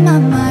somewhere in my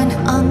mind,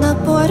 on the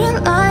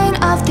borderline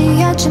of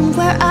the edge and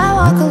where I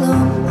walk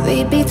alone.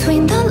 Read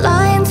between the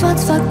lines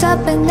what's fucked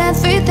up and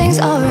everything's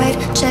alright.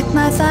 Check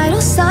my vital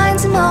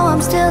signs and know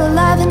I'm still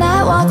alive, and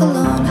I walk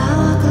alone. I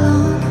walk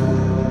alone.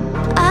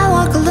 I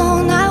walk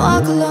alone, I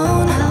walk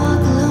alone. I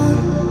walk alone.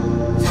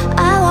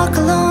 I walk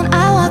alone,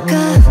 I walk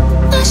up.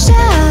 My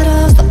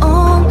shadow's the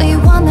only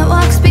one that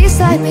walks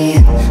beside me.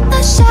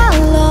 My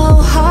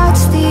shallow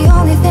heart's the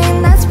only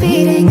thing that's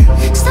beating.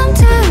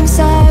 Sometimes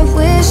I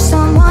wish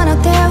someone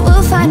out there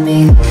will find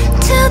me.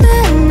 Till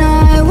then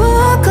I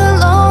walk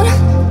alone.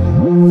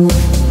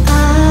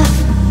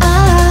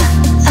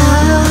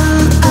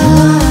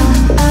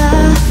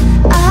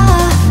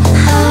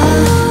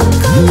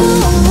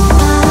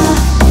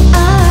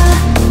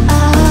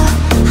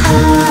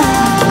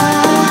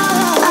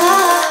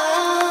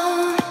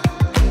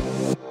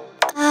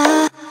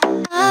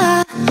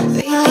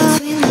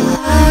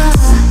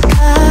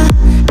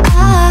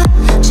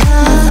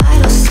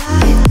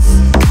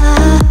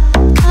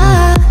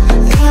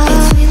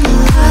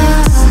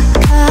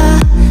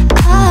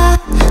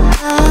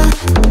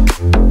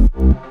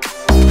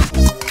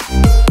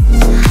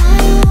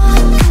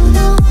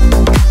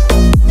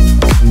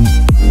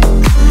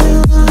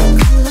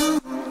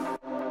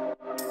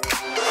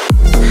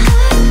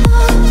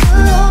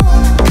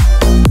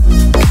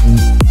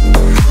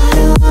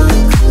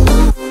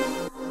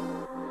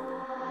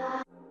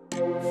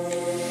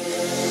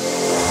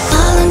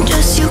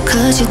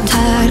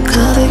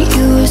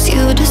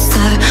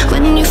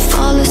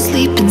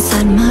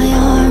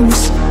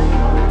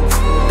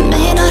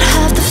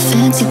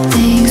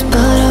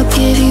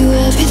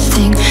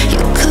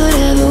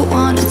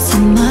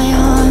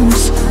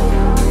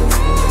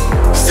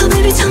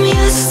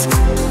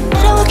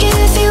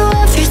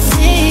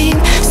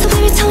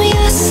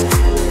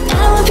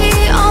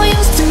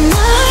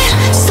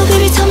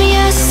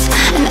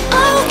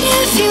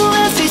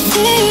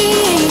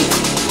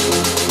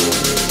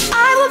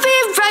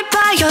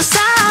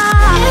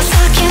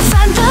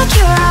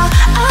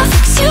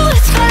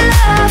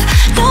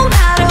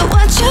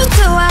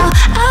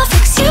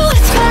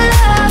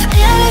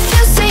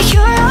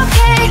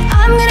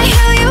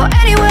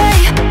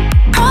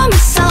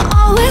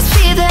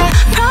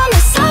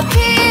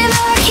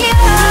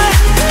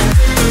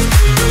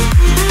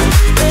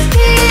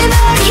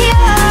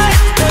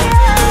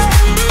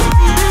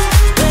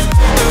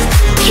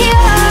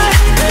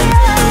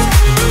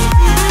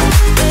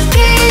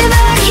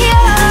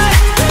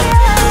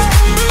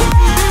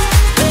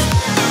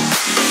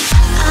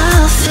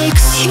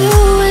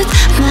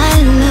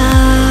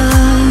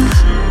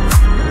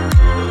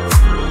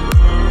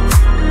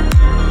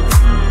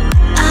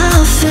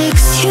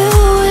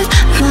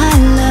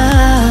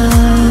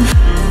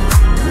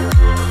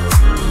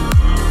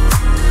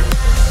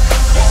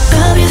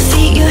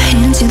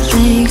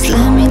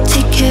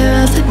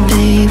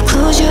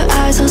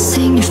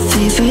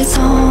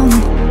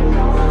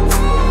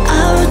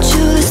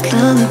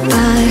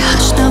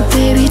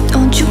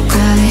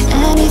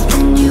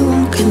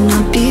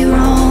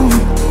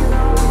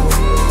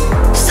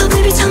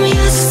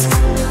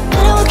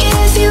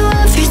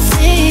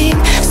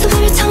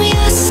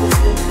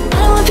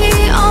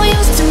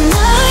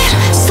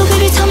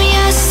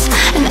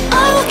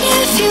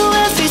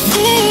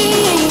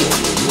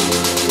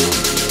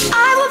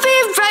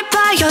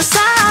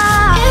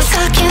 If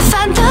I can't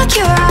find the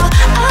cure,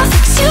 I'll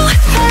fix you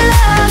with my love.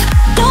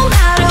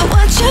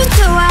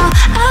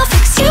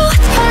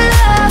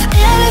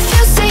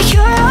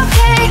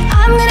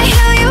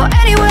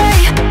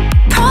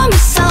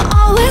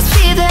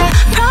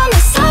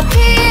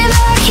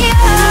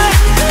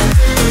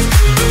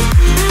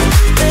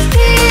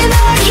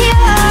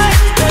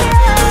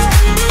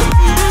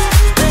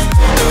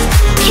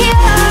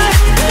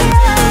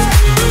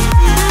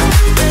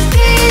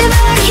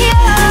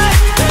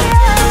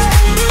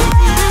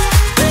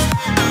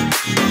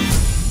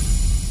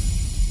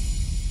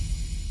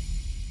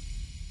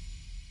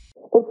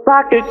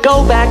 I could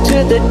go back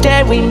to the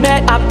day we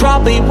met, I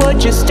probably would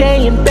just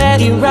stay in bed.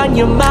 You run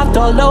your mouth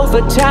all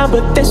over town,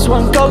 but this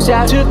one goes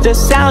out to the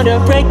sound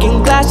of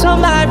breaking glass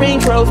on my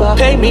Range Rover.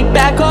 Pay me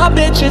back, oh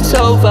bitch, it's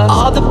over.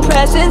 All the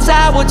presents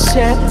I would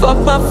send, fuck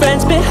my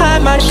friends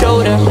behind my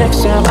shoulder.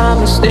 Next time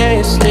I'ma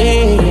stay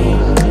asleep,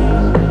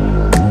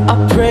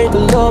 I pray the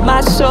Lord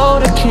my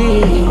soul to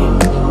keep.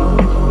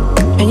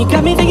 And you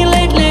got me thinking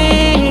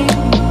lately,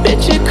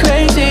 bitch, you're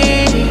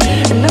crazy,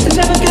 and nothing's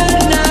ever good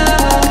enough.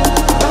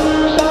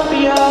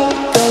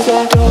 Cause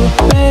I don't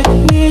make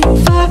me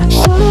fall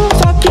so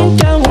fucking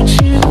down with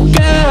you,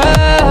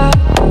 girl.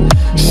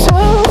 So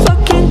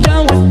fucking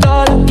down with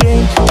all the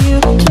games you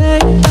play.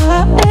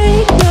 I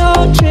ain't no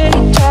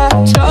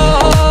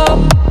tic-tac-toe.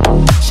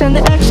 Send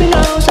the X and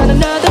O's on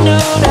another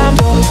note. I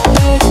don't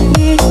make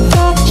me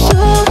fall so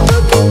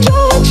fucking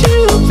down with you,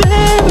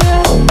 baby.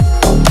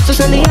 So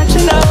send the X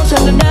and O's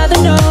on another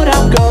note.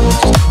 I'm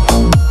ghost.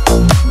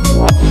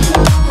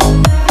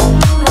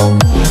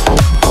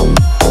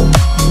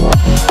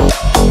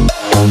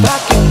 If I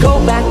could go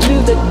back to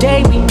the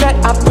day we met,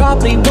 I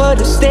probably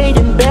would've stayed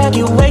in bed.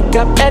 You wake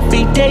up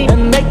every day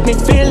and make me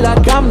feel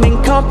like I'm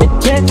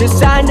incompetent.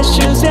 Designer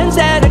shoes and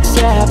Xanax,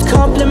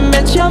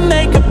 compliments your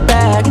makeup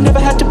bag. You never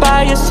had to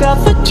buy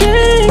yourself a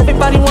drink.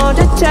 Everybody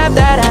wanted to tap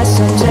that ass.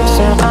 And next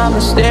time I'ma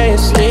stay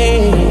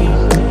asleep,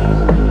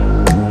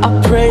 I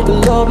pray the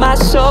Lord my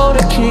soul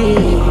to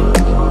keep.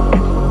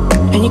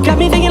 And you got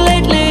me thinking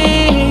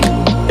lately,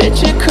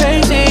 bitch, you're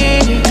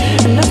crazy,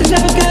 and nothing's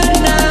ever good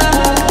enough.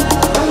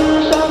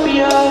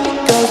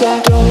 Cause I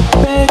don't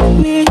make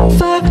me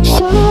fuck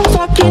so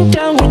fucking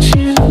down with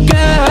you,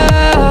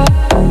 girl.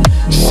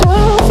 So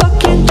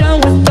fucking down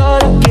with all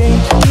the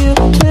games you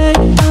play.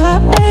 I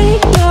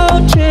ain't no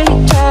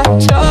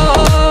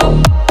tic-tac-toe.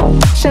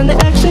 Send the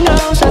X and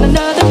O's on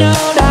another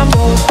note. I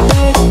won't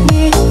make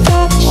me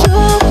fuck so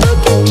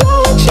fucking down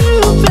with you,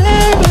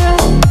 baby.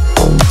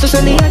 So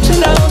send the X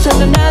and O's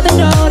on another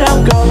note. I'm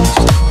ghost.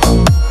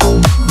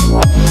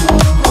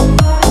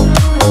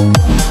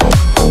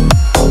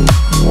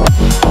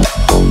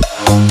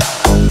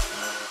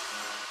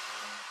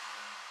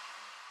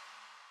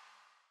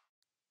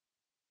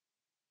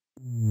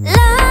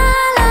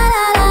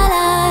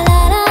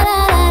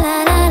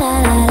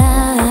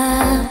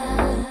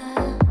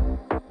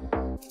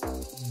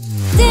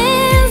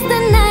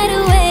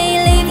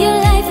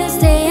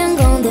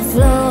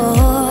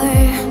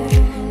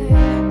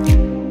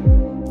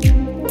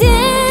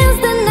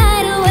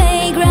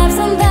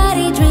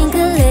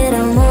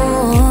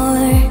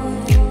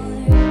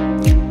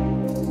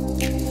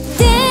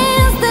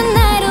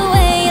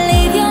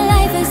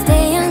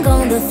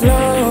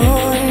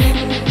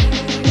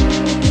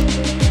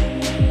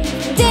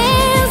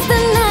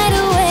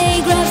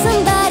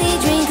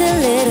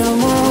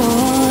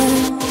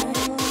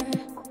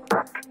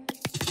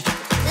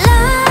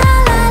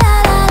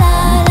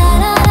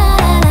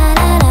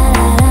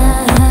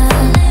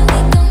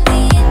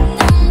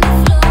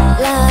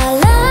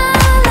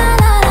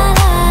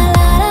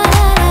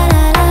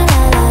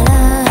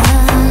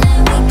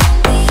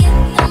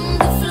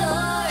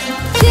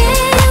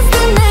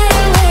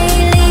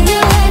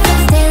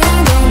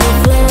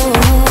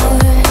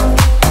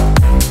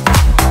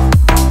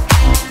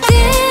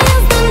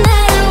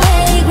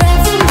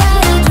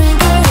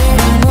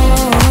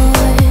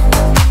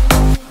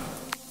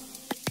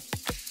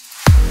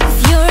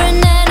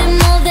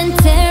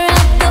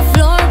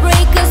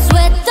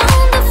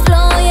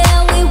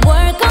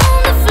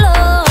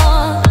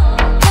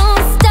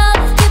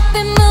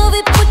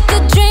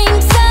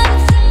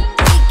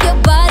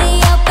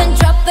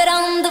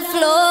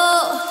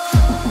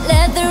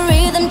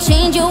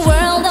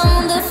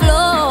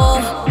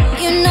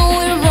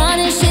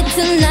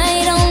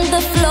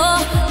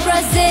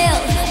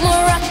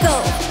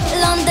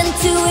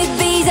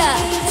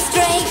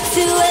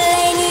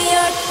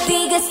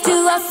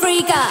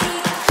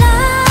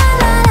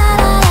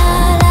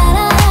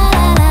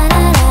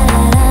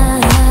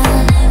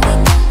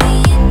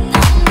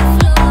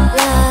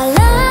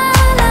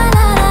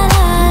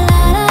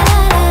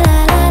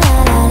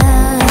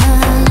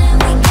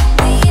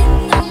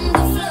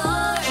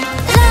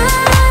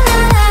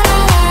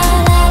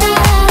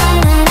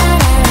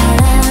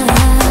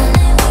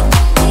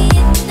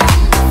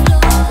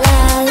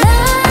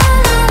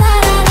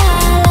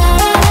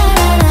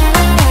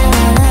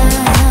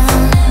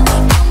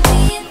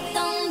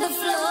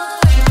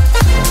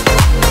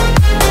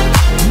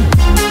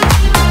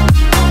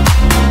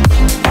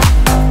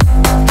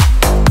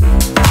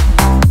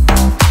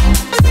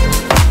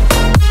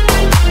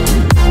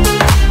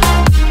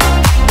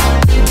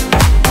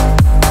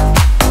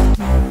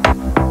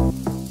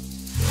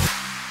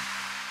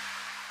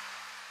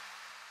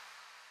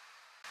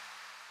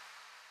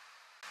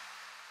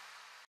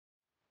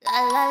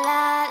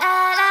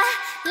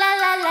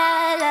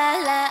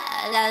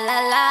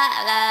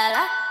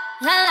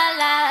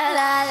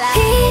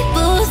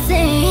 People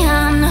say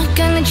I'm not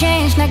gonna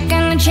change, not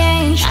gonna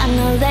change. I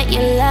know that you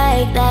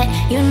like that,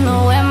 you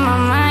know where my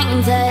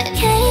mind's at.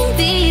 Can't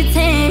be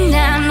tamed,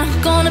 I'm not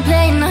gonna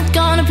play, not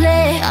gonna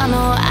play. I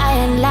know I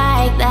ain't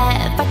like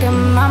that.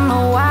 Fucking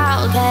mama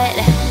wildcat.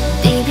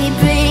 Baby,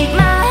 break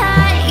my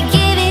heart,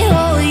 give it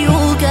all you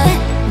got.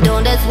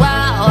 Don't that's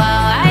wild,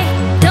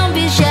 wild. Don't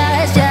be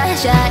shy, shy,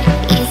 shy.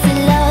 Is it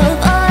love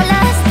or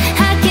lust?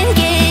 I can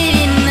get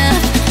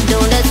enough.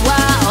 Don't that's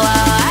wild,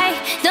 wild.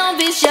 Don't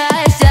be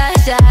shy, shy,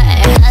 shy.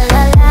 La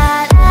la la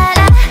la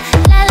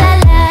la la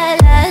la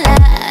la la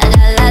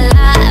la la la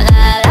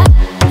la.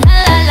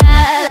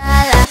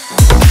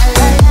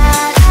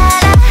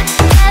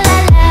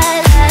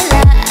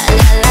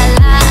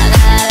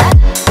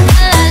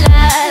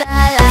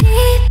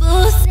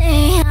 People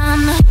say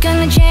I'm not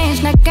gonna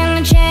change, not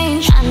gonna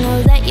change. I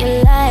know that you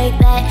like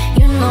that,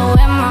 you know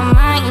where my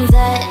mind's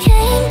at.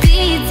 Can't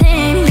be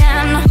tamed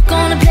down, not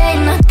gonna play,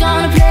 not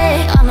gonna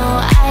play. I know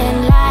I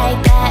ain't like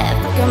that,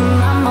 fucking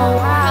mama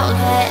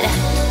wildcat.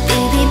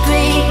 Baby,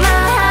 break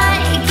my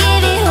heart,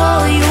 give it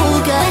all you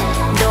got.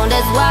 Don't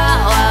that's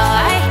wild,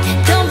 wild.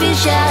 Don't be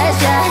shy,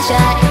 shy,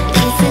 shy.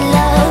 Is it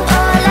love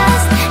or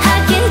lust? I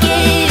can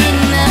get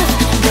enough.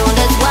 Don't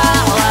that's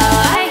wild,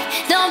 wild.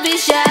 Don't be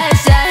shy,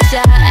 shy,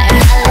 shy.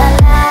 La la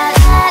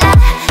la la la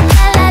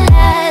la la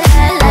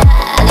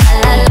la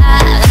la la la la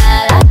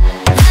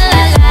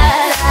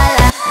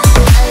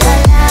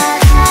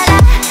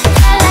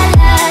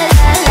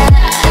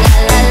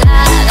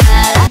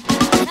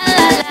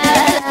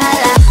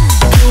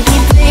Baby,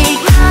 break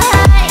my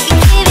heart,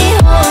 give it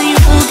all you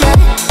got.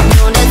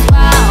 Don't that's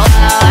wild,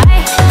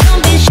 wild.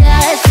 Don't be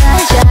shy, shy,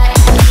 shy.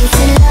 Is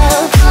it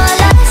love or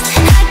lust? I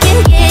can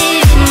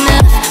get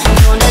enough.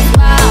 Don't that's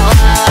wild,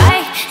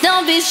 wild.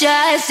 Don't be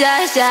shy,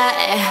 shy,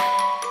 shy.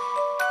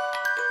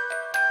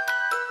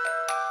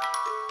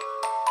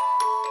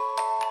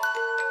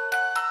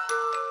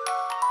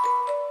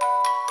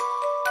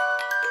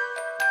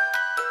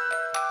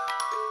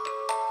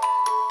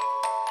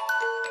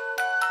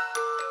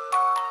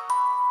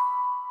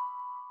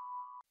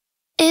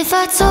 If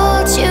I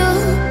told you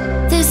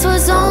this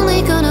was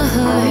only gonna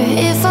hurt,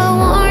 if I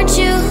warned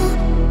you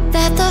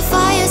that the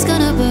fire's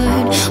gonna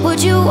burn,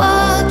 would you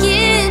walk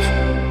in?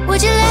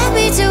 Would you let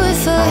me do it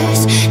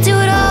first? Do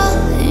it all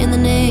in the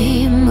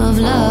name of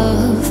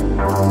love.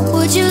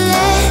 Would you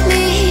let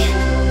me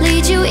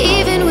lead you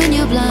even when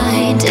you're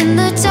blind? In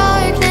the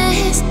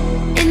darkness,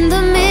 in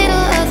the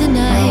middle of the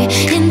night,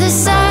 in the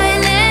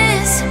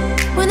silence,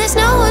 when there's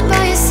no one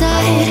by your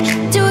side.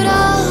 Do it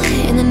all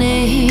in the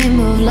name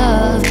of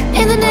love.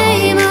 In the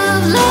name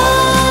of love.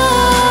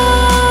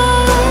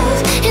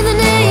 In the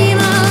name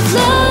of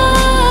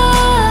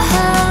love.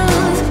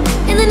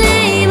 In the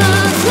name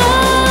of love.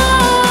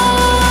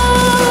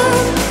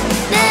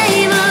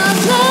 Name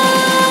of love.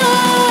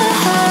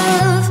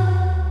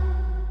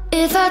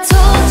 If I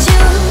told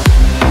you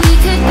we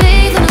could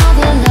bathe in all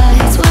the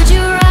lights, would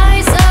you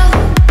rise up?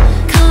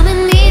 Come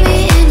and meet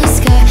me in the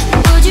sky.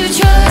 Would you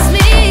trust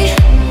me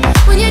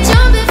when you're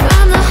jumping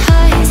from the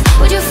heights?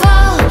 Would you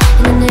fall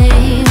in the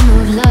name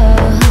of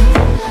love?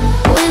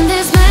 When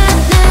there's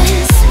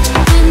madness,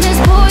 when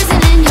there's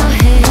poison in your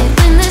head,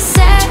 when the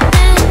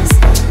sadness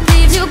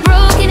leaves you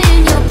broken in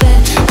your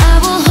bed, I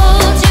will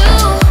hold you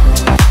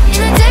in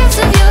the depths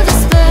of your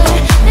despair.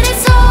 And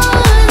it's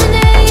all in the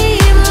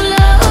name of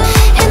love.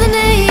 In the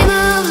name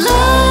of love.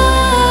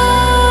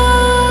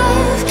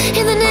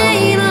 In the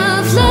name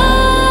of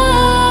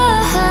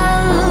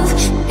love.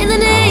 In the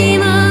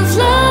name of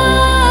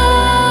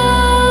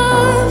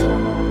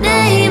love.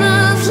 Name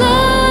of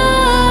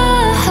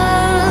love.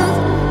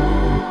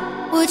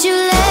 Would you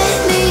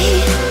let me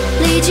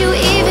lead you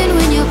even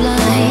when you're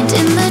blind?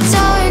 In the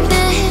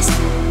darkness,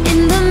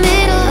 in the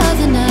middle of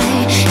the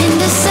night, in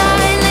the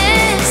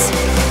silence,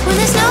 when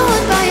there's no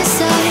one by your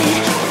side.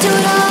 Do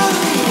it all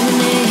in the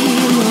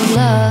name of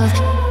love.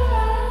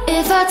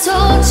 If I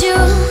told you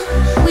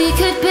we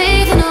could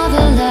bathe in all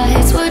the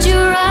lights, would you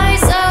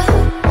rise up?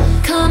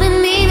 Come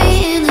and meet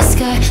me in the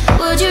sky.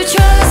 Would you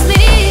trust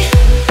me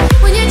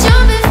when you're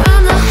jumping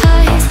from the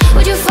heights?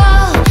 Would you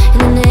fall in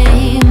the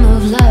name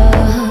of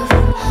love?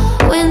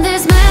 When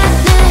there's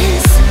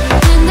madness,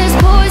 when there's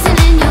poison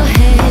in your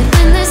head,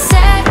 when the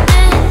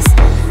sadness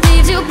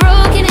leaves you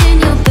broken in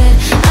your bed,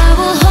 I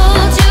will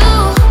hold you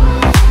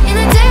in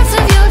the depths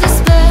of your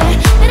despair.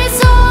 And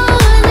it's all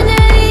in the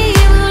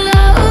name of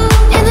love.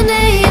 In the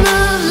name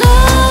of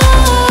love.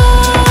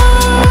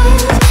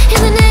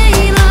 In the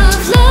name of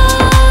love.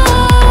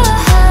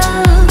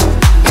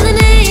 In the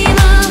name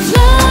of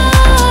love.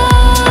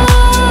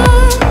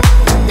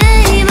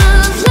 Name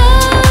of love.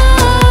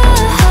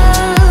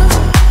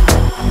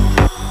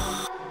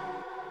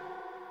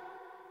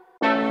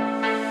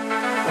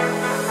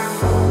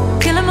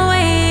 Killing my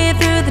way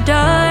through the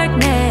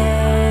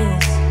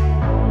darkness,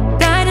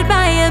 guided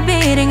by a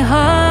beating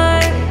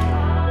heart.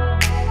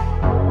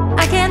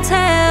 I can't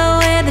tell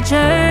where the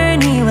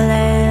journey will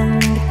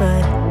end,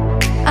 but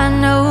I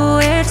know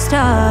where to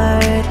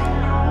start.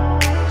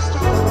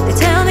 They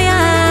tell me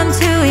I'm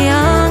too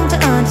young to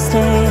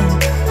understand.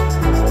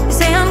 They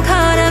say I'm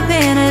caught up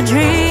in a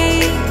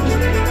dream.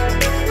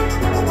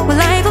 Well,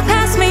 life will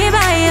pass me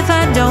by if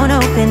I don't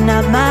open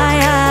up my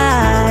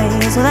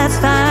eyes. Well, that's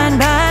fine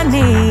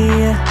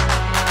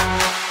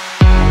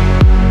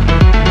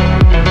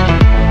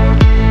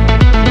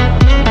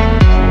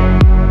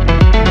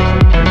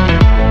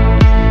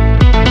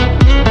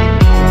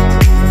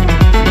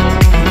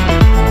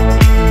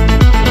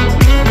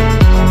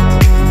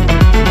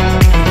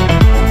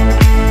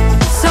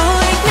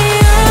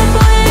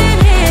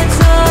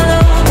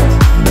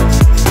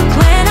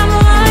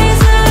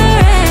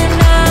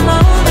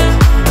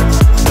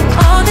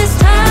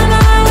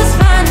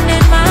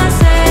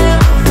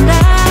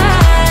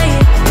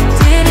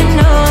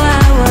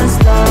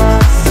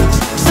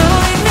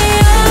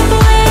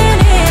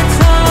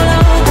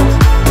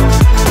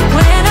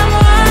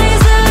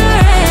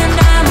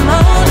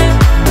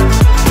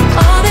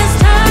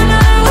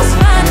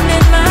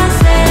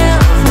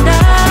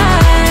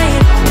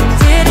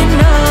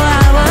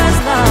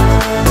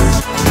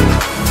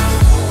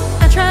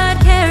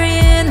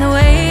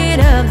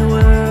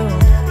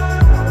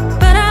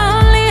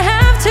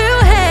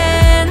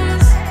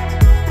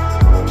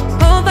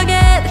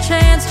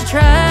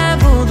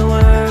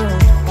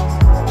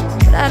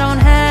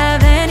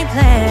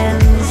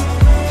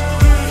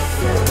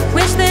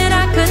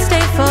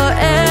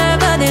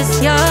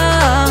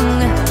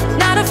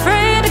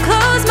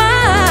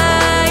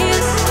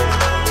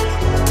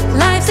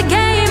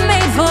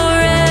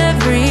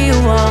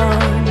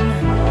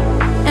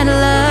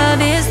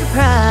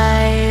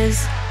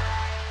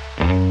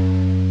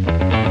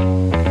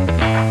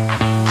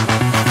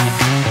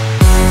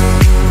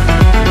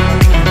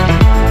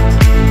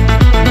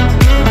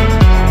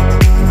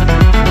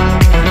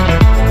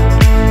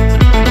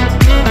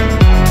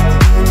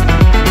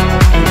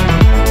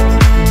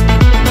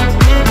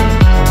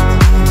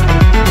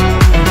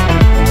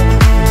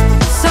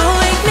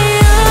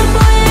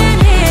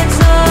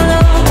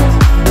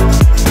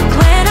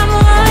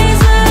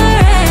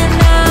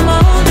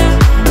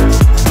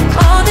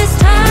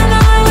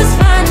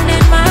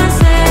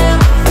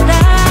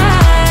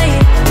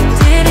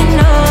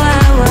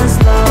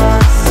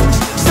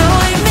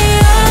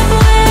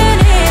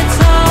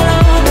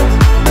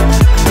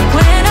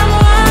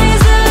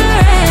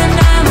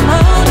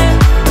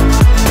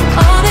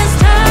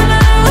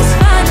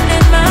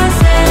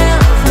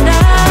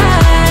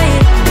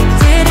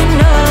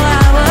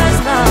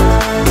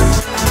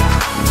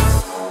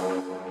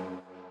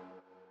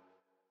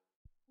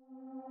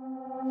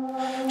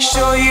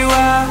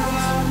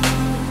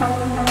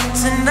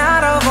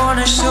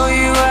wanna show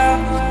you out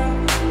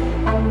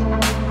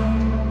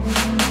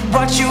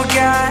what you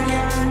got.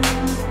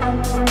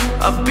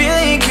 A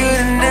billion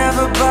could've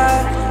never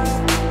bought.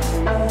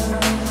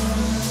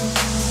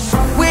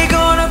 We're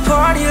gonna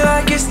party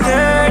like it's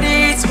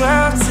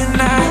 30-12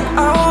 tonight.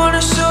 I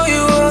wanna show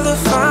you all the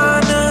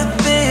finer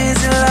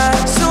things in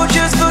life. So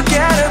just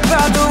forget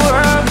about the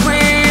world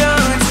we're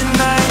on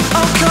tonight.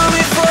 I'm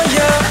coming for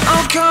you,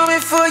 I'm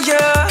coming for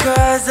you.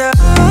 'Cause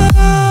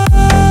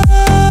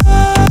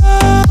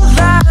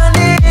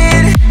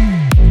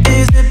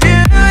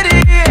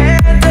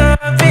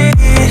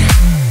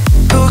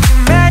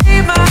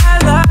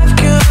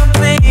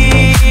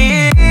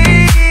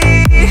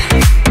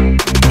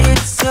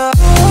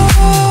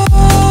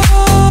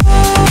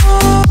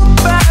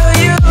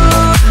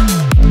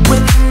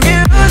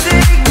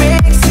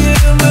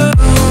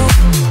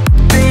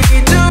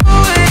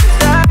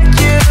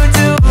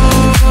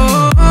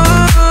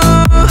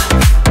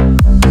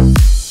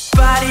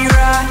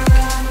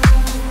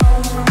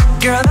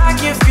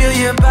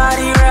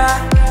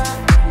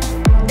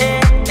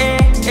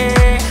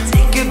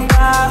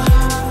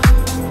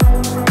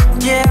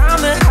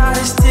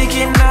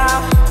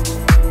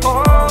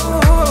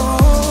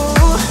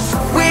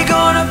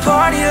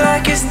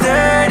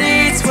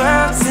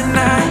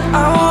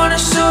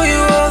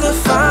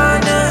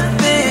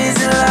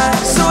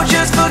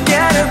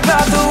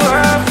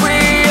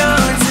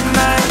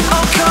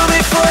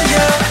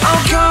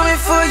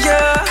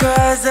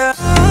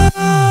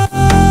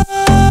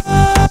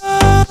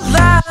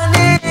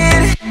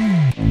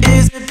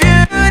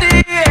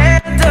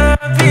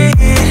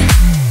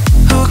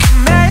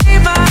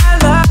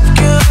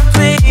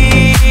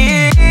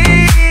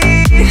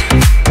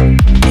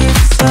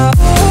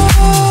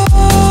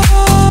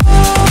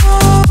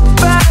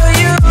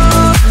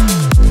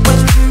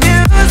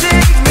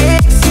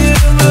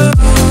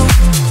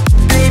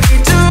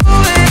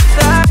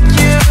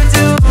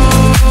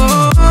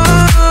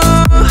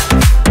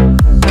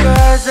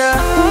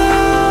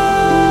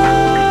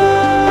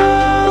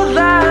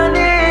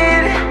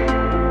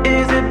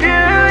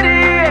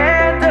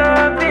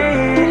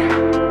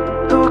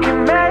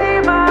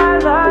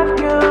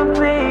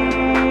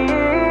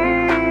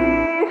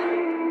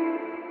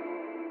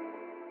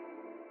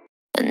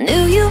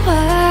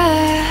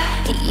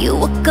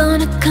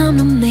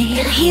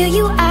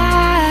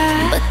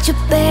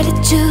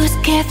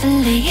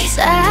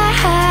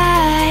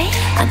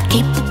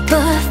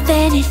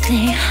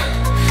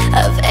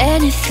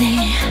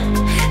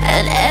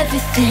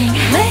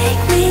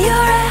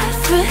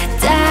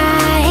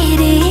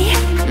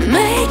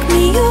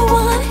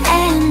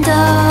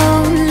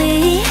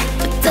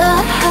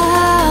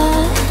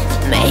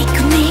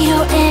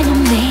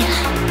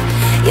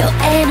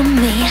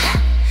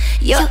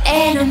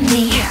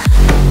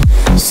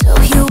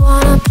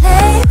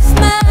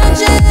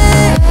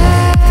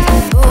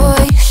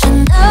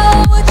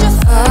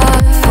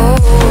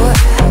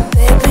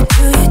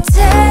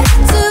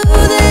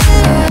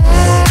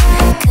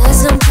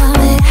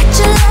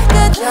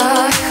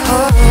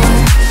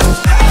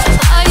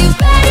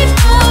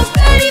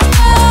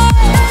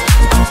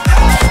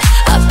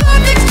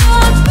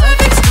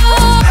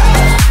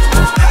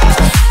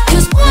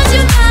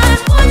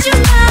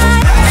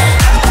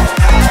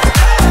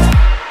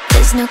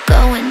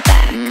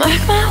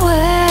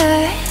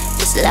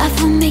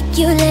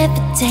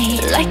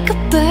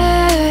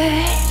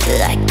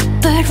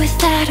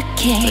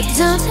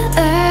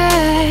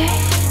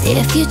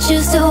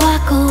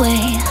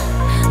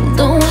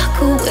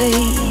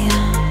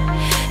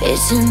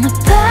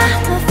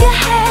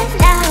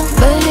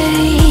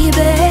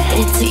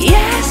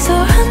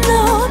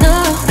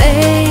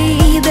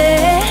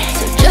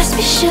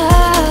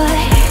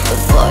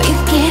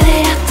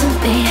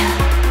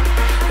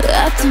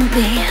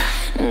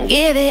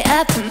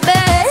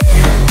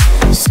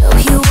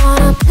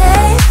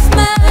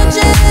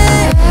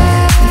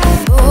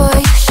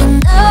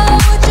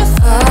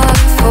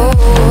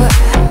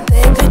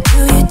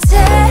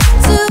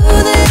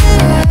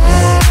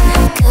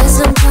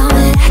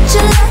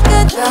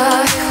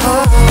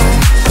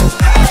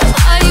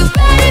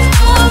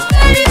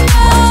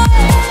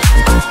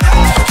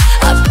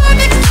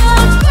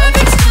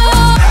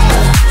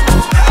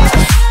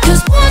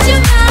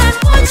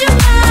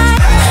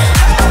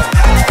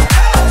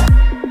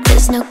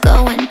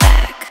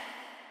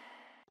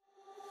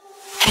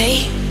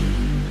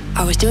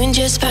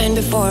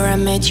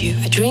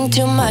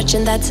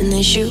and that's an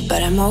issue,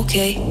 but I'm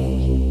okay.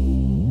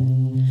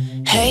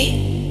 Hey,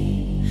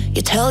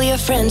 you tell your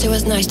friends it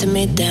was nice to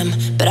meet them,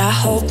 but I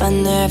hope I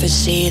never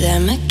see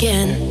them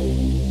again.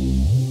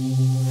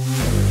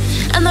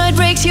 I know it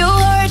breaks your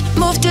heart.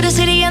 Moved to the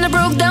city and I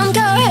broke down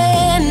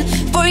CRVN.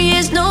 4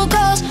 years, no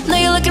calls. Now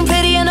you're looking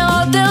pretty in a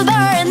hotel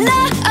bar, and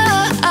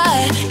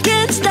I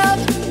can't stop.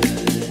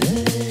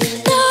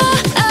 No,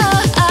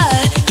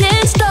 I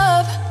can't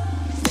stop.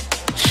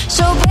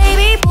 So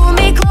baby, pull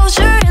me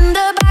closer in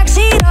the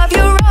backseat of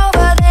your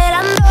Robbe that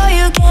I know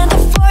you can't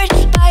afford.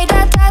 Buy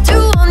that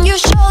tattoo on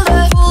your shoulder,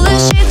 full of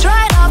shit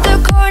right off the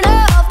corner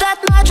of that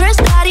mattress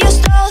that you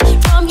stole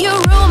from your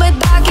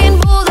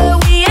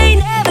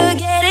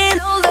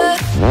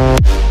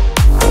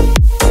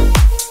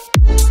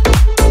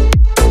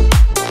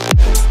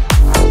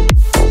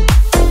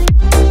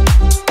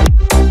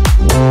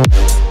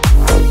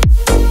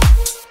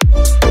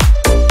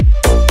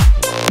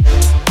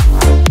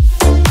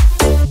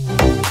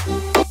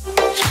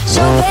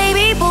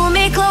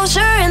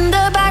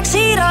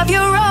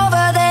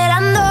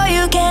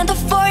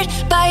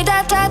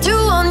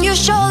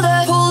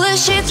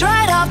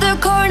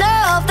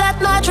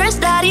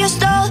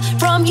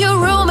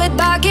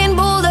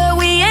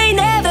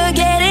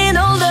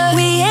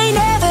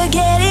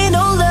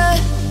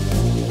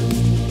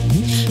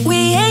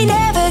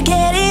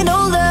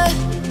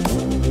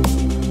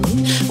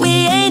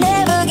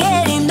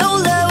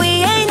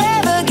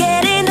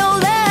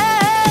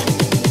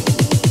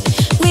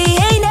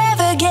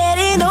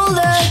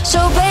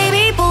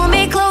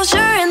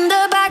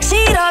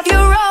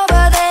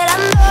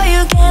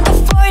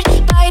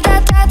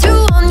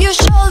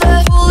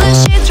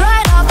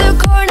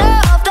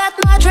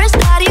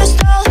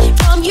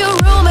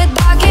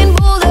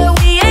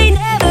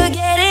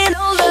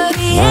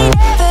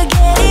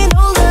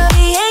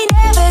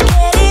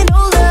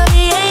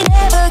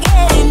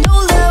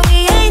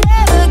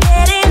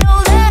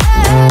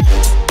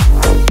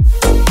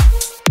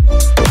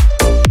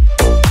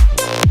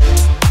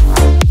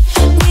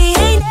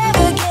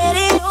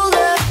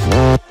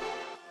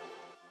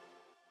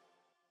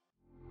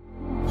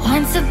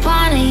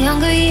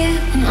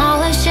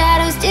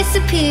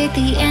disappeared,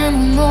 the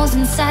animals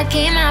inside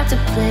came out to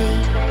play.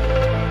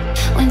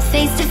 Went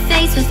face to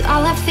face with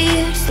all our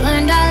fears,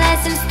 learned our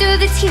lessons through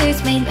the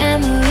tears, made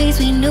memories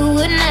we knew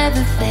would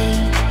never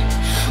fade.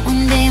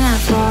 One day my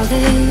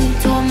father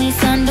told me,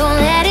 son, don't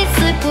let it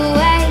slip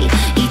away.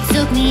 He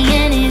took me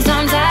in his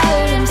arms, I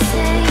heard him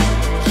say,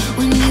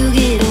 when you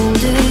get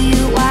older,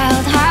 your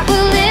wild heart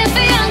will live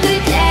for younger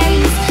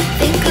days.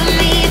 Think of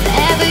me if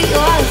ever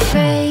you're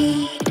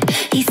afraid.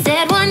 He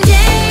said one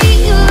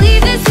day you'll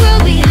leave this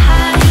world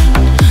behind,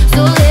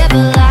 so live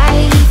a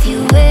life you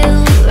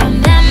will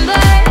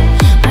remember.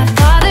 My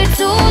father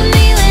told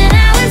me when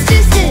I was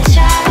just a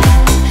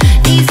child,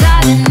 these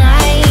are the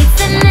nights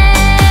that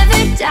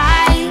never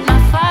die. My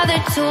father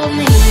told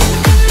me.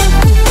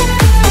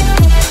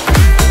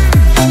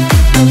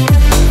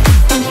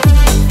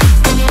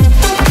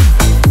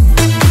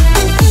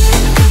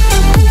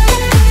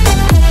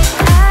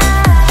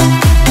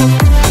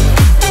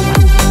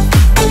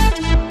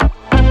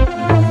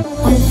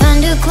 When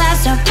thunderclouds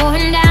start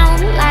pouring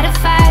down, light a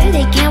fire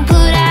they can't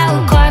put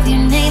out, carve your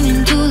name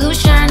into those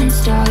shining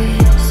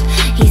stars.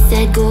 He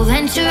said go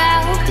venture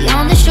out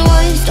beyond the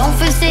shores, don't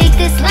forsake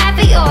this life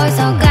of yours.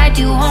 I'll guide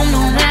you home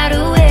no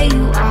matter where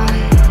you are.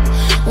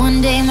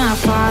 One day my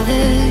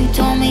father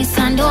told me,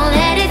 son, don't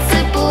let it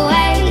slip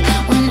away.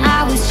 When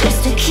I was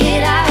just a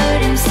kid I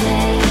heard him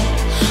say,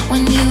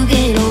 when you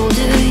get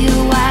older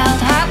your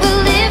wild heart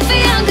will live for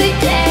younger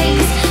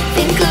days.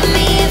 Think of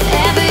me if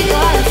ever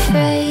you're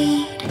afraid.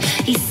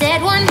 He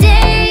said one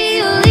day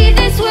you'll leave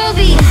this world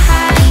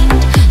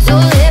behind, so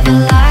live a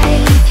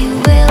life you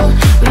will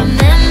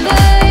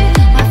remember.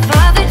 My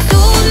father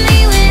told me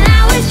when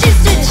I was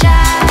just a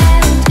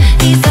child,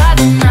 these are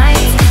the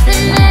nights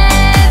that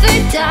never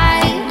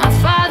die. My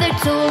father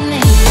told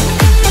me.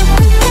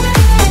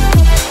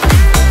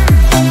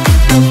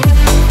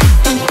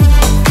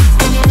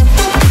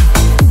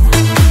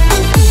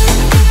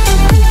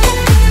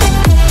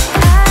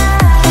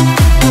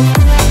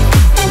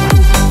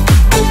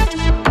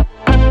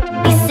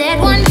 He said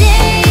one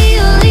day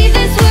you'll leave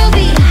this world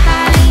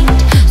behind,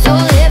 so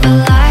live a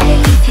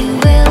life you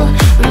will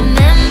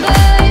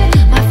remember.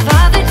 My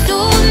father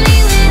told me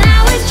when I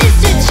was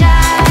just a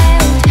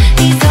child,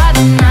 these are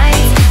the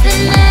nights that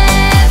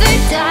never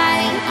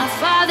die. My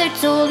father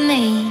told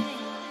me.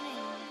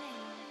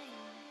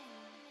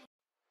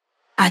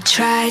 I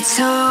tried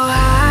so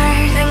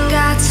hard and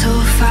got so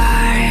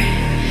far,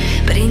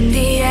 but in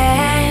the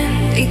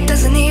end, it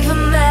doesn't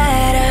even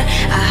matter.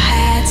 I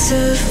had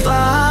to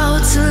fall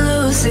to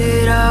lose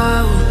it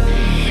all,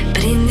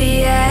 but in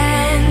the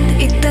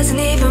end, it doesn't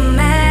even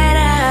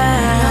matter.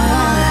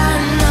 All I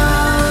know,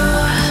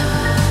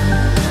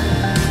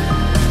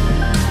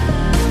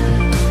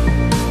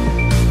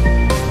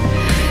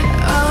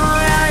 all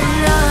I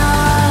know.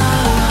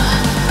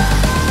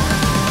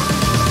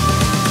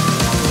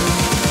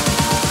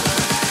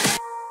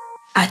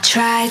 I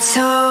tried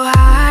so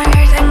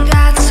hard and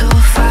got so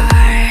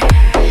far,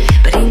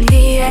 but in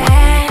the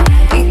end,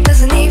 it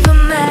doesn't even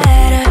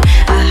matter.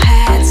 I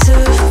had to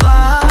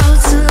fall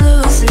to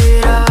lose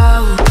it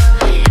all,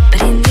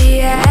 but in the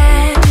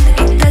end,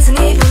 it doesn't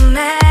even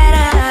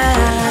matter.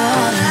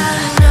 All I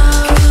know.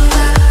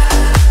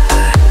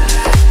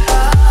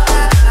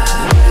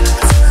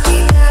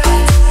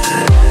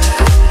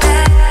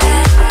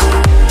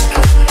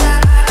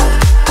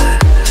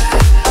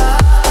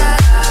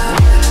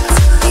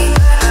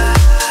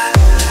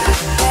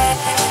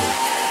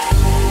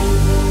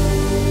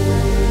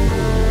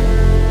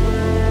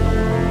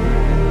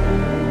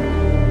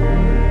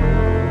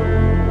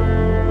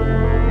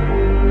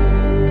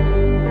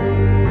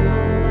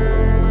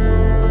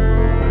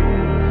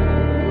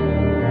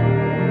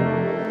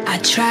 I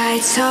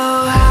tried so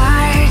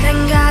hard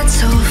and got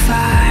so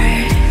far,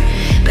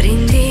 but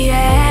in the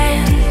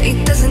end,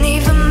 it doesn't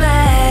even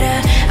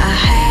matter. I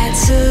had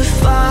to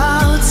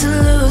fall to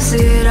lose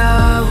it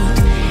all,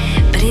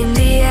 but in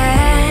the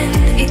end,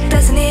 it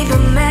doesn't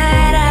even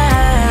matter.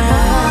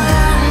 All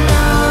I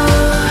know.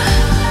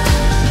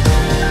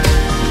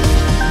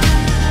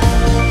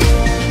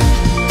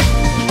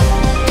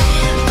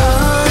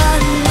 All I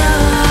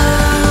know.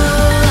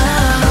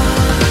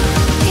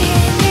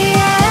 In the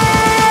end,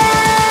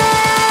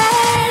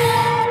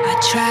 I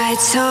tried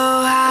so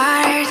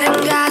hard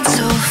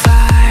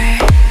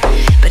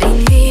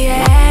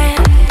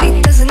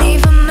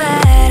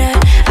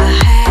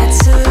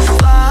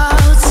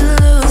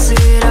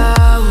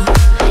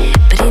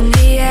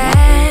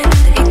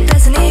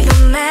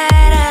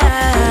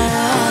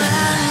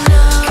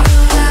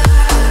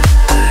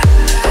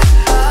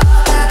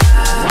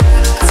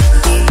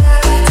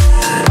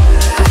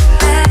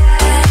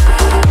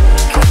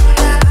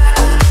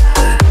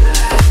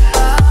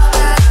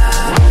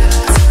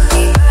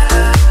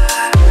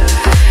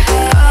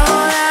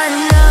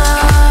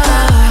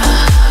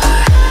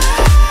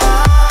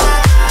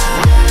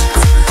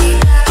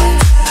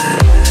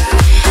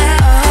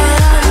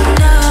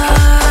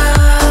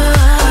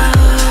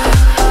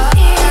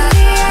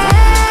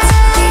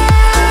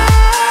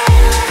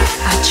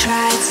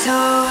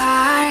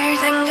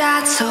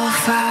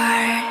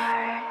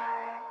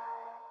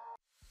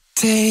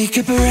Take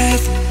a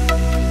breath,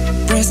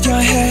 rest your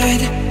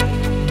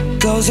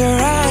head, close your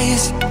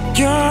eyes,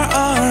 you're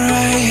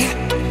alright.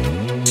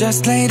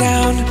 Just lay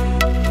down,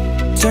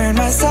 turn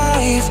my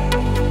side.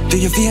 Do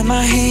you feel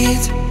my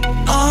heat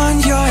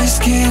on your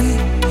skin?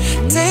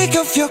 Take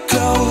off your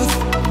clothes,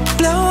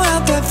 blow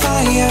out the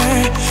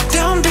fire.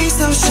 Don't be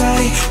so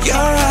shy,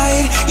 you're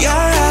right,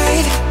 you're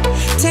right.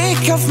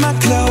 Take off my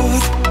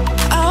clothes,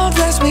 oh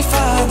bless me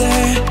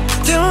Father.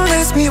 Don't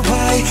ask me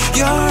why,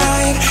 you're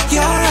right,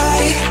 you're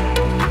right.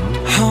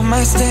 On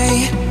my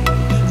stay,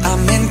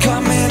 I'm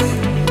incoming.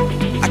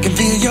 I can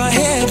feel your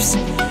hips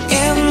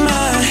in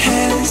my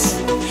hands,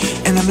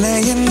 and I'm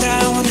laying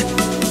down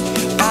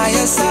by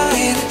your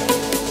side.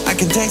 I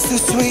can taste the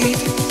sweet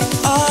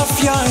of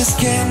your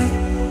skin.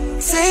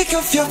 Take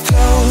off your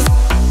clothes,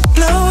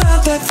 blow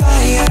out that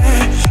fire.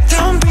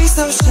 Don't be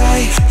so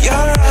shy,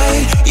 you're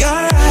right,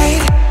 you're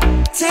right.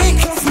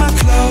 Take off my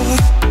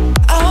clothes,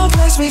 oh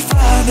bless me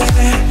Father.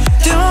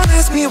 Don't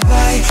ask me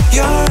why,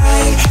 you're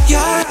right,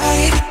 you're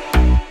right.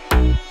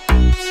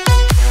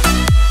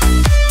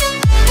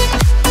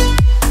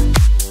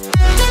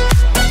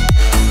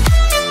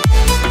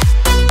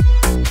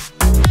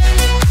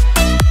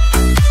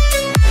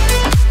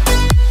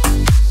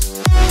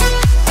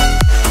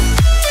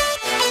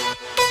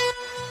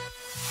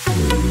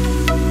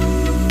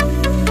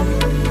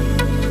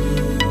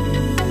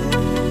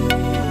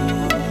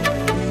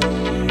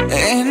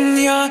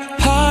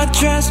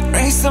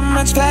 Race so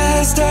much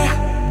faster.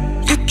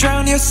 You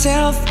drown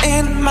yourself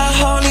in my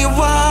holy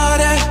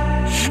water,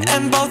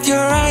 and both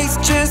your eyes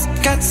just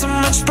got so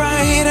much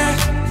brighter.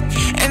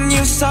 And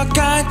you saw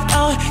God,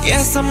 oh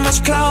yeah, so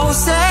much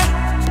closer.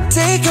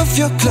 Take off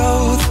your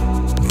clothes,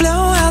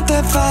 blow out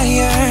the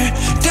fire.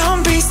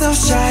 Don't be so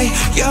shy,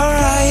 you're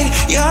right,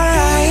 you're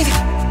right.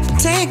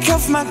 Take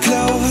off my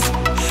clothes,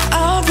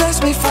 oh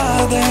bless me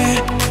Father.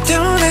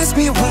 Don't ask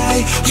me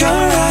why,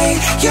 you're right,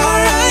 you're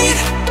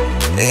right.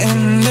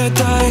 In the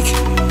dark,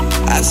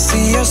 I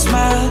see your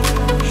smile.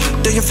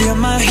 Do you feel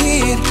my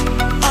heat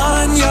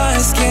on your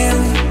skin?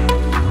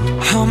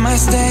 On my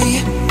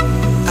stay,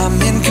 I'm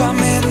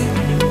incoming.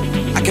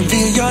 I can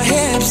feel your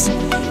hips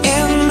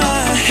in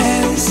my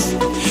hands,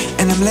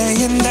 and I'm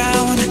laying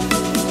down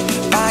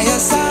by your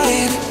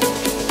side.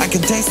 I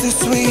can taste the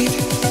sweet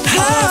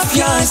of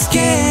your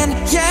skin,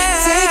 yeah.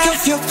 Take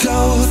off your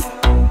clothes,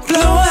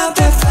 blow out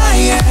the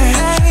fire.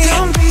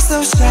 Don't be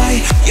so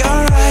shy,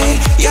 you're right,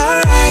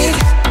 you're right.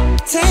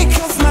 Take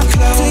off my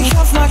clothes, take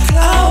off my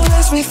clothes. Oh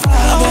bless me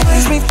Father, oh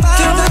bless me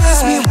Father. Don't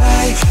ask me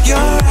why,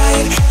 you're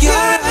right, you're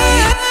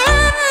right.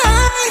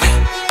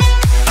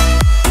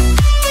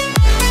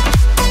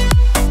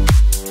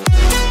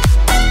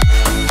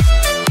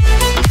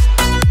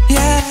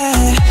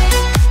 Yeah,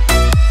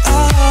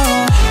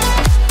 oh.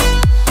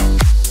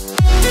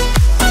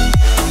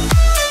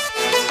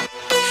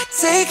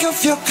 Take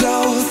off your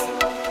clothes,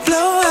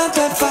 blow out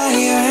that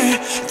fire.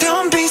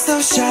 Don't be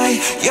so shy,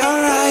 you're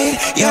right,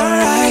 you're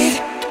right.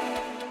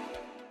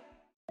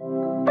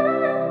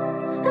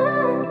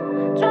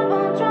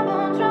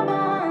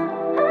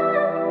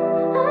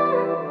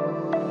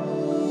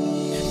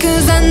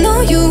 Cause I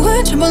know you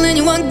were trouble and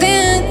you walked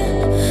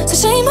in. So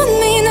shame on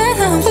me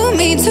now, flew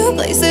me to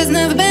places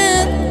never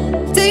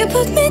been. Till you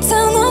put me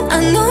down on,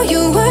 I know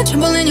you were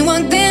trouble and you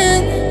walked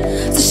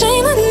in. So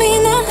shame on me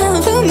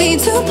now, flew me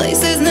to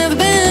places never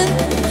been.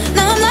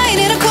 Now I'm lying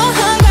in a cold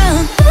hard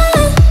ground.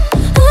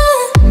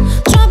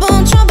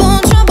 Trouble, trouble,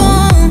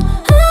 trouble.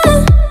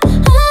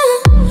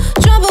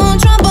 Trouble,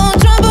 trouble,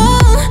 trouble.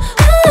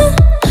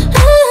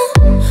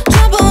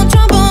 Trouble,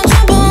 trouble,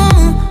 trouble.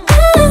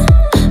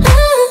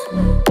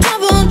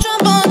 Trouble,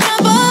 trouble,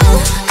 trouble.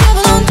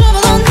 Trouble on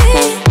trouble on me.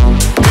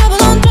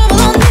 Trouble on trouble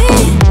on me.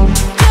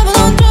 Trouble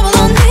on trouble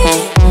on me.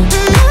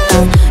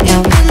 You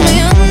put me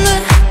under.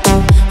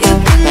 You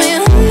put me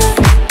under.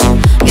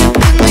 You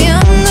put me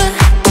under.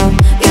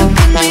 You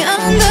put me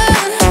under.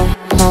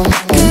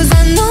 'Cause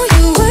I know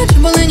you were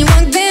trouble and you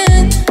walked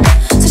in.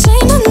 So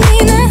shame on me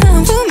now,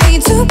 put me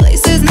to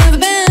places never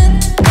been.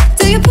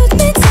 Till you put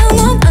me down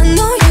on, I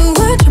know you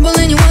were trouble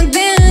and you walked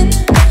in.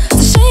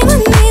 So shame on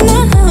me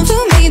now,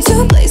 put me to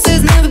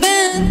places never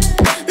been.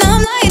 Now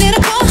I'm lying in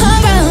a cold hard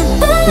ground.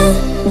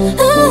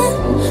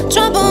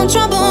 Trouble,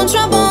 trouble,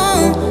 trouble.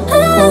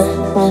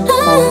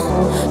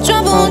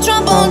 Trouble,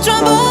 trouble,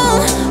 trouble.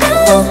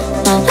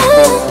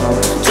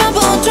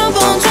 Trouble,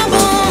 trouble,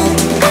 trouble.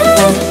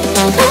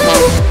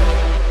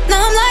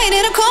 Now I'm lying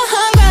in a cold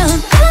hard ground.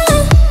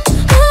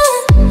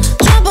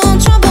 Trouble,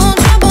 trouble,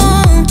 trouble.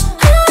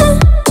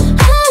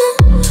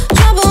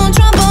 Trouble,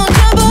 trouble,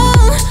 trouble.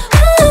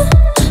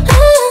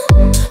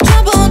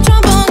 Trouble,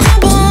 trouble,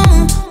 trouble.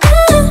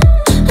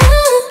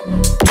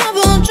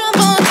 Trouble,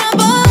 trouble,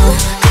 trouble.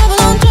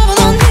 Trouble on trouble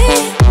on me.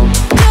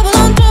 Trouble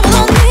on trouble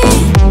on me.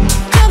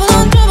 Trouble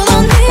on trouble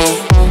on me.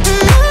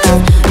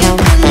 You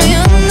put me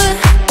under.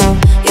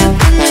 You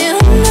put me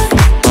under.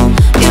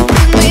 You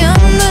put me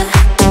under.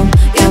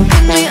 You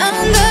put me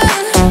under.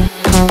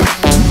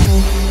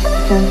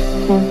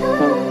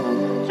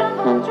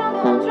 Trouble,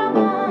 trouble,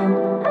 trouble.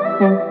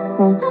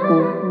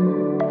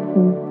 The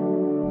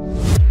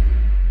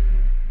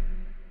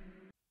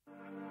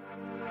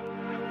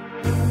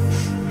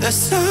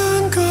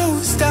sun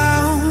goes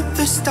down,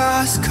 the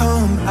stars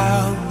come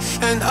out,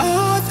 and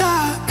all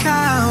that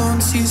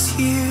counts is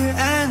here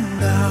and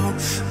now.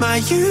 My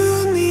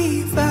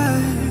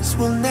universe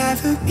will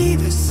never be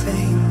the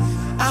same.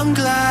 I'm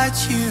glad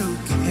you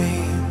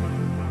came.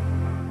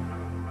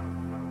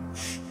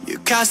 You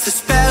cast a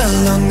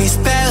spell on me,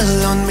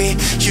 spell on me.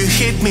 You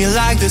hit me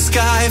like the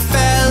sky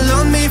fell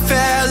on me,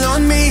 fell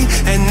on me.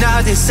 And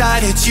I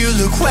decided you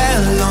look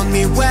well on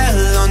me,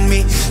 well on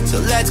me. So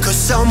let's go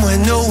somewhere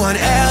no one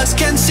else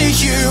can see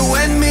you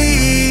and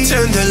me.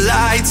 Turn the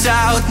lights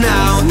out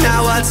now,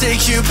 now I'll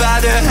take you by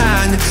the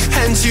hand,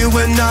 hand you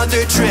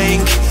another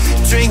drink.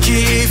 Drink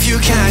it if you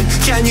can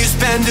you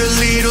spend a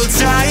little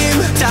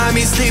time? Time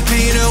is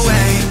slipping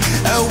away,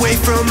 away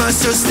from us,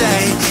 so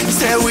stay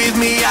with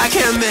me, I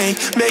can make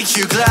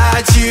you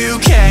glad you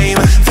came.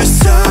 The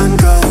sun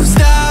goes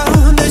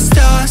down, the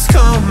stars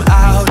come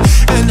out,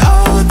 and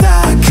all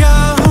that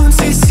counts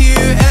is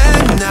here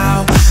and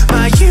now.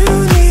 My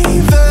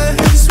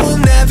universe will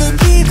never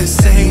be the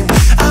same.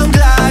 I'm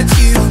glad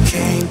you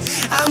came,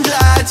 I'm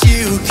glad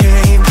you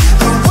came.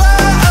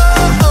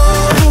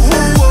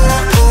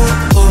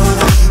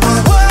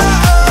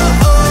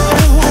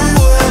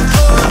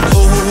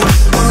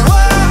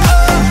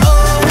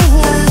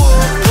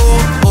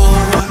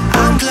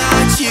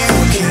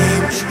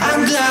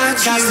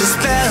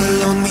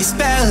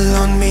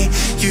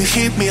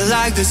 Hit me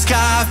like the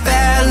sky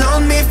fell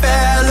on me,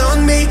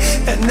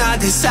 and I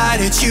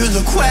decided you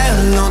look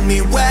well on me,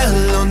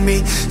 well on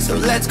me. So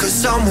let's go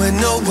somewhere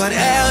no one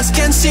else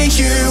can see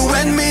you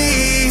and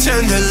me.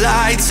 Turn the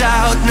lights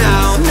out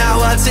now,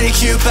 now I'll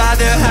take you by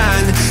the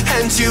hand,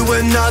 hand you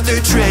another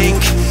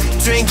drink.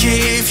 Drink it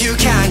if you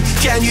can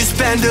you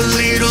spend a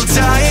little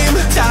time?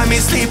 Time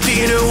is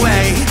slipping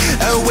away,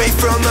 away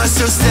from us,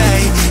 so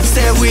stay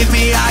with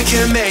me, I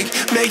can make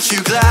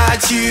you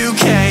glad you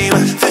came.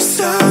 The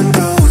sun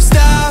goes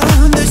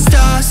down, the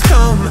stars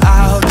come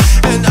out,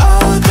 and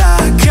all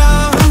that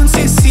counts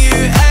is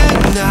here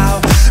and now.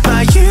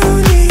 My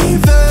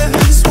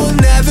universe will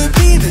never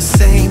be the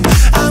same.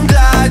 I'm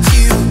glad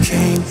you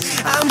came,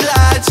 I'm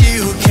glad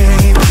you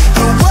came.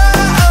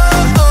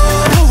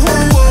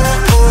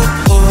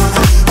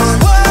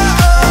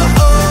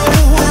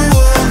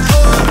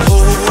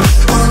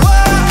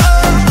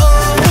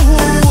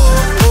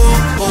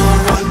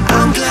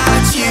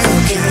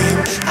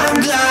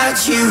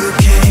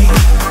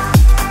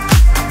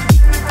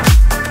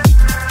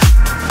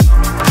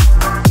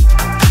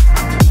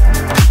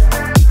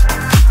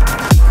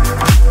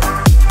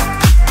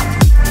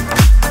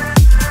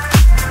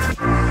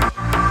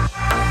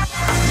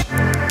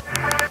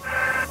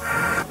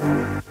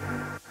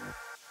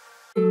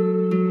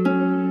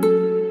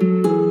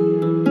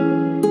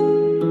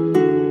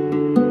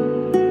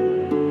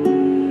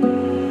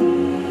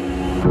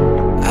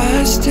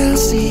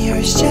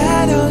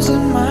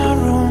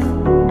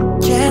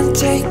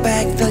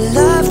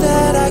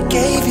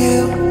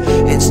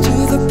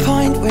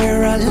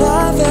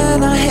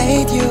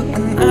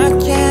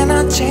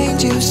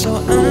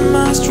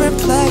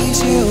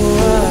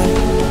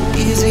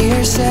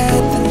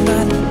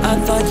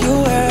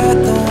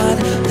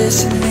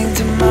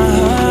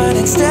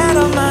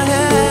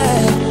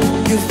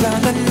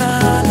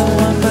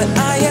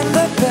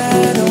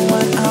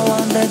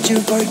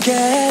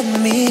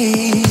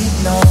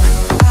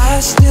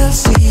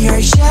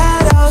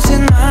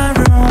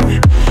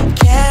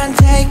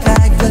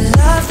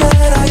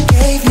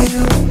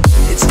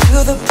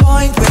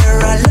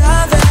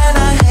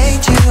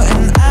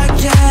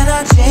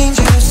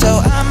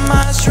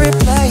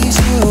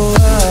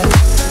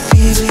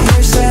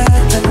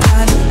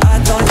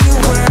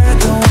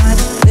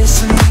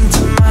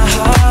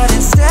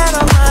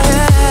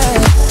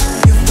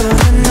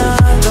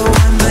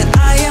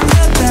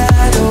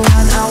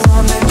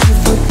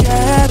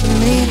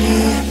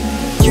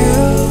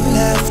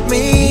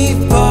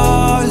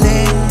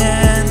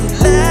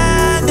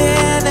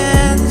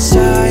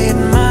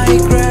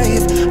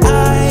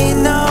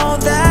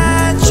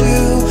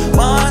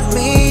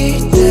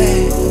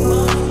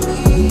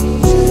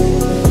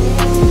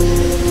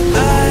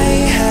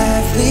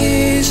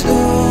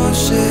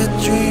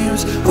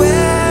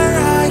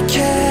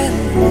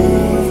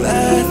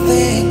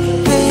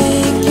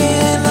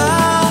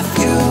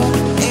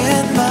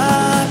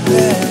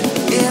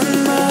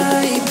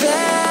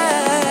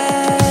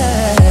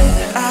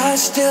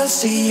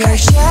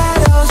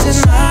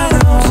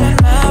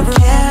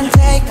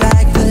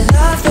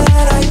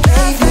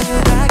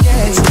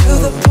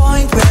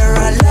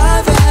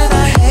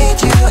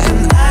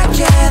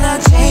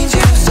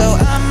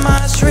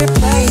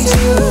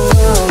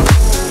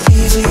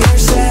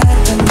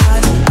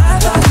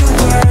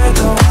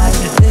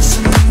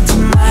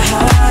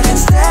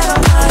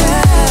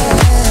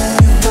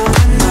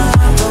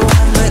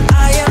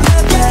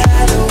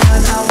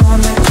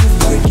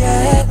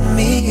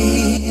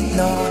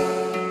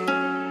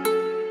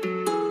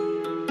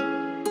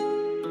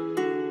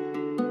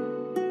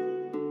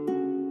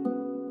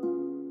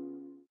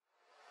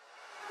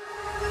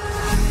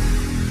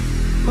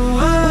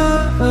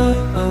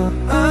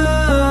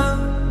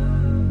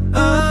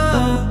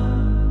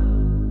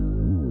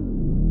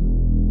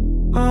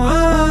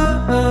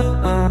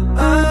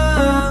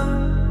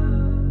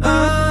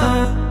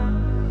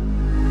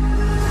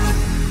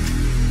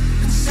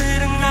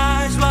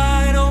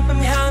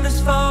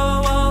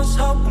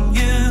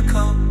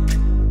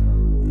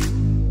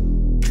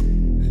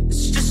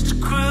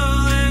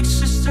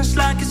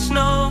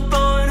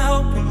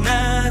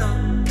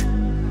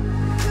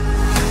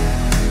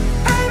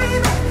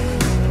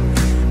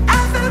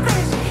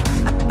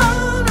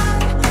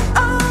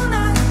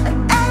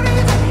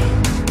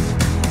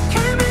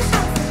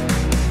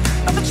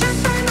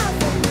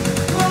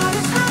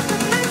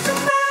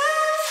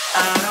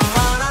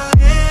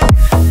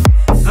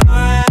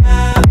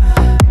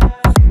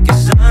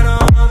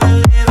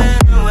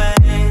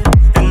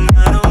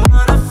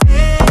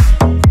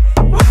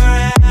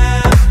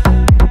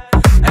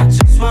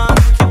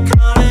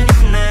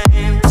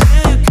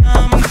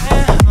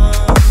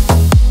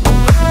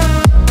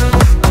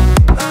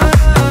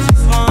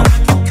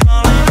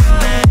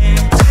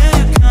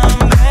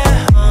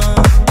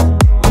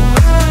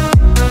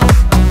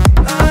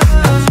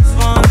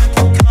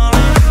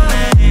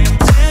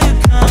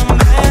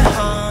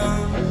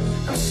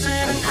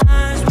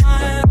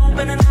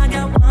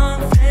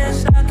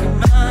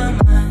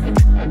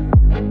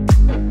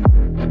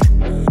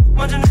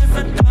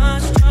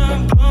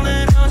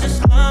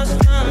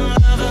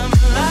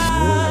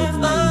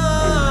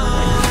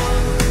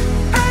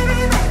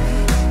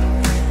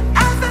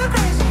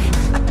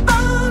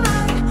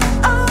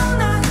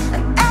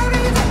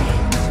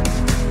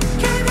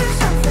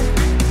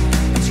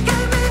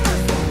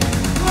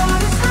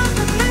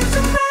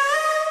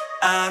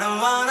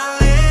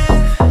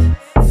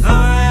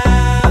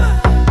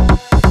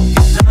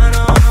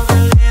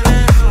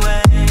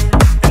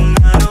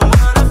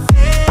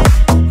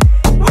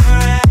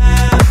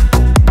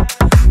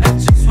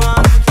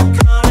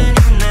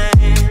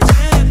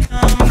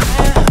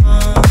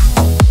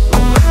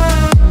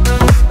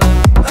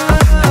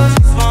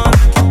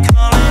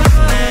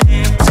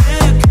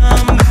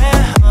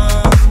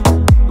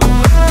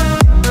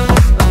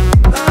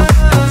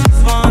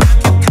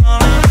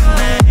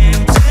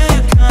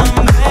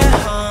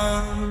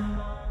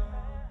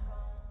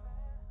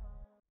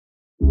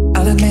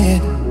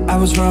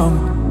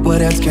 wrong,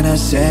 what else can I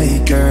say?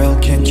 Girl,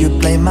 can't you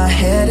blame my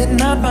head and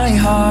not my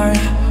heart?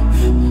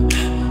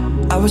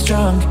 I was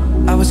drunk,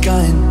 I was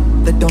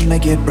gone, that don't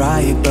make it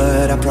right,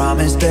 but I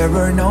promise there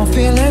were no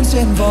feelings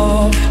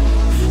involved.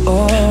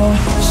 Oh,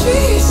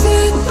 she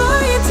said,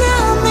 boy,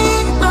 tell me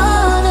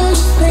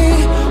honestly,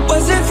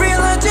 was it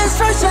real or just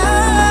for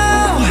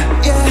show?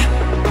 Yeah,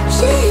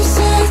 she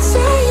said,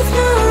 save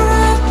your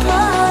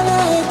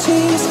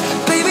apologies,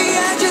 baby,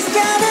 I just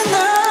gotta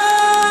know.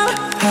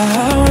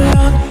 How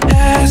long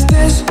has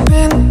this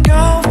been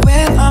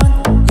going on?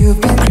 You've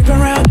been creeping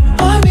around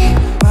on me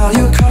while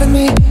you're calling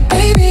me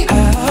baby.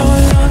 How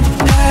long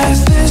has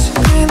this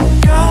been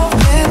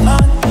going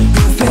on?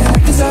 You've been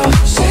acting so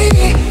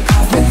shady,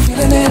 I've been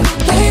feeling it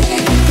lately,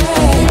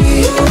 baby.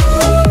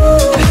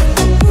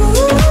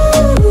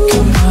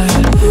 Come on,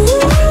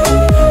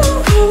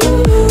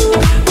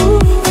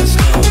 let's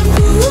go.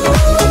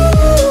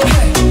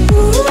 Hey,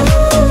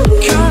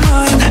 come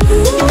on.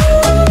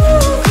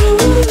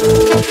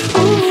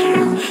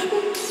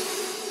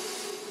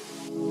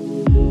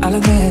 I'll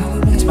admit,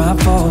 it's my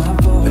fault,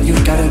 but you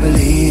gotta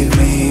believe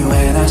me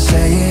when I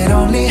say it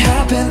only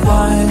happened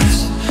once.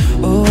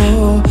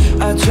 Oh,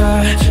 I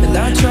try, and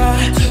I try,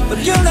 but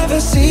you'll never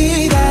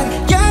see that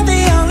you're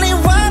the only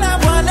one I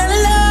wanna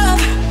love.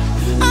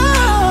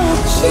 Oh,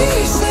 she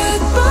said,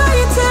 boy,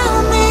 tell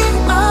me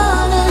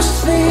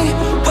honestly,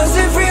 was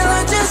it real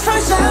or just for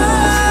show?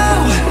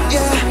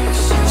 Yeah,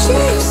 she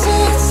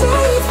said,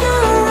 save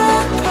your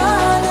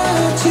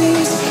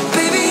apologies,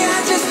 baby, I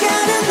just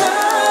gotta know.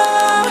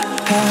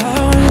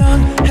 How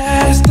long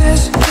has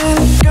this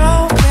been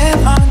going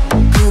on?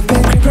 You've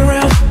been creeping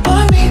around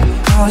on me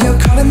while you're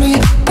calling me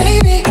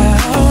baby.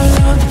 How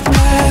long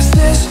has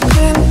this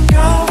been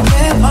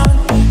going on?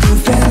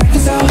 You've been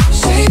acting so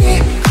shady,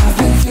 I've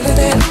been feeling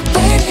it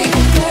lately,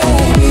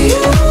 baby.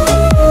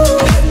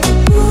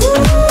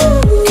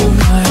 Come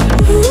on.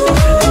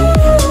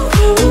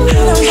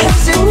 How long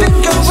has it been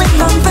going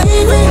on,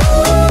 baby?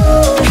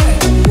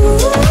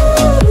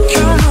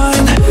 Come on.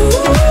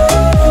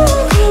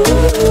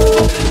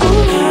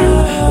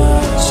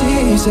 She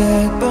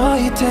said,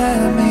 boy,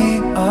 tell me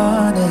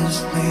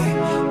honestly,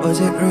 was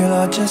it real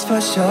or just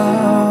for show?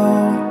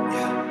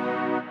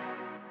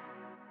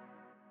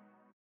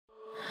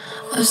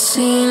 I've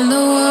seen the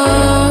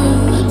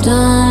world,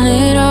 done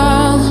it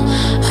all,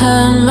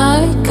 had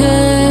my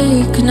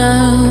cake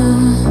now.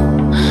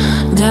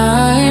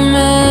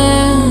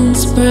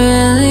 Diamonds,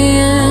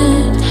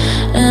 brilliant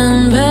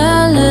and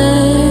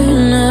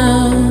ballerina.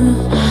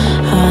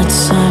 Hot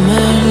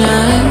summer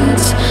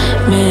nights,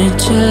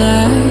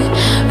 mid-July,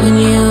 when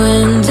you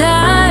and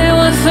I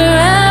were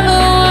forever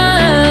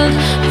wild.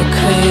 The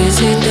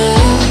crazy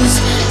days,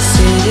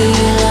 city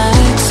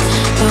lights,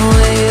 the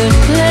way you'd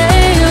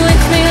play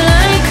with me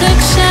like a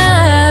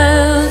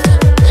child.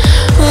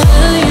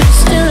 Will you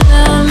still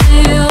love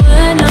me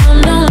when I'm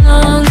no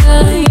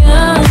longer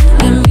young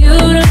and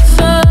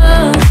beautiful?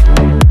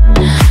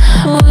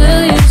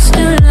 Will you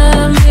still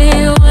love me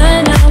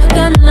when I've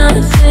got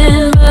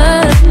nothing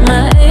but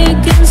my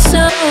aching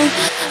soul?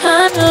 I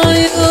know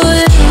you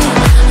will,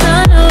 I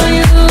know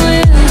you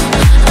will,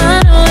 I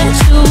know that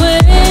you will.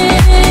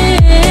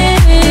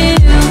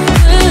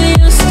 Will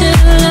you still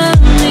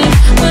love me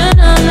when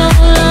I'm no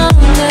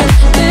longer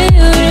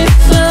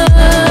beautiful?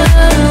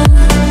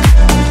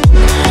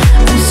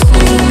 I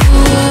see the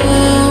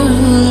world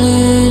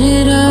lit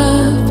it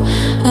up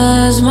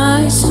as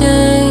my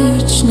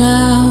stage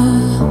now,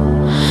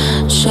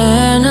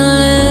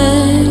 channeling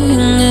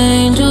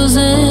angels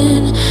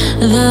in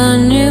the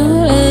new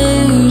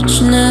age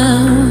now.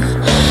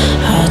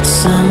 Hot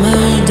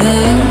summer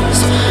days,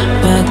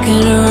 back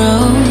in a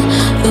row,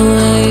 the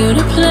way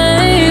you'd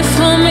play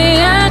for me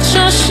at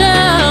your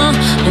show,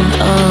 and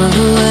all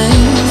the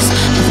ways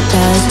I've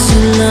got to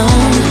know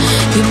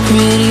your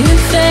pretty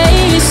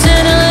face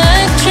and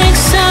electric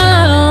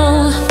soul.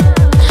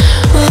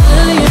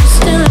 Will you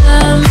still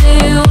love me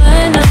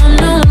when I'm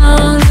no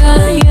longer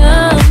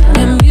young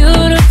and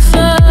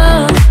beautiful?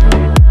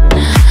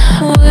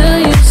 Will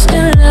you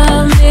still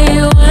love me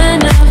when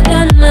I've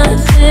got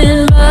nothing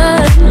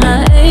but my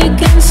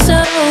aching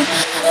soul?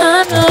 I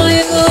know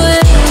you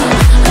will,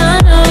 I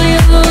know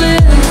you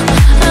will,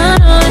 I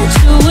know that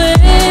you will.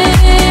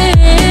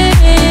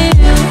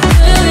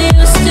 Will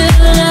you still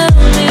love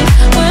me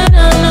when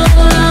I'm no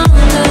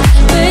longer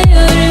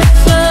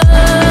beautiful?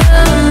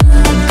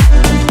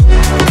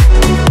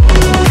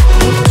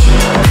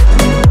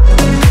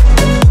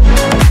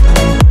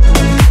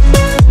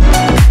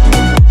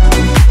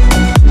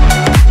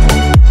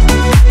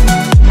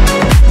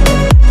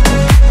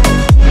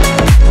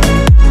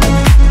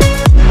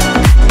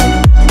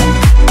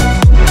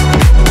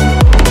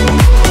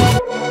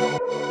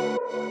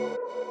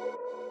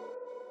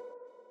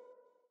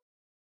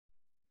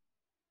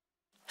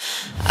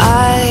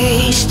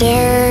 I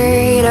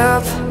stared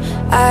up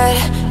at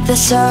the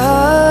sun,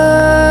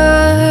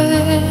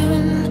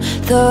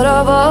 thought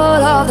of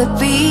all of the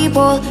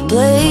people,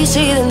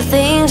 places and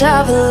things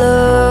I've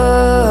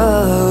loved.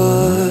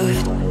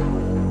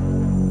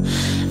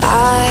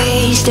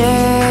 I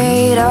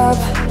stared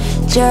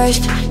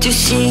just to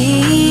see.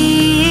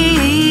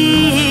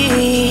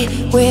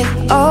 With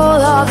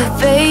all of the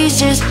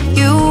faces,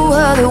 you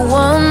were the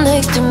one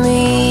next to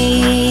me.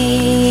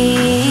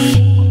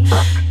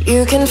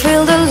 You can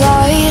feel the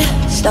light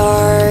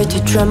start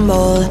to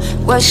tremble.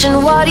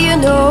 Question what you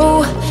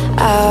know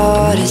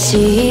out to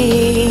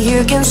sea.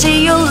 You can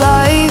see your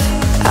life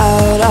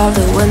out of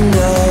the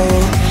window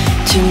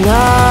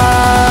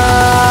tonight.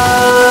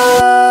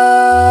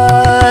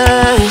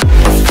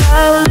 If I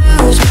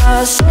lose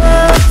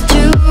myself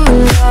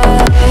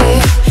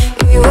tonight,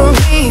 you will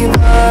be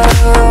by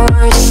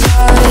your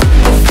side.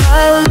 If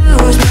I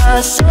lose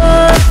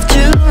myself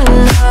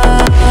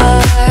tonight,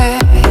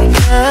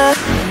 yeah,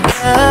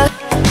 yeah,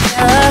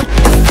 yeah.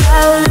 If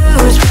I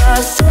lose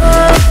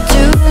myself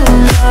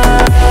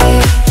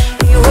tonight,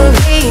 it will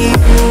be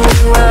you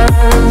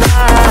and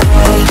I.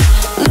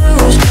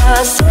 Lose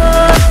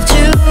myself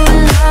tonight.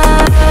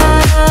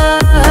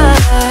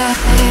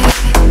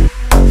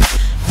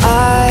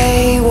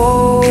 I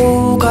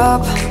woke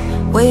up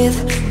with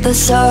the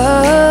sun.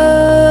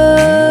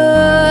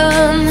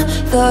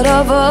 Thought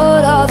of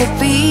all the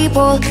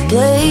people,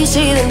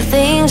 places and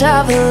things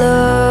I've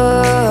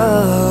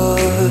loved.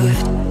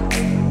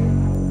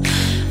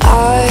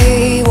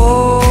 I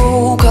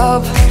woke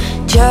up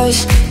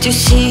just to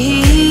see.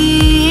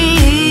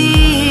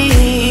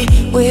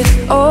 With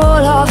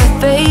all of the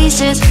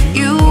faces,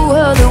 you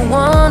were the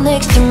one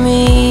next to me.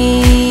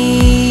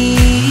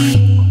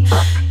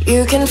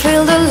 You can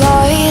feel the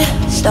light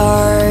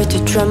start to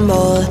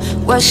tremble.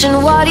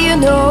 Question what you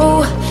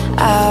know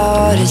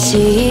out to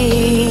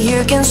sea.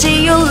 You can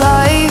see your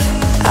life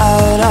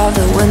out of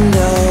the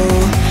window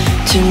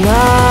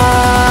tonight.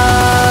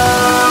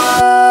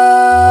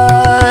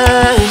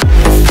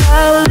 If I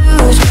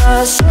lose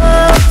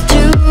myself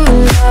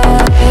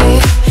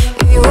tonight,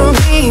 you will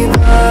be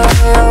by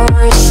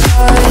your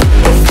side.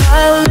 If I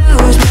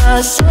lose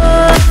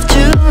myself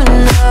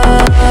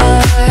tonight,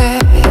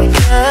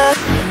 yeah,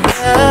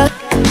 yeah,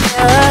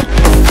 yeah.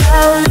 If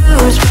I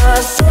lose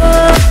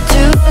myself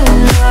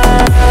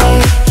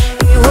tonight,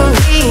 it will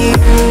be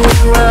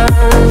you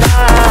and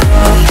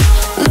I.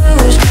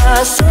 Lose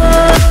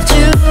myself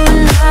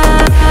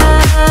tonight.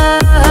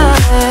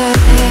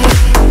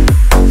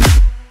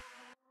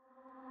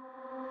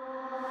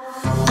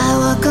 I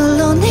walk a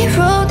lonely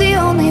road, the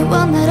only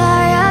one that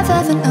I have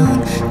ever known.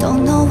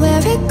 Don't know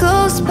where it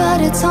goes,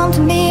 but it's home to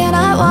me and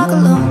I walk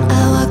alone.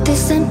 I walk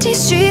this empty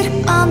street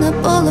on the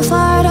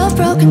boulevard of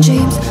broken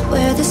dreams,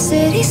 where the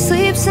city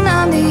sleeps and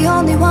I'm the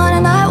only one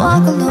and I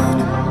walk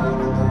alone.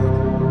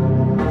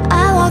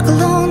 I walk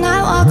alone,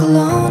 I walk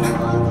alone.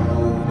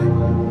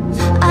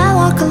 I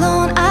walk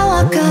alone, I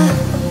walk up.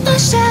 My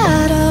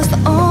shadow's the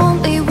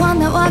only one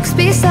that walks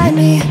beside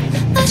me.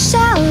 My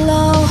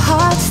shallow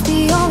heart's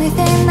the only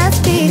thing that's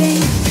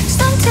beating.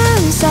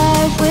 Sometimes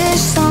I wish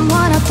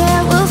someone up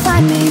there will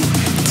find me.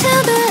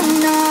 Till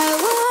then I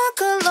walk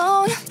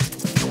alone.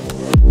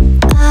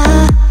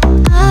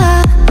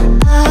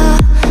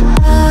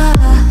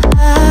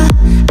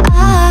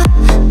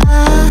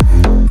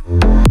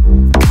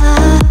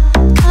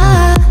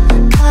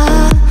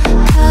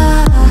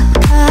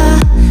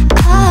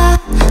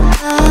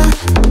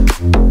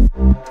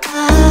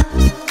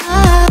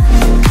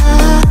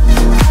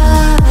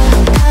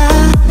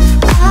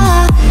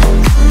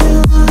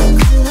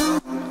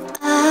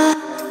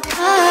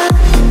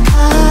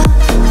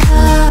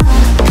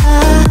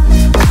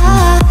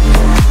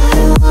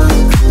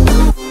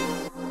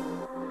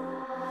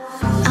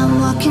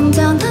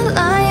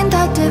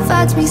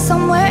 Me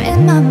somewhere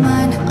in my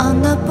mind,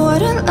 on the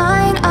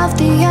borderline of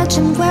the edge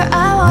and where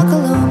I walk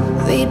alone.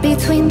 Read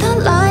between the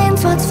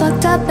lines, what's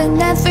fucked up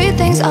and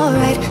everything's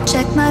alright.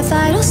 Check my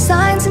vital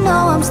signs and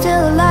know I'm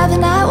still alive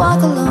and I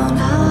walk alone. I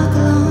walk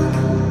alone.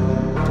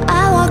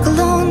 I walk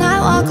alone, I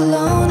walk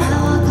alone. I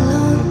walk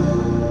alone.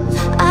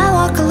 I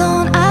walk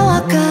alone, I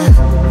walk up.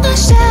 My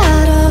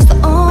shadow's the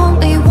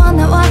only one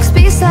that walks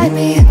beside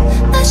me.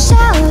 My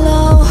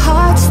shallow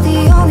heart's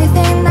the only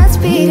thing that's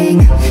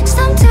beating.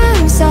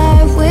 Sometimes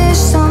I wish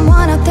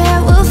someone out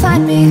there will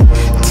find me.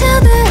 Till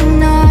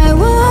then I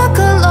walk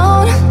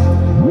alone.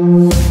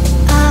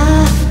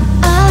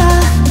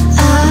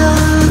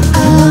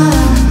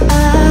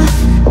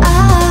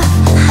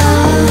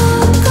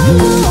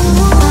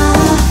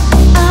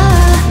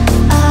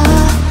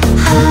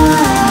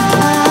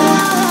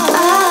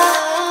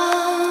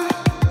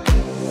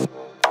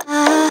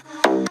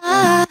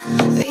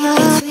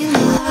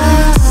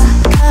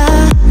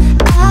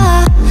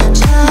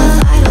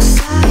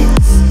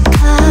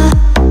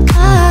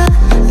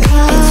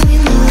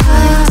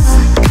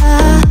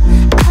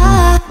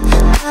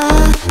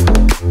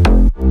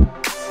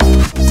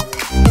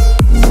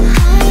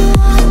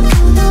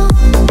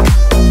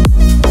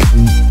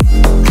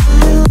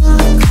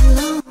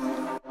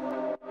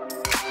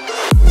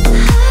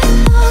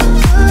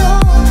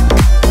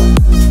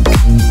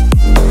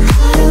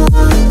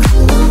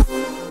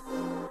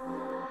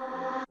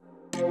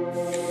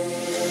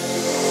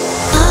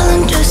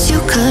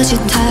 Cause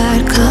you're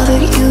tired,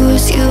 covered you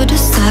as you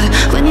decide.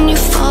 When you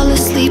fall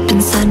asleep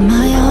inside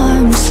my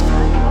arms,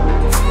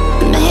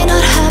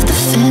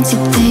 fancy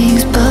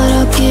things, but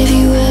I'll give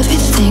you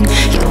everything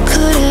you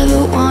could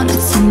ever want.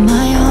 It's in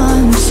my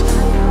arms.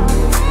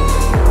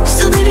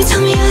 So baby,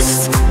 tell me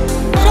yes,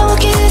 and I will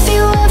give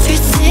you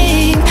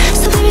everything.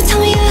 So baby,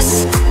 tell me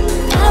yes,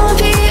 and I will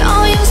be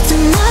all yours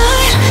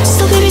tonight.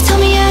 So baby, tell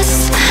me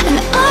yes, and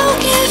I will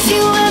give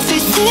you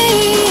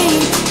everything.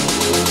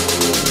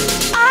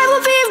 I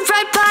will be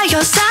right by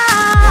your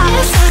side.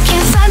 If I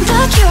can't find the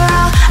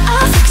cure,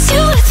 I'll fix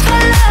you with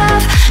my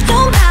love. No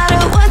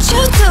matter what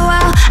you do,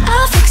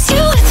 I'll fix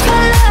you with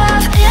my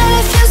love. And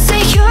if you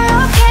say you're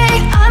okay,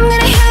 I'm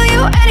gonna heal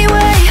you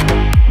anyway.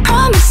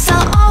 Promise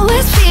I'll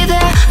always be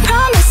there.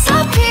 Promise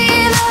I'll be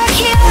the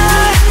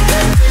cure.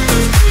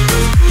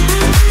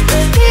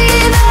 Be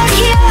the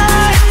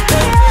cure.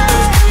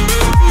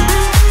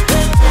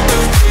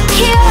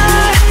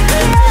 Cure.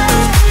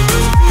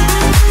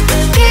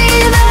 Be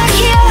the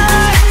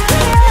cure.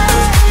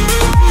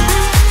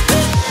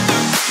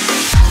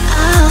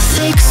 I'll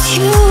fix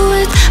you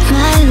with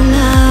my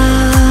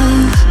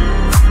love.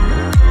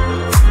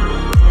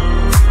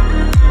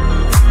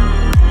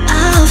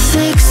 I'll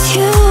fix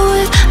you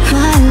with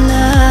my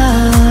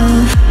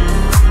love.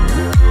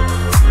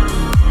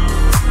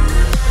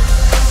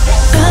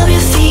 Rub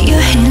your feet,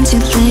 your hands,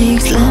 your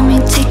legs. Let me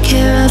take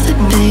care of it,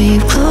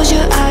 babe. Close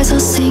your eyes, I'll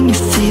sing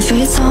your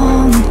favorite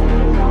song.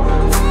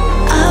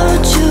 I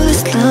wrote you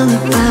this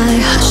lullaby.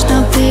 Hush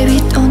now, baby,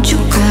 don't you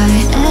cry.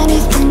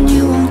 Anything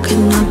you want could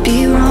not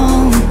be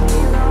wrong.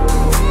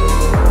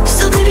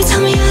 So baby,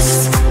 tell me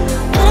yes,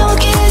 and I will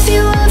give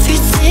you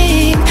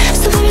everything.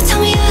 So baby, tell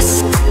me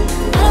yes,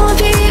 and I will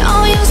be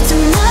all yours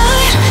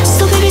tonight.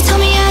 So baby, tell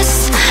me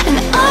yes, and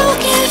I will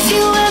give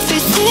you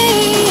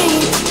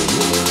everything.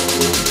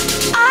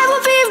 I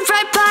will be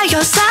right by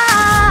your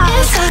side.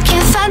 If I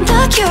can't find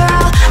the cure,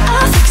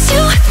 I'll fix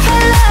you with my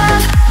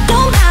love. No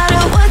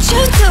matter what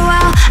you do,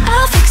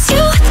 I'll fix you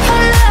with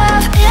my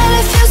love. And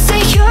if you say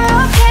you're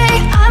okay,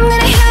 I'm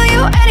gonna heal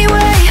you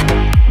anyway.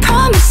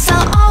 Promise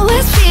I'll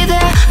always be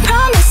there.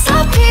 Promise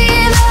I'll be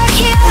the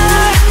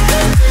cure.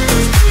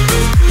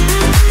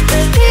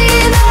 Be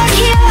the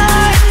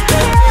cure.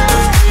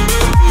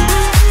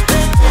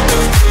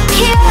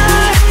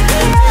 Cure.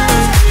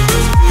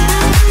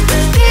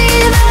 Be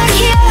the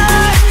cure.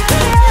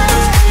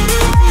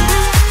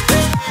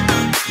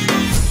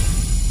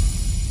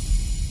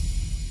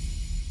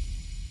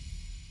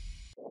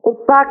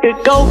 If I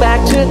could go back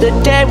to the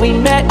day we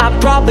met, I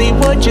probably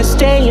would just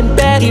stay in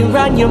bed. You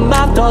run your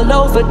mouth all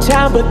over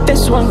town, but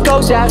this one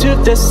goes out to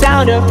the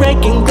sound of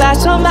breaking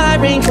glass on my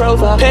Range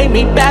Rover. Pay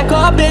me back,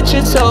 oh bitch,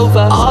 it's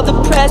over. All the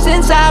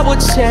presents I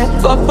would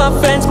send, fuck my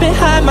friends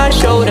behind my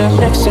shoulder.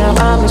 Next time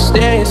I'ma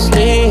stay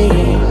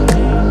asleep.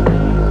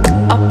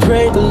 I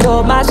pray the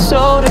Lord my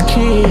soul to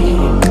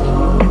keep.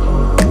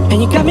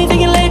 And you got me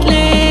thinking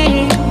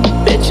lately,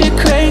 bitch, you're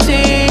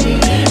crazy,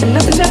 and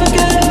nothing's ever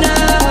good enough.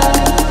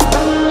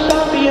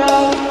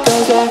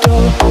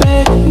 Don't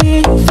make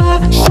me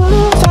fall so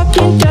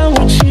fucking done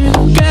with you,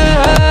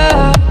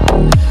 girl.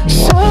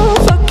 So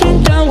fucking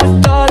done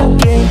with all the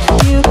games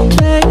you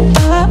play.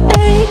 I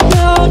ain't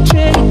no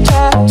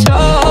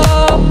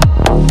tic-tac-toe.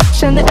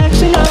 Send the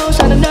X and O's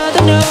on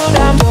another note.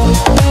 I'm don't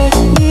make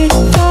me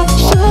fall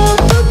so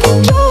fucking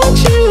done with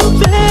you,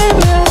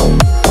 baby.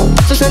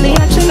 So send the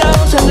X and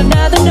O's on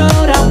another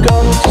note. I'm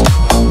ghost.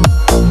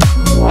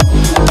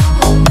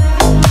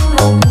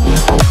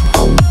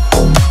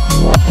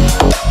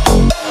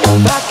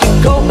 If I could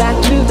go back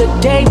to the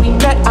day we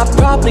met, I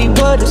probably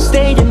would've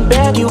stayed in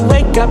bed. You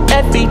wake up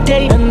every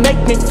day and make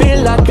me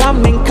feel like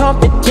I'm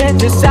incompetent.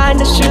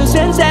 Designer shoes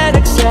and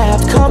Xanax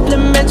abs,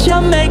 compliments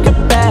your makeup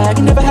bag.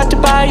 You never had to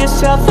buy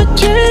yourself a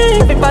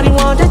drink. Everybody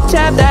wanted to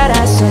tap that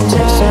ass, and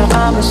next time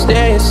I'ma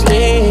stay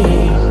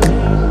asleep.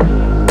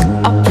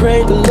 I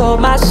pray the Lord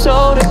my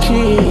soul to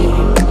keep.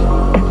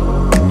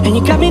 And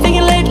you got me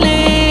thinking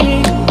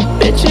lately,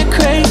 bitch, you're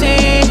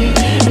crazy,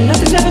 and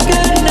nothing's ever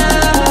good enough.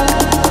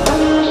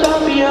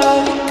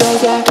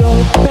 Cause I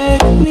don't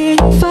make me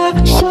fuck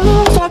so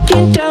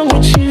fucking done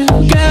with you,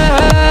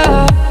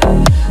 girl.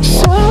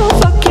 So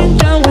fucking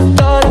done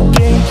with all the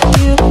games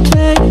you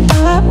play.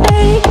 I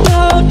ain't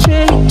no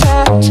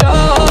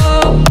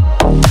tic-tac-toe.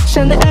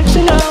 Send the X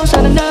and O's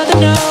on another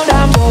note.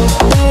 I'm gonna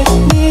make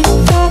me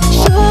fuck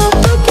so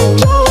fucking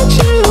done with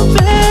you,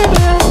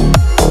 baby.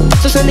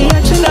 So send the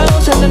X and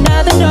O's on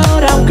another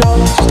note. I'm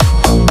ghost.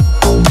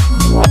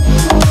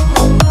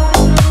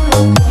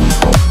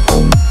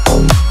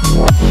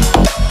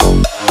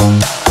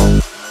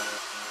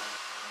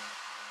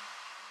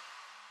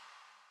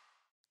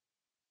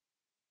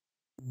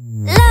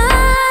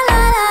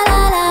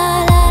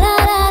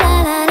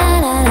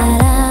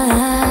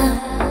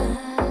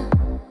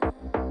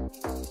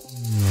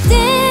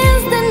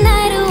 Dance the night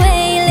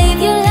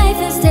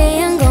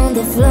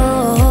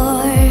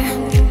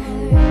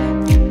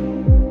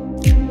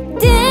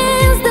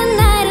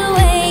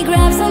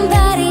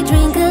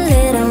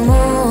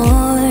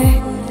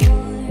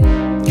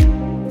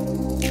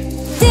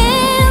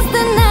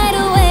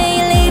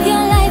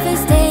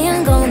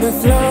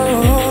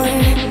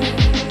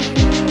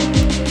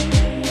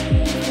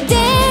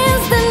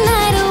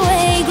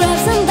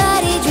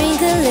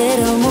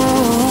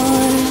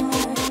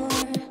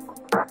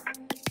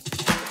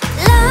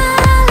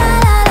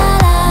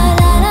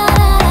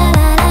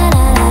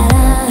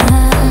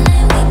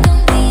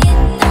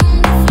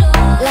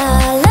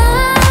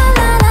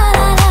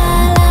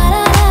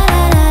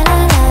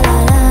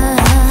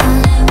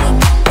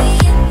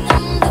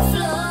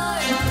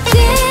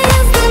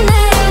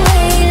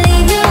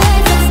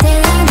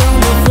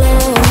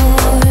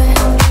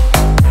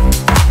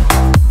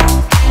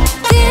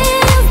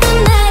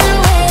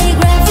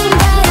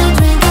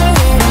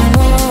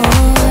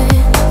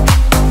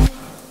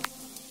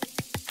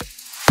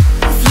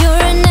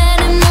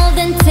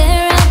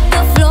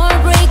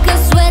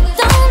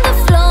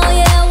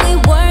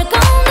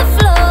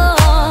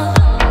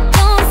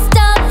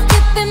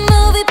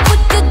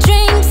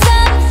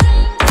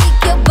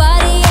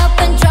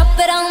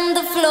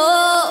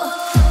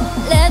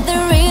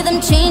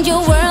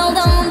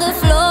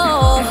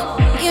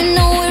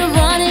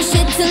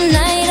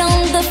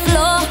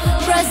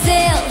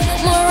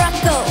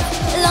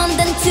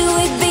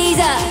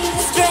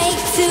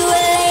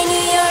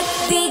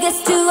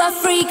Vegas to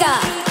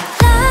Africa.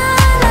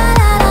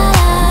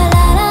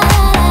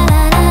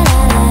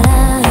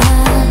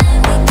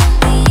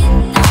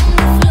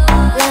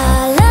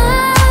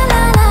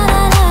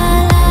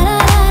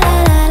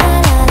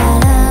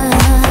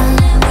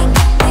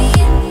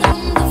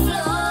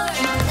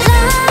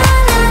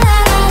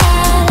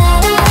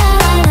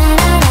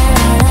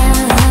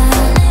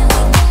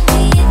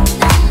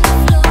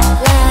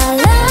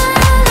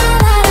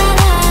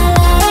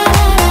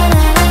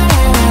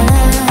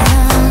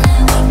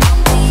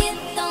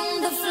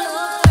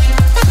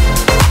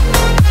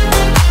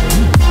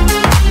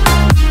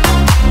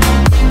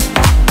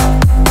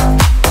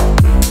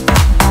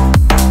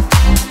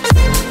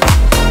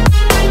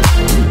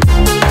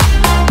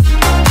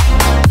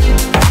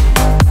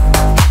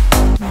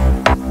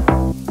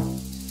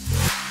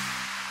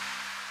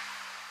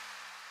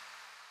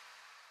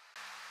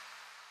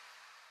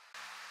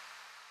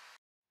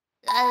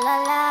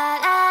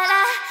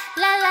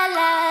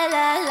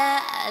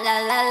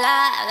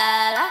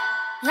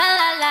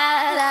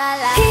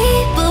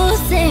 People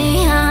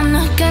say I'm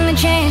not gonna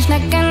change,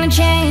 not gonna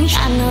change.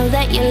 I know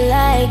that you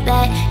like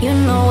that, you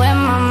know where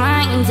my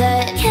mind's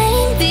at.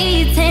 Can't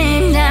be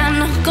tamed, I'm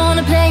not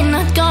gonna play,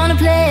 not gonna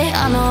play.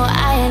 I know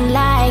I ain't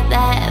like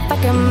that,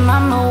 fucking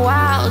I'm a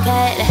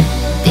wildcat.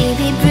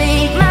 Baby,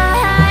 break my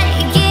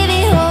heart, give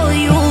it all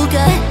you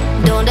got.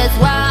 Don't that's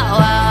wow,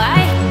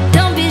 wow,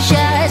 don't be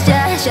shy,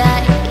 shy, shy.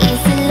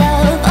 Is it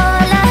love or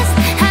lust?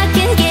 I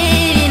can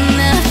get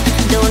enough.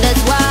 Don't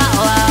that's wow,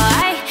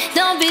 wow,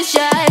 don't be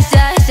shy,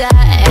 shy, shy.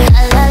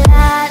 La la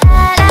la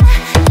la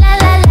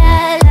la la la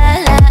la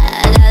la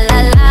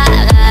la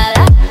la la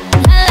la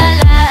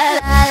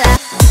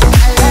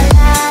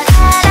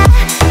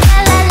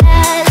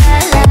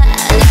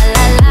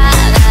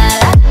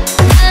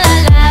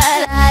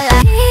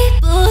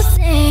People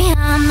say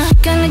I'm not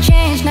gonna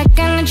change, not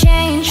gonna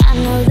change. I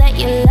know that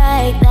you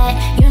like that,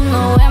 you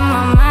know where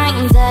my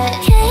mind's at.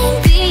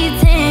 Can't be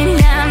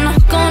tamed, I'm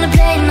not gonna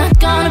play, not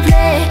gonna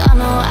play. I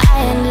know I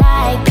ain't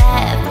like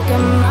that,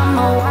 fucking I'm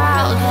a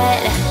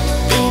wildcat.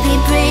 Baby,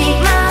 break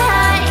my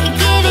heart,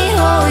 give it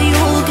all you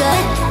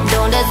got.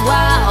 Don't that's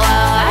wow,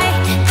 wow,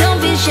 don't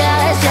be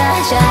shy, shy,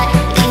 shy.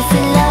 Is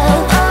it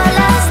love or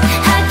lust?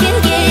 I can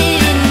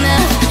get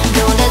enough.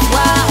 Don't that's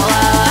wow,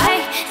 wow,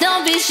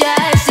 don't be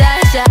shy, shy,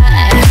 shy.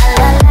 La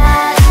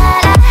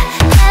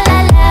la la la la la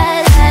la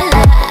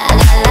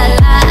la la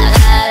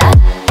la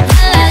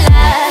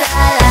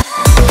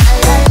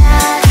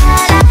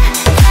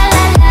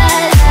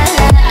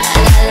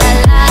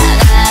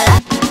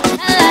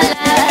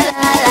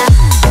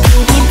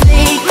Baby,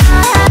 break my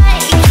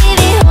heart,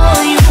 give it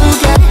all you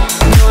got.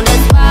 Don't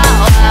that's wow,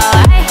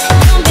 wow,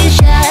 don't be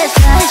shy,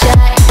 shy,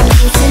 shy.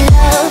 Is it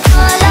love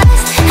or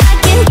lust? I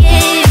can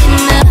get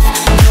enough.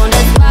 Don't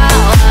that's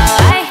wow,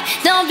 wow,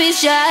 don't be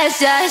shy,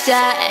 shy,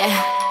 shy.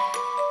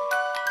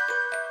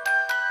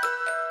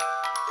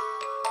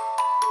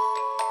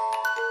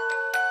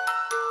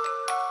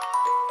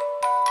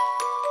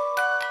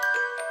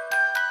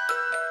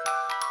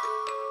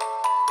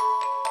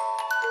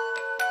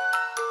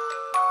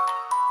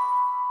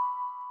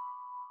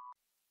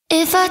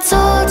 If I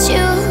told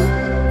you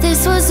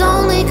this was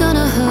only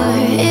gonna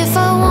hurt, if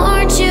I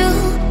warned you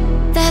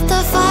that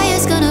the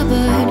fire's gonna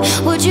burn,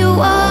 would you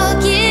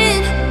walk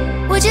in?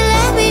 Would you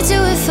let me do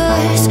it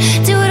first?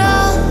 Do it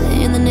all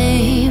in the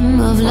name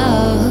of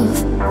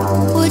love.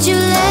 Would you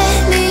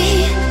let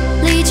me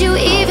lead you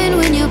even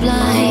when you're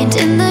blind?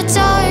 In the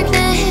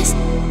darkness,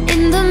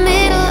 in the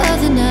middle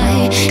of the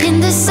night, in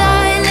the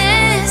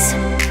silence,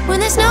 when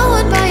there's no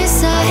one by your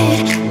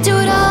side. Do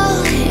it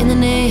all in the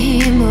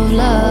name of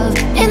love.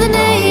 In the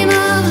name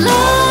of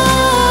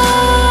love.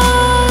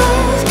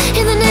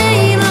 In the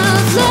name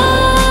of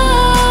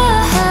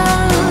love.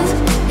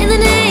 In the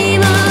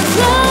name of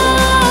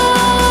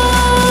love.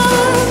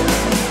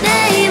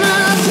 Name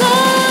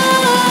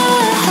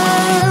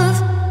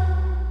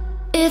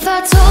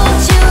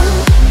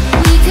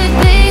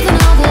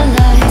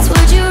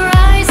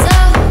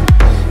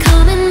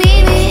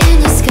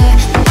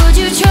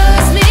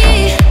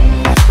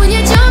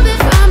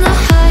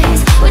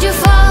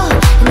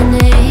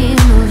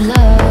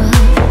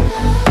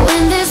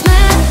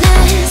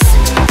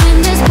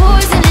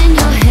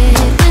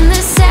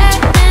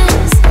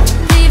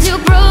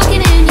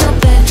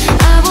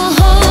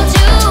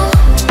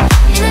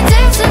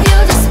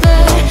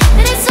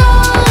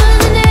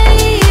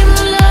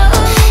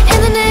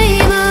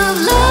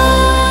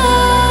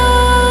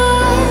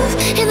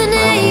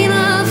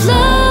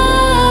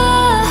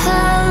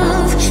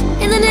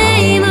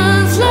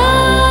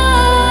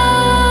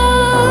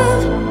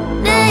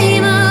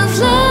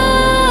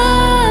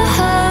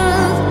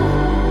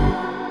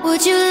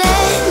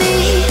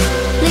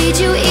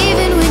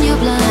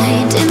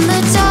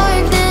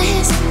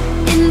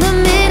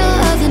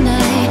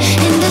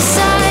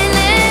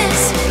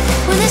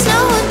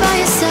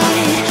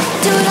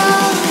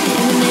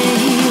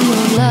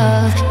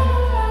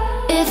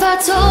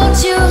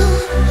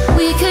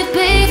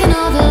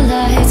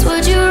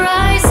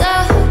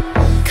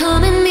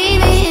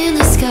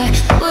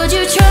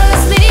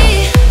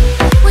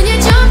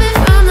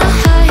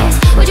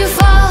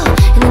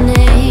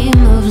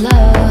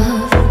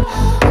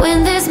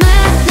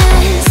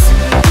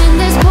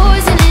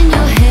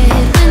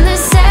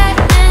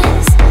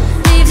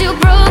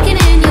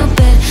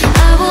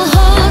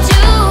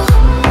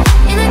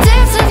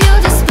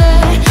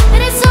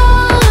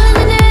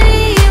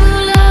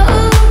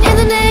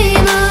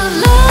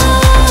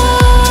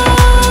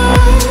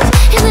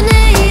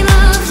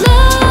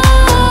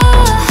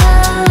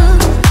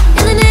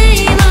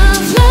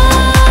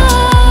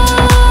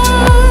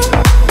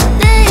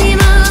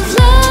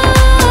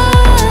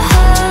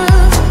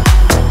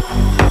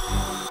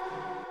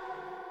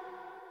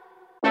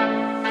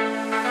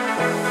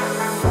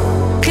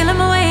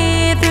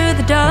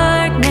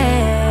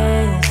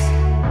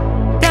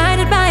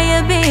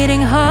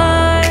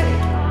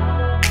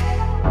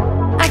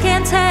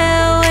can't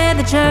tell where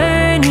the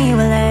journey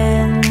will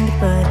end,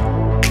 but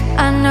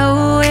I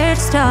know where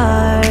to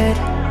start.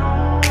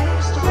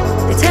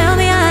 They tell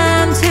me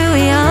I'm too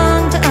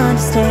young to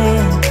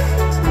understand.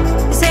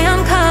 They say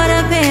I'm caught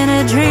up in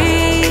a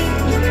dream.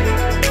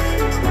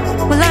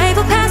 Well, life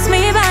will pass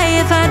me by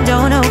if I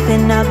don't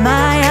open up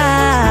my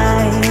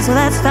eyes. Well,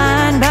 that's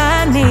fine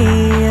by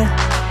me.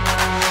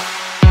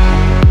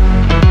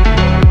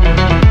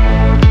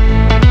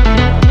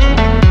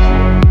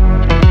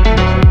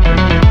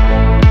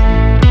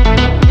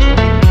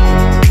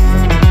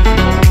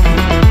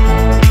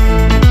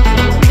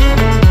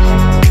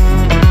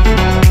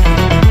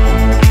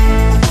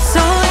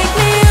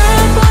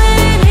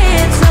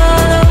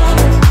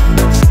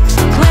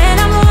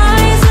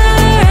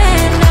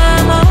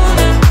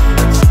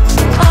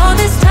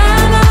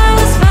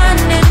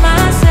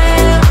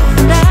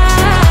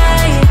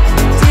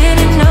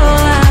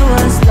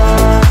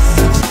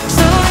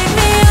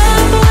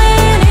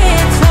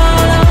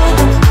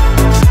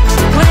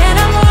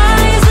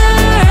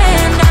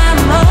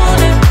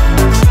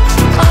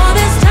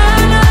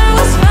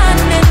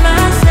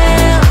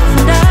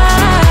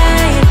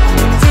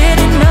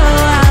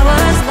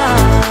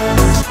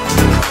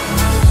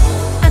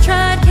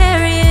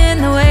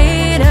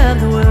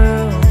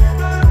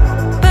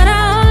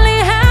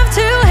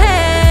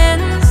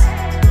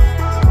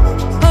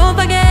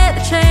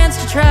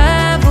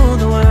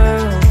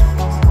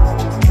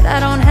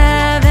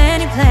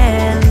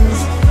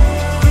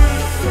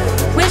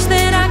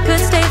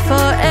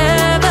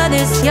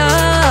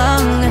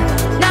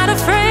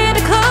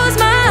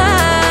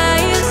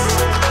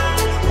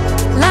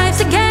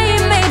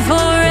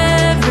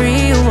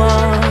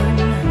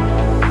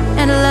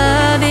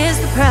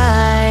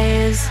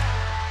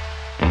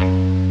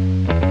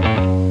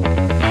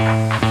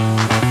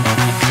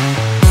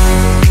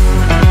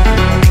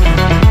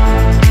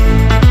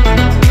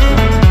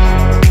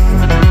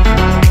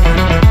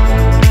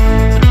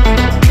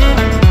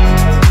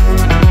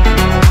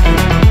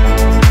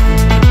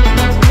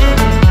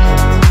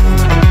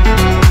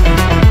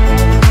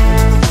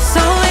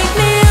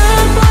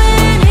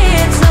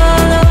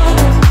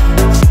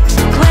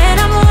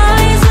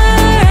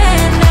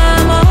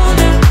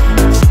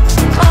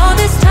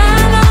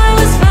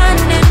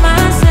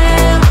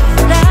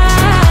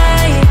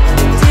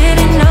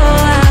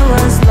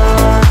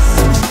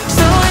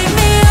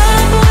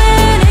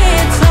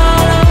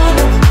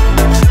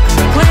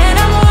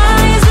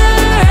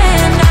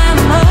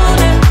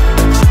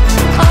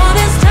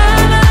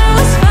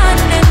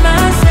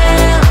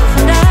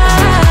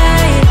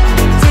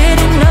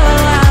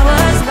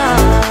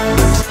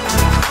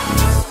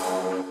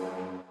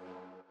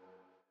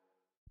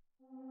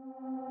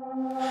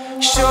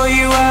 Show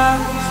you out.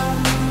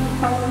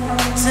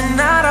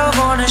 Tonight I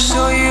wanna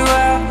show you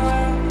out.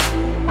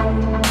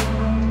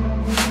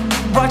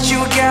 What you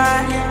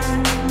got,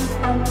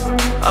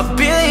 a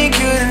billion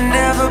could've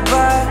never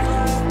buy.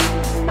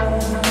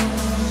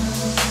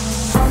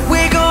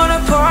 We're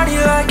gonna party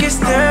like it's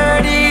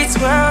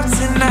 30-12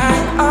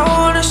 tonight. I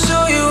wanna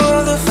show you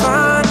all the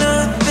finer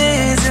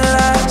things in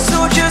life.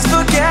 So just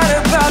forget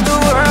about the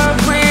world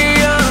we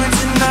own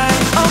tonight.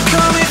 I'm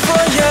coming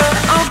for you,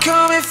 I'm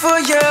coming for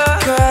you.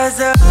 'Cause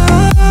all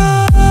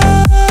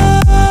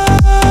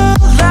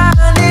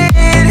I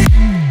need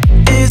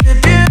is the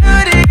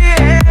beauty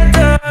and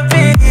the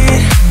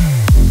beat.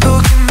 Who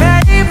can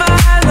make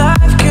my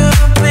life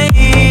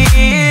complete?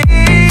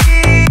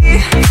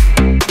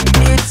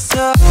 It's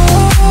all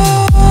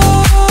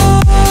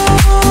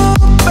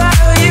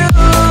about you.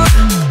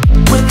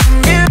 When the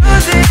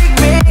music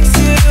makes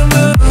you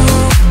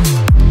move,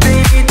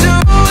 baby, do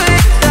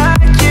it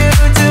like you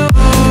do.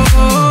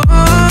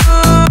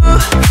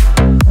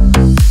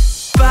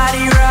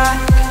 Body rock,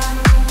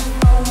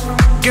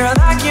 girl,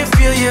 I can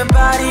feel your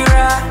body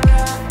rock.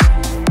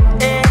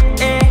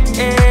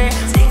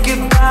 Think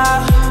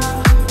about,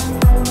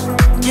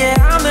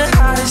 yeah, I'm the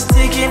hottest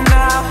ticket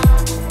now.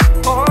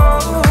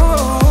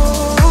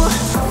 Oh,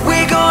 we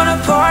gonna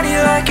party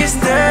like it's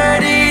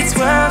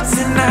 30-12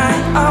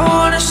 tonight. I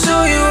wanna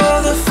show you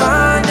all the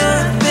finer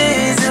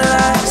things in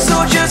life. So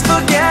just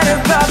forget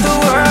about the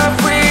world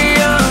we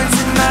own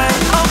tonight.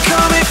 I'm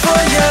coming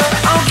for you,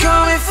 I'm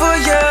coming for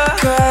you.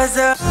 'Cause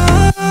all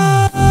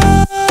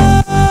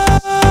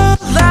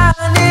I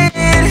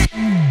need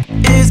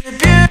is the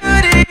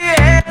beauty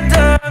and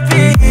the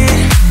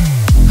beat.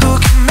 Who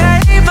can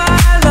make my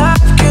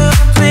life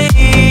complete?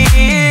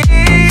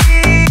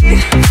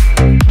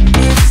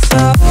 It's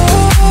all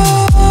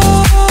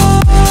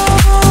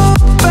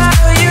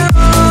about you.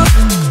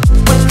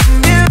 When the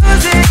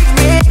music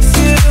makes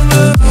you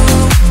move,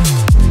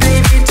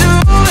 baby, do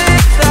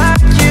it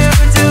like you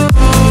do.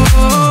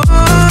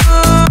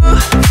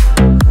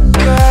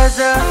 'Cause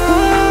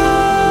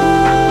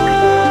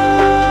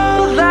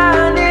all I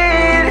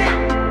need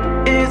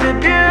is the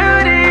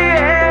beauty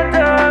and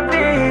the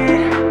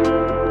beat.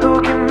 Who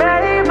can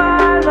make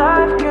my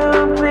life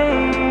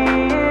complete?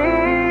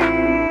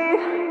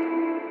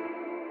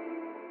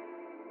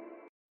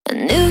 I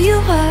knew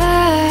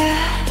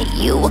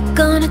you were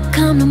gonna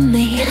come to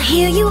me, and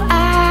here you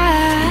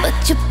are. But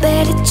you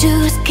better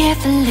choose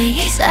carefully,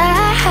 'cause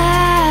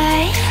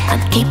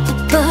I'm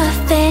capable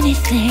of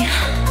anything,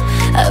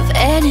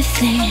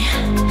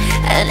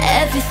 and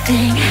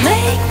everything.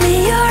 Make me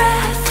your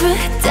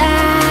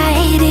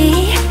Aphrodite,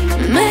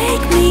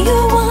 make me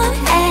your one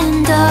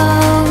and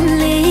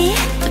only.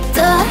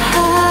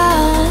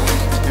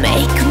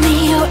 Make me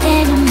your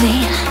enemy,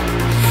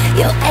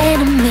 your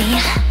enemy,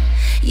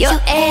 your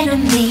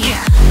enemy.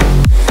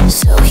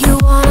 So you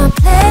wanna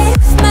play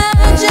with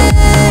magic?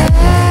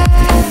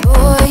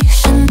 Boy, you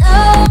should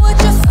know what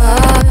you're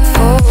falling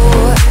for.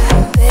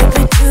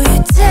 Baby, do you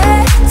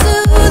dare to do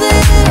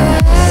this?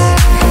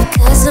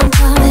 'Cause I'm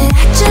coming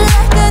at you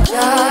like a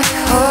dark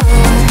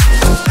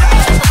horse.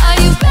 Are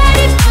you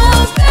ready for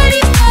a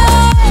perfect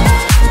storm?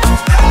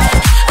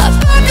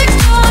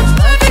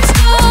 Perfect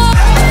storm.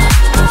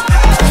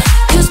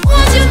 'Cause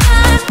once you're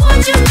mine,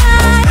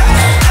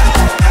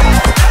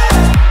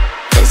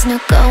 there's no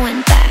going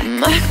back.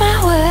 Mark my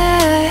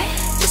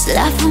words, this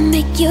love will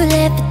make you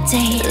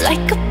levitate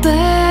like a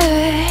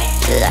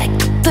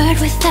bird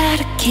without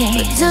a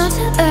cage. Down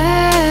to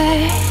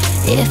earth,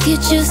 if you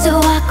choose to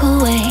walk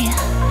away,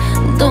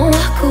 don't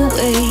walk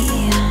away.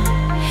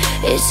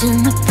 It's in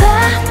the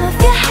palm of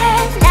your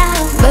hand now,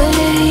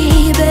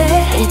 baby.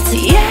 It's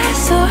a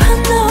yes or a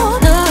no,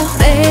 no,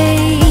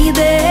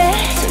 baby.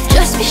 So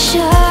just be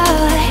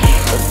sure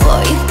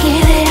before you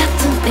give it up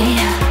to me,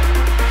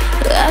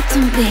 up to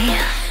me.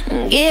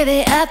 Give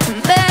it up to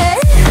me.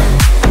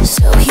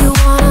 So you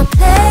wanna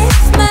play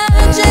with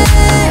magic?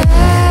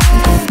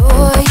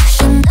 Boy, you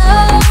should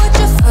know what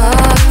you're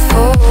falling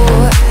for.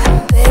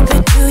 Baby,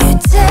 do you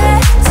dare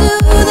to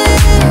do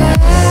this?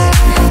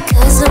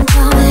 'Cause I'm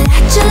coming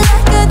at you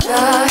like a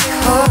dark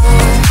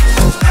horse.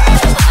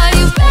 Are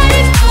you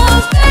ready for a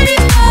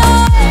perfect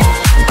storm?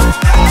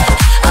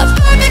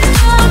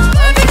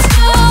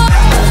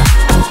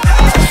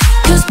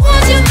 'Cause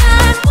once you're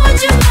mine,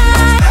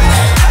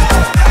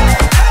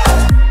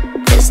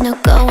 there's no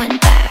going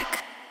back.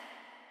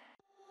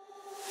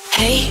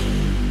 Hey,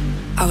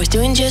 I was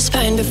doing just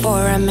fine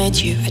before I met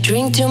you. I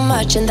drink too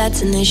much and that's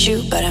an issue,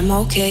 but I'm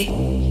okay.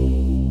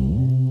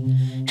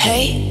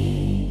 Hey,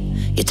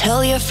 you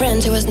tell your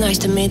friends it was nice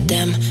to meet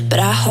them, but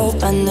I hope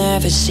I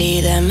never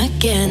see them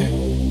again.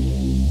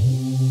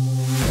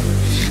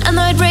 I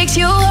know it breaks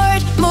your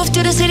heart. Moved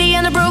to the city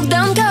and I broke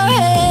down car.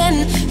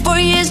 4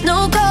 years, no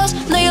calls.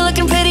 Now you're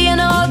looking pretty in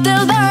a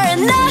hotel bar,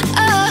 and I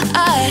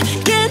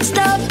can't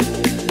stop.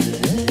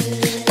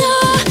 No,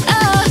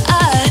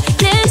 I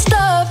can't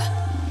stop.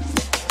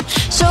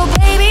 So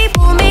baby,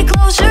 pull me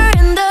closer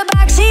in the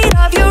backseat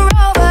of your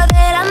Robbe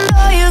that I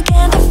know you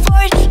can't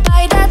afford.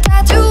 Buy that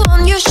tattoo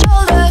on your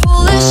shoulder,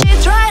 pull the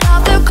sheets right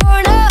off the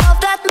corner of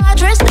that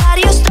mattress that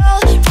you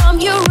stole from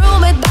your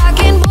roommate back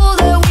in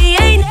Boulder. We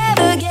ain't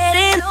never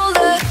getting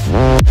older.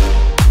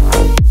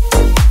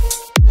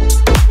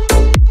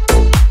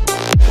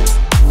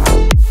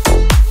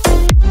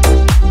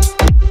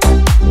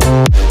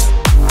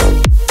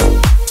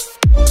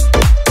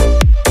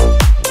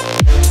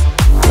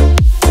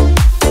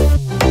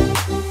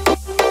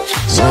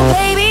 So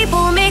baby,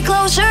 pull me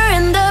closer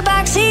in the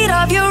backseat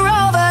of your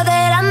Robbe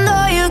that I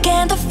know you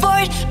can't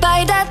afford. Buy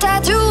that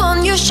tattoo on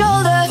your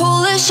shoulder,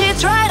 pull the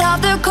sheets right off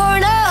the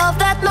corner of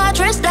that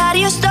mattress that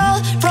you stole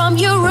from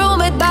your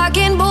roommate back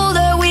in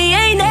Boulder. We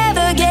ain't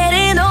never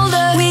getting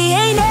older. We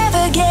ain't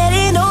never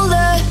getting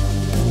older.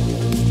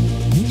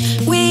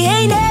 We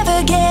ain't never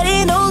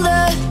getting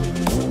older.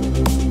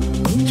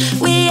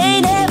 We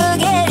ain't never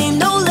getting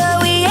older.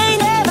 We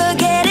ain't never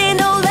getting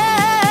older.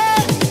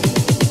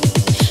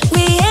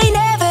 We ain't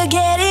never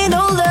getting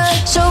older.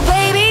 So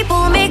baby,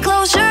 pull me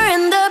closer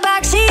in the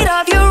backseat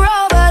of your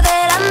Robbe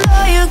that I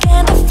know you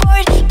can't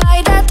afford. Buy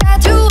that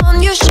tattoo on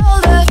your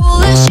shoulder, pull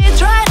the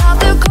sheets right off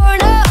the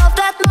corner of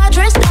that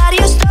mattress that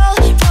you stole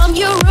from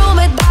your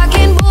roommate back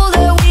in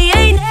Boulder. We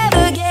ain't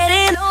never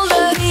getting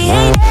older. We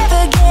ain't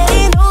never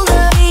getting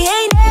older. We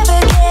ain't never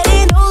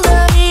getting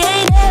older. We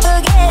ain't never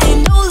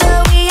getting older.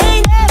 We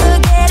ain't never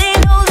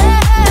getting older.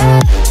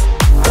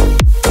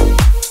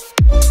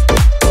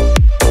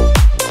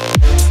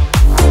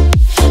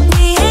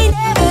 We ain't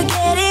never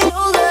getting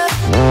older.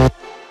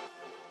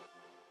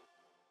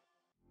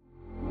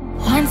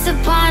 Once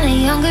upon a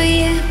younger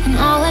you, when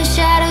all the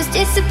shadows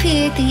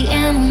disappeared, the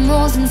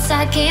animals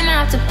inside came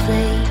out to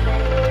play.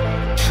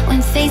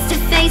 Went face to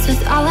face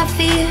with all our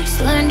fears,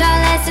 learned our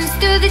lessons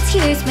through the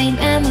tears, made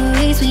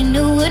memories we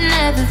knew would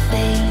never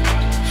fade.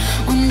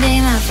 One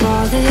day my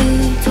father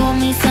told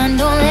me, son,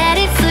 don't let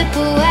it slip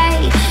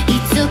away. He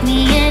took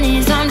me in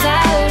his arms, I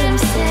heard him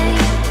say,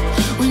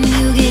 when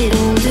you get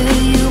older,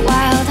 your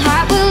wild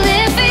heart will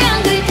live for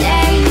younger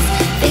days.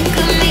 Think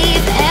of me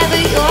if ever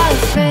you're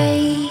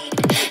afraid.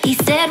 He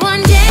said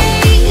one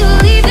day you'll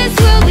leave this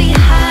world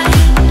behind,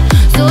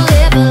 so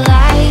live a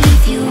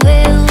life you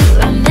will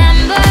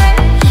remember.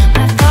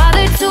 My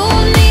father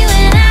told me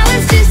when I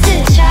was just a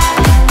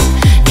child,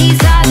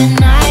 these are the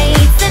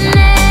nights that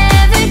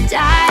never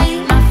die.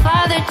 My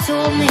father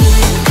told me.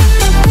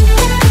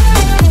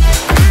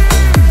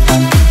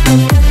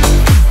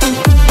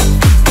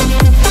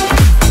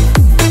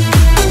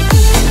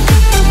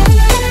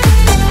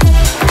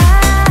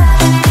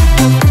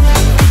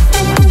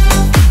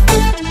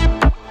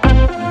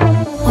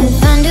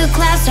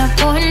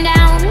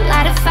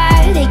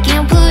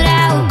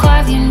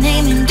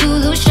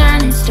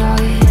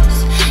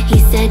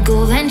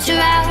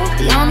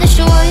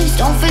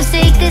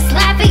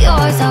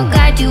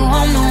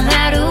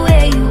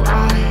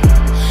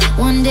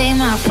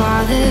 my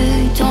father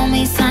told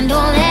me, son,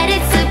 don't let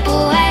it slip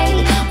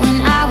away.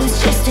 When I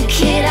was just a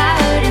kid, I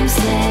heard him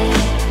say,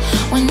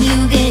 when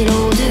you get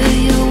older,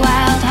 your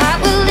wild heart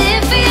will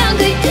live for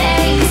younger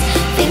days.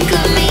 Think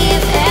of me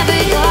if ever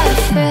you're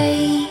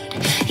afraid.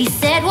 He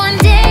said one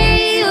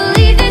day you'll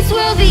leave this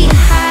world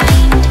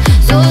behind,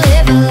 so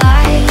live a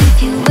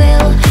life you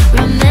will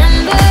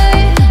remember.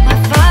 My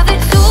father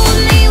told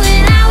me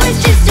when I was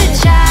just a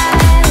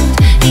child,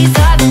 these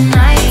are the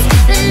nights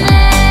that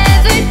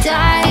never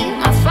die.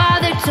 My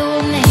father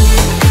told me.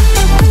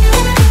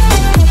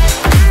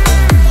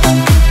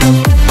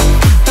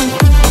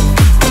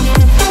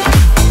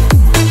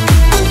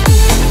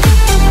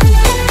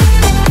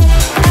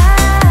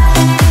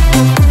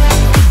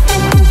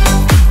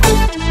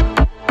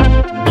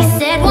 He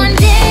said one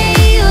day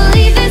you'll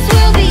leave this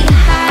world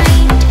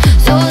behind,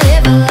 so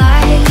live a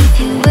life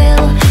you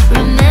will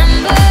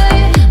remember.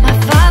 My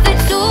father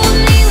told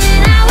me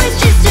when I was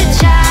just a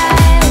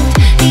child,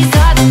 these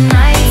are the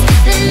nights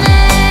that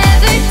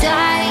never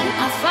die.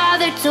 My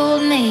father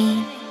told me.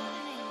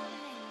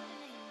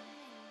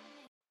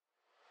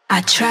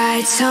 I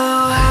tried so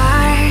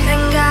hard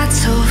and got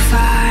so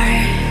far,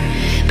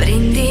 but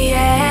in the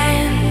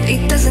end,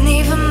 it doesn't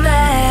even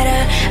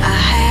matter. I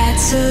had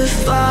to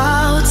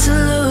fall to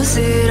lose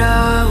it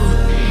all,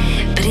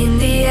 but in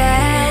the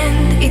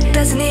end, it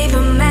doesn't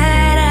even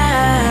matter.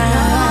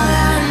 All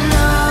I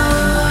know,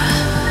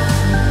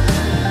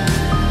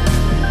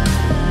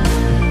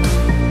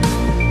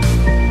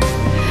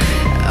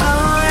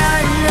 all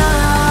I know,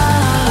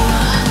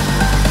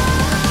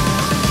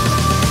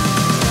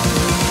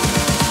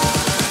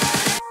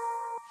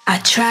 I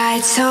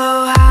tried so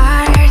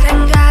hard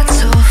and got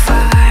so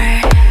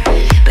far,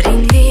 but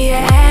in the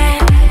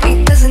end,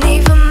 it doesn't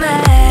even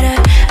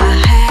matter. I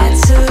had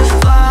to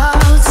fall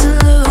to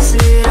lose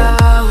it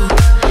all,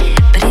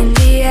 but in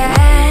the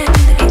end,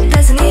 it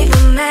doesn't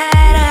even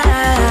matter.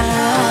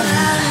 All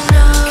I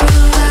know,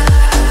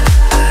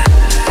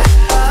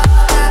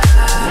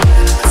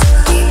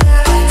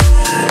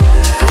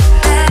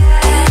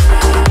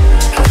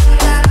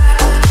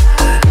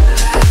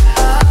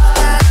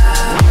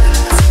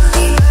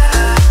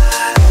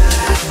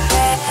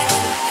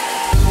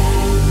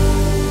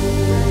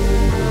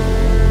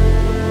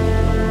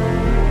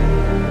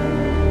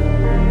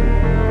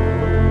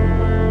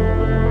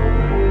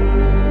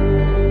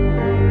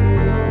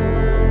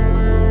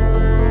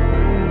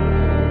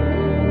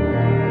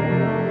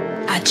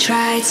 I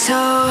tried so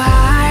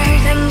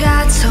hard and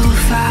got so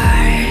far,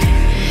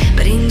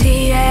 but in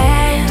the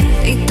end,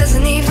 it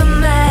doesn't even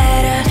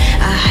matter.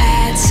 I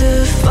had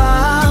to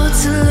fall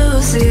to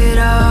lose it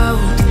all,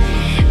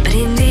 but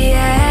in the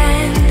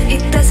end,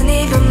 it doesn't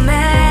even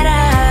matter.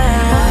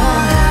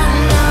 All I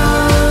know,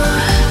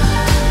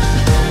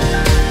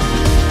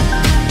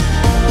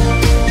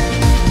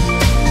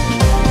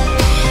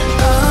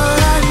 all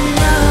I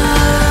know,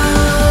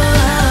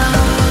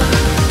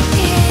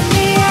 in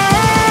the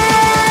end,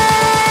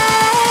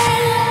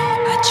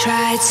 I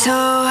tried so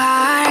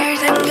hard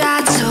and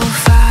got so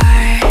far,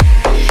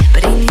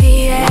 but in the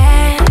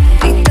end,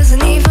 it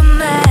doesn't even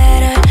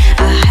matter.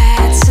 I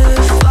had to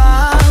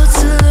fall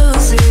to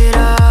lose it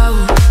all,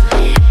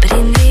 but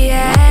in the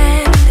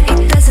end, it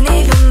doesn't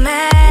even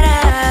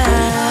matter.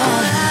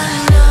 All I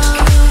know,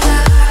 all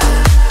I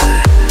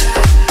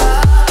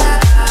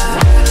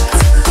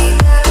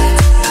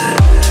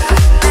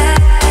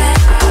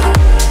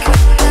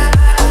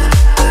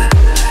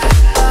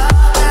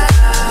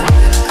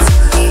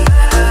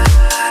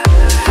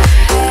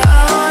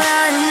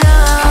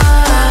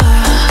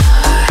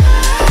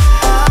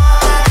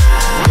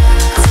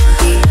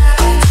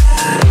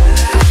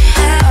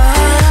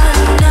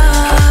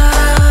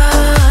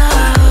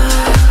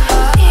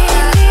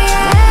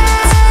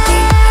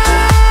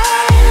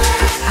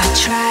I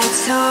tried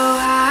so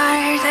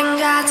hard and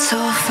got so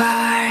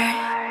far.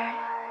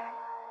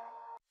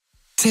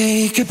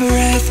 Take a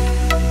breath,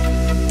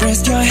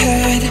 rest your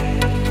head,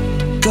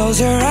 close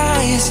your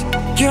eyes,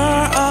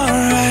 you're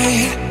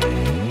alright.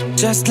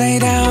 Just lay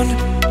down,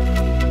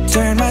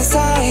 turn my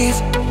side.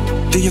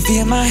 Do you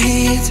feel my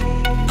heat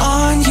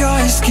on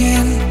your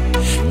skin?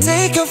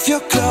 Take off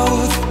your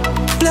clothes,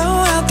 blow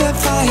out the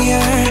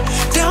fire.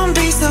 Don't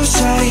be so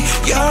shy,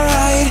 you're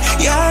right,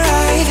 you're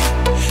right.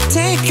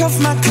 Take off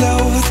my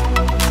clothes,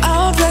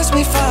 oh bless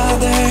me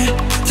Father.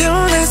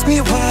 Don't ask me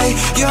why,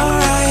 you're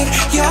right,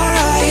 you're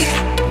right.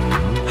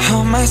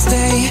 How I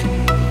stay,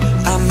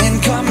 I'm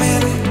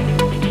incoming.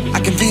 I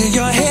can feel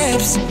your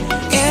hips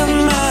in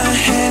my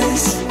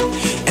hands,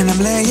 and I'm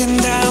laying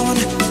down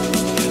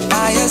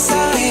by your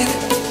side.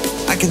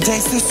 I can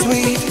taste the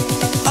sweet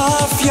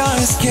of your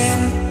skin.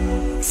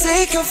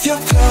 Take off your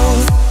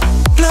clothes,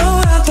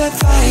 blow out that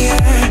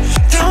fire.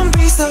 Don't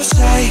be so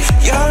shy,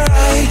 you're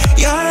right,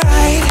 you're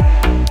right.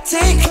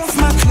 Take off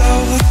my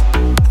clothes,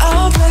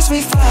 oh bless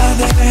me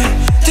Father.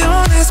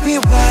 Don't ask me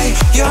why,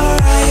 you're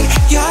right,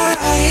 you're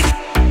right.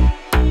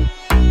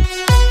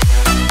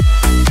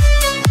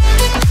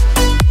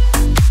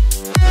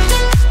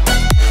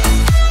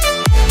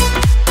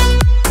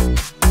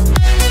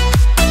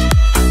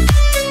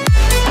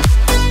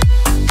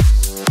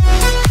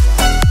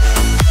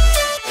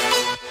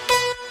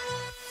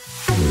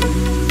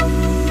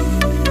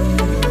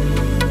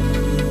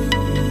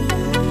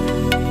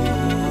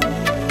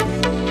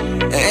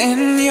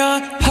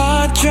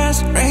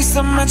 trust race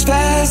so much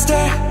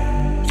faster.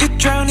 You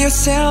drown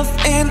yourself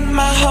in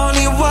my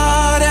holy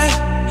water,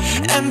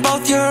 and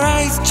both your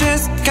eyes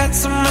just got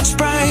so much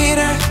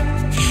brighter.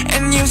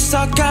 And you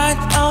saw God,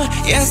 oh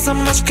yeah, so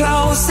much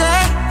closer.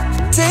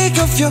 Take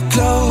off your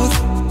clothes,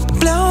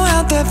 blow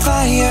out the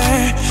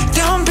fire.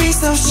 Don't be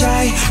so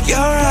shy, you're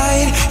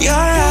right, you're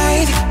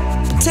right.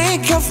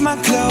 Take off my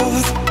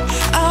clothes,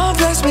 oh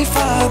bless me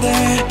Father.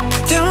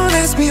 Don't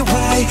ask me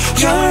why,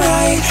 you're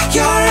right,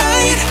 you're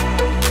right.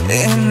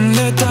 In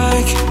the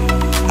dark,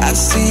 I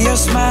see your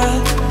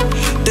smile.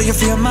 Do you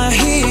feel my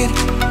heat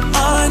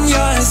on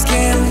your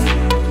skin?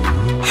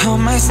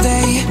 Home I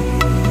stay,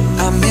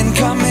 I'm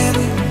incoming.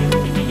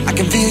 I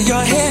can feel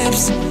your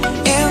hips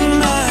in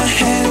my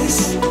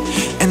hands,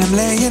 and I'm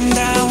laying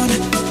down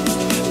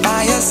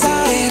by your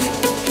side.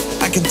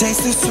 I can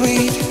taste the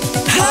sweet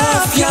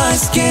of your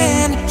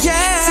skin,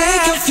 yeah.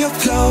 Take off your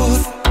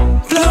clothes,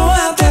 blow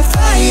out the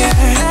fire.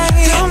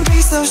 Don't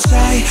be so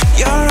shy,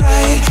 you're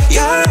right,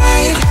 you're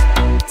right.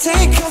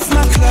 Take off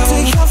my clothes,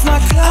 take off my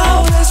clothes.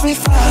 Oh, bless me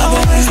Father,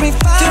 oh, bless me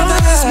Father. Don't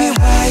ask me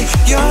why,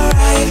 you're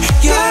right,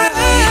 you're right.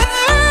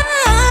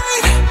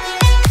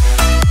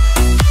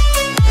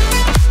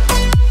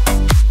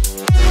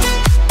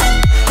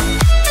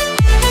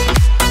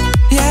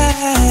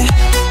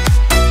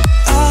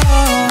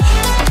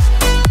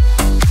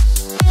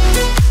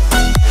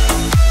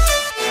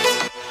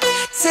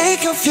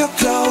 Take off your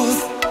clothes,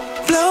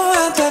 blow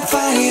out that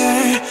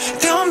fire.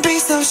 Don't be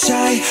so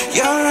shy,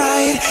 you're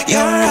right,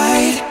 you're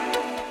right.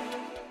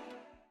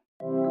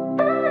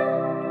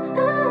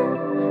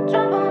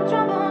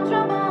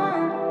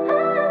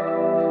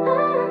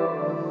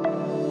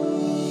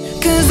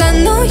 Cause I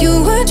know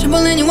you were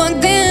trouble and you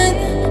walked in.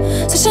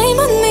 So shame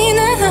on me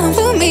now,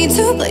 flew me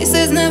to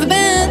places never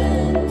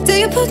been. Till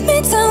you put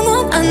me down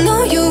on, I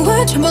know you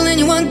were trouble and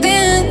you walked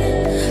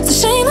in. So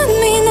shame on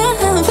me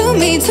now, flew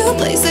me to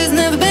places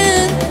never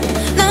been.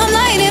 Now I'm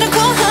lying in a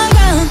cold hard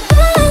ground.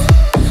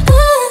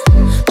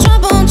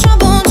 Trouble,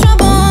 trouble,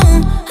 trouble.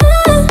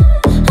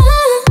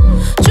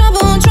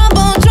 Trouble,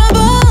 trouble,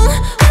 trouble.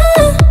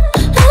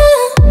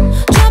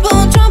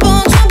 Trouble,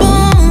 trouble,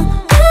 trouble.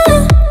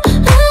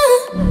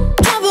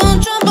 Trouble,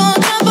 trouble,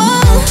 trouble.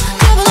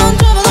 Trouble on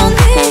trouble on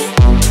me.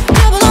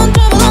 Trouble on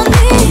trouble on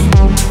me.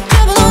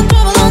 Trouble on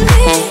trouble on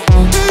me.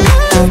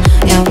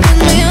 You put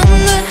me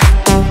under.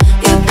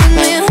 You put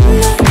me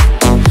under.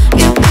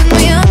 You put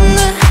me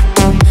under.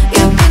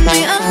 You put me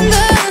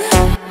under.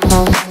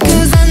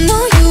 Cause I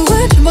know you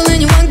were trouble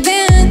and you walked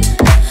in.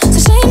 So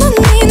shame on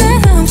me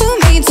now, flew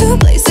me to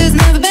places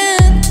never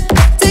been.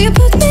 Till you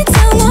put me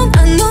down on, I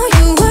know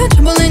you were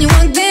trouble and you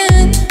walked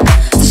in.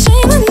 So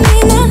shame on me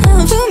now,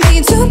 flew me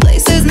to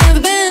places never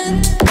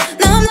been.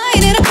 Now I'm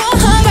lying in a cold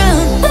hard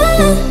ground.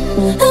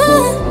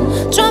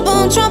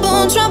 Trouble,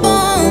 trouble, trouble.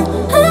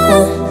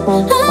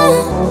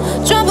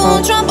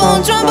 Trouble, trouble,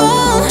 trouble.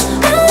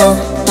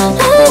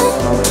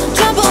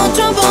 Trouble,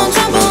 trouble,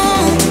 trouble.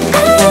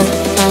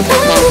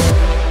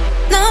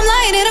 Now I'm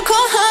lying in a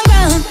cold hard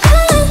ground.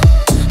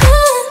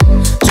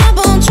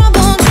 Trouble,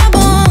 trouble,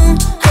 trouble.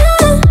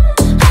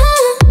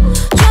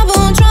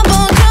 Trouble,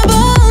 trouble,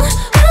 trouble.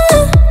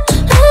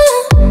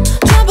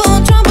 Trouble,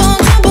 trouble,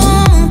 trouble.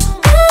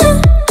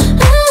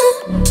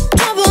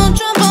 Trouble,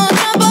 trouble,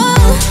 trouble.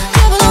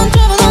 Trouble on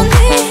trouble on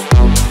me.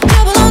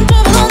 Trouble on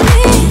trouble on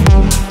me.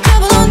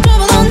 Trouble on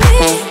trouble on me.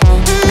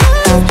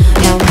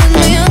 You put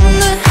me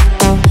under.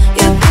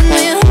 You put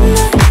me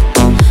under.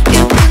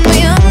 You put me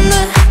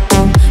under.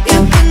 You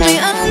put me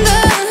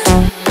under.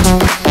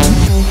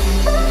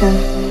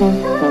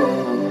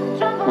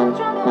 Trouble,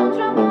 trouble,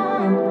 trouble.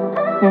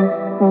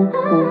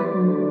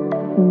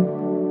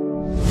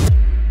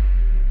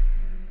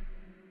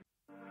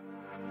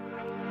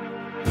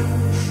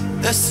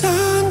 The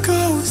sun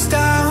goes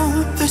down,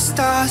 the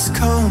stars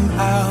come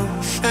out,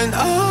 and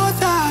all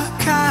that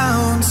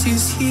counts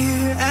is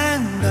here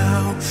and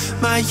now.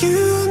 My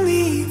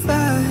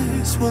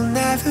universe will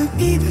never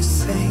be the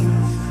same.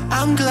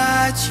 I'm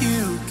glad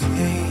you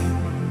came.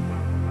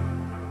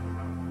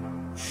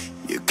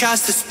 You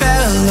cast a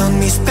spell on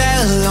me,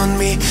 spell on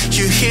me.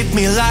 You hit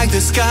me like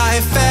the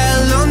sky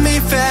fell on me,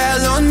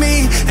 fell on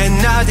me.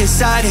 And I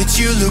decided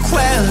you look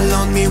well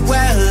on me,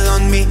 well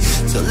on me.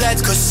 So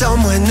let's go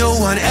somewhere no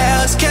one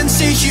else can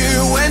see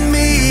you and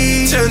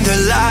me. Turn the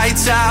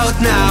lights out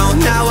now,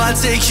 now I'll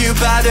take you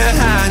by the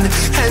hand.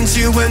 Hand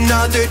you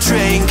another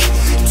drink,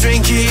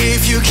 drink it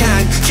if you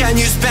can. Can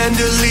you spend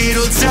a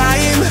little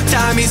time?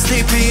 Time is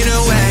slipping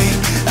away,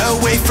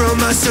 away from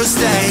us, so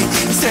stay.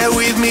 Stay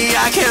with me,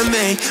 I can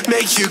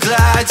make you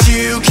glad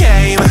you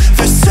came.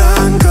 The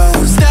sun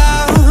goes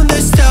down,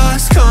 the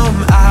stars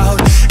come out,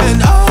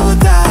 and all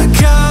that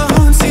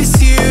counts is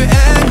here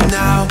and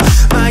now.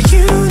 My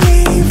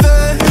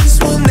universe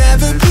will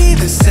never be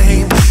the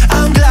same.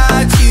 I'm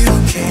glad you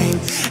came,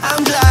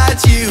 I'm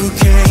glad you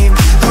came.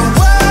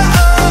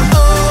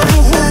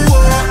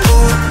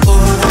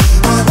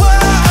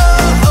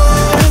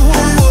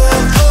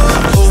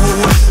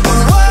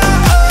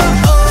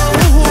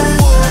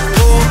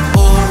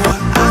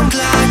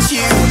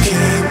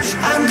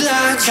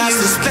 Cast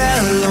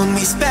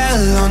a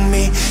spell on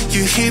me.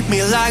 You hit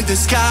me like the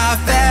sky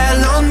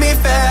fell on me.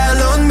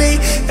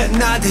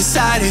 And I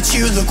decided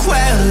you look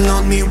well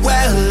on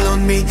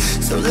me.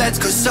 So let's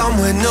go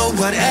somewhere no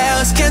one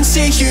else can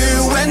see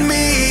you and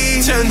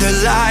me. Turn the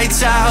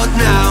lights out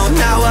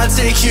now I'll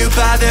take you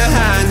by the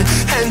hand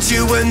and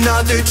do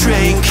another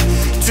drink.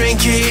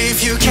 Drink it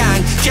if you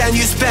can. Can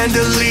you spend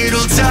a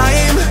little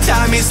time?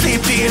 Time is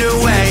slipping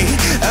away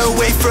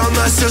from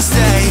us, so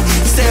stay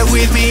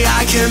with me.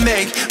 I can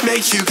make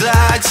you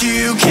glad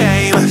you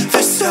came.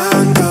 The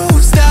sun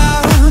goes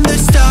down, the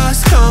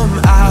stars come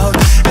out,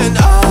 and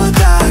all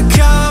that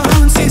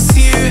counts is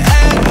here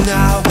and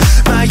now.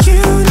 My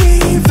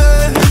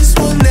universe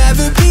will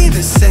never be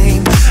the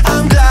same.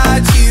 I'm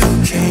glad you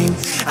came.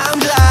 I'm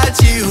glad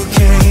you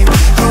came.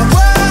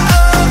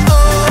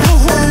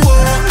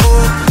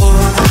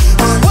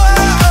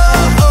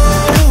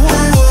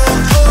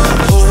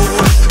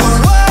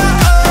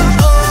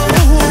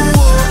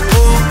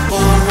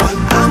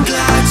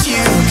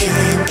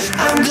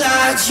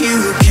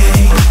 You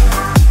came.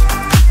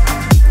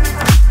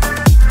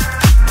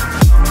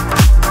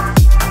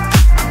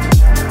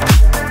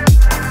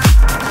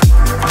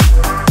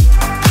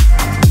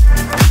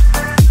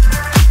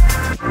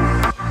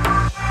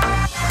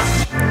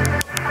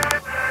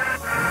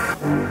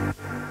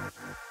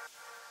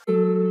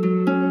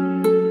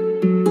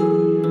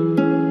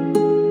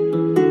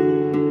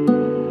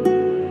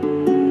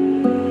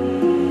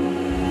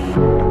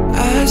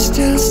 I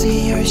still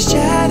see your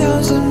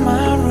shadows in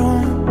my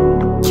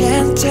room.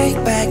 Can't take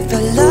back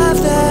the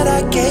love that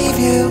I gave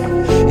you.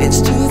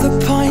 It's to the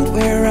point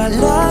where I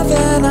love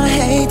and I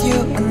hate you,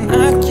 and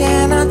I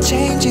cannot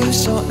change you,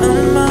 so I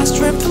must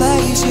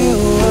replace you.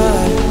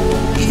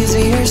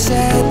 Easier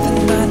said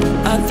than done.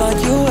 I thought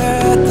you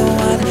were the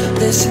one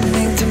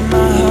listening to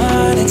my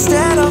heart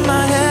instead of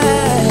my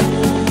head.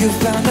 You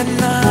found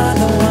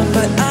another one,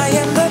 but I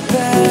am the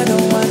better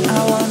one. I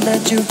won't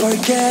let you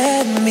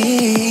forget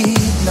me.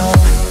 No,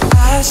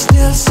 I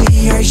still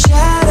see your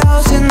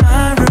shadows in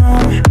my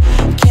room.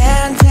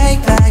 Can't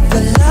take back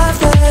the love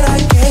that I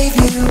gave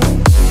you.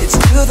 It's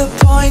to the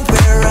point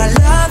where I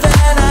love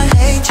and I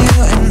hate you,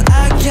 and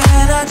I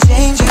cannot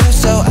change you,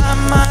 so I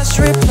must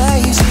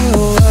replace you.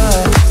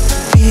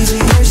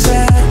 Easier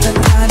said than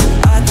done.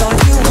 I thought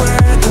you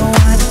were the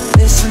one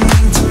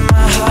listening to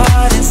my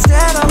heart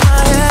instead of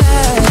my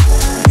head.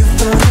 You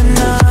found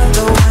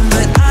another one,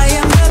 but I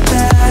am the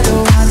better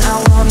one. I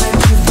won't let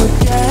you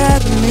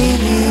forget me.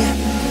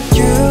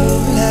 You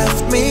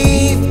left me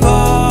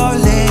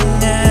falling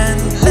and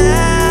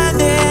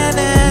landing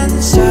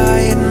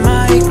inside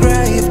my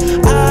grave.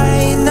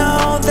 I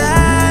know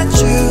that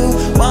you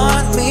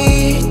want me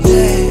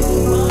dead.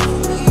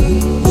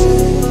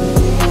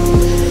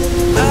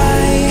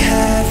 I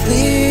have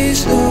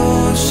these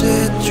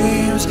lucid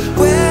dreams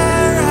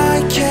where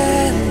I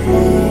can't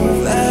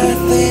move a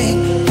thing,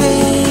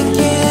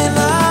 thinking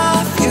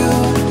of you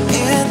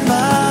in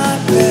my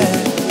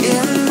bed,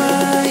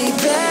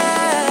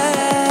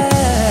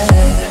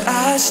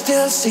 I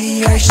still see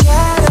your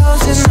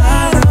shadows in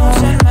my room.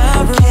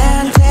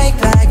 Can't take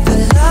back the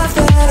love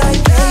that I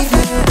gave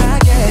you.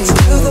 It's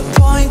to the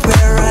point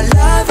where I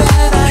love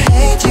and I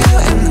hate you,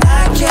 and I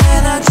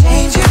cannot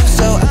change you,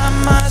 so I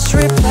must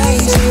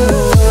replace you.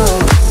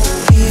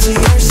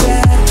 Easier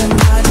said than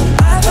done.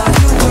 I thought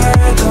you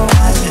were the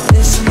one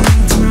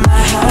listening to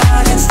my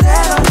heart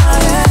instead of my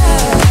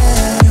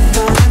head. You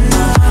found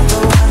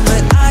another one,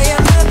 but I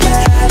am the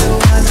better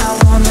one. I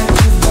won't let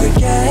you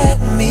forget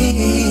me,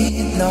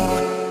 no.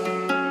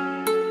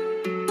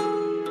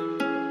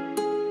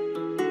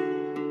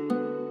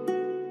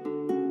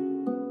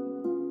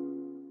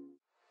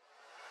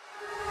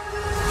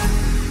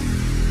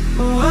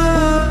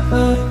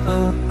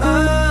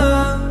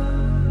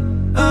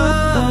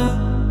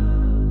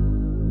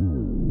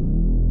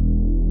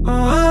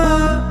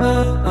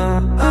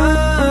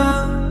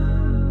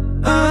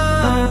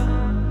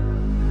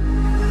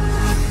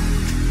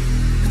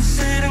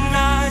 Sitting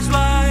eyes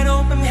wide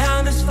open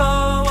behind these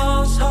four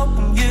walls,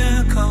 hoping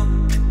you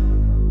come.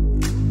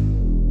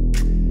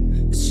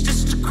 It's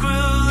just a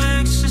cruel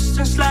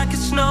existence, like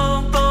it's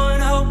no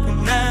point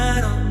hoping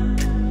at all.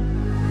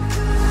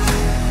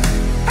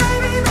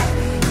 Baby,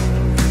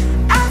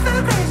 I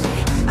feel crazy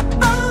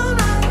all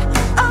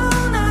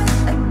night,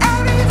 and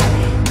every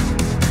day.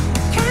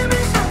 Can't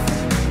be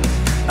something,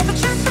 but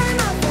just say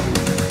nothing.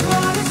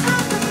 What is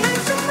happening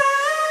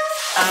tonight?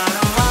 I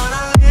don't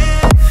wanna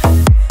live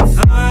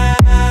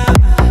forever,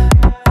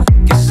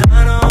 'cause I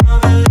know I'll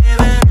be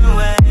living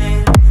away,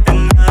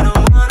 and I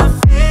don't wanna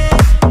feel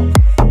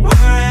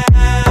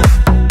wherever.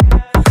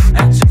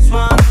 I just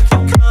wanna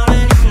keep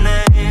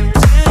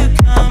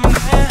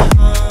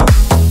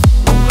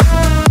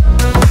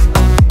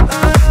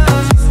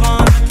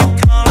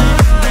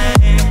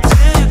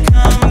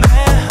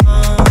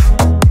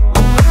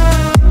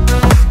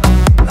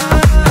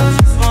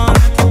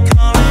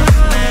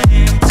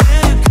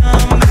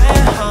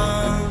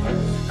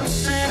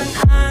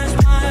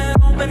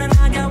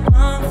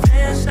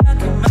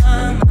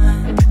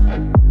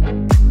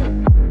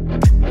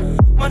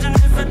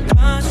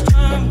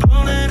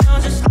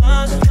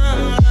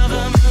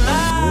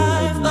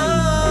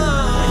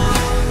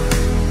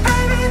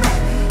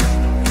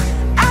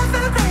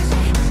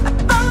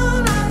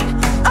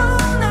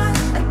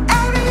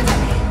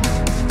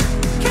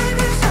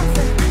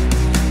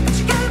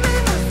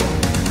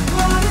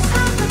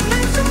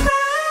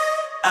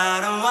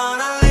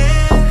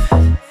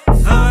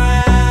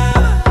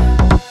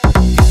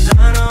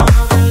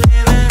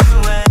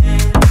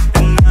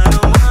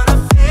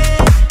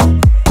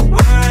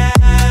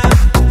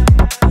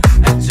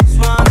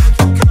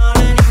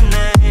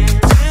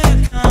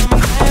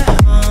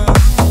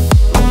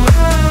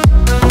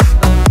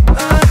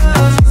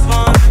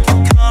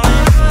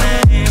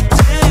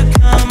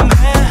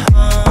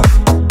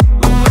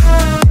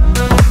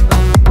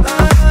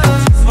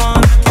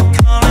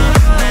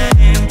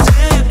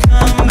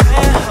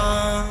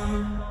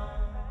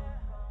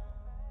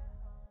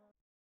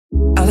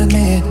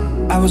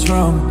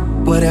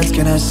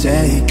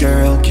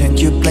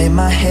in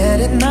my head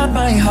and not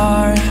my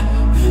heart.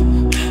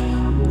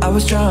 I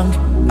was drunk,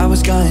 I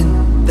was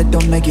gone, that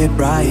don't make it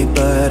right,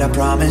 but I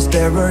promise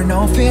there were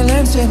no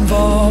feelings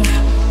involved.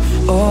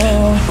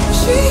 Oh,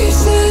 she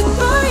said,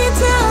 boy,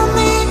 tell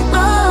me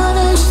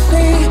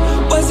honestly,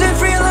 was it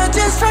real or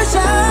just for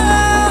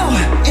show?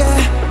 Yeah,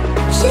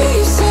 she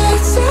said,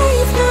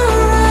 save your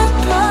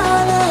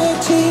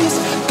apologies,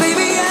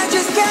 baby, I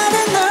just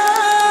gotta know.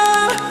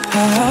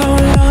 How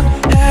long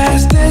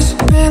has this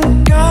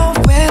been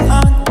going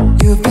on?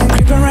 You've been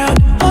creeping around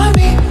on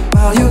me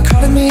while you're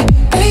calling me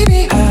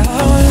baby.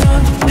 How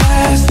long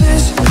has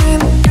this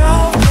been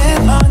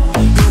going on?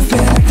 You've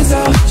been acting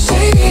so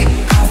shady,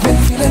 I've been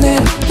feeling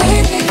it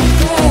lately,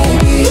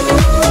 baby.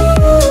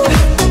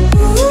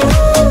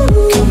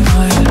 Come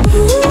on,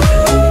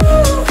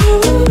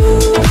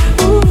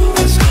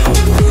 let's go.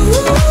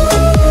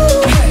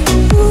 Hey,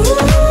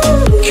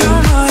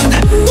 come on.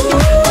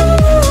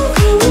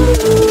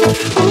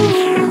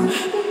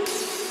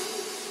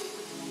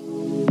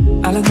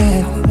 I'll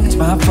admit, it's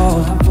my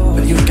fault,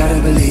 but you gotta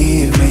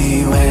believe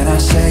me when I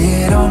say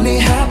it only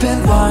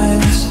happened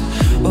once.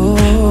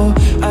 Oh,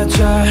 I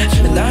try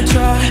and I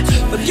try,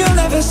 but you'll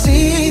never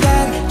see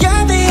that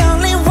you're the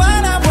only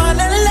one I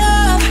wanna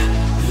love.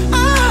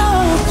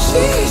 Oh,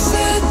 she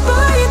said,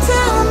 boy,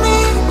 tell me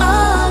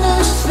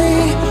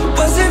honestly,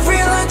 was it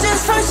real or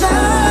just for show?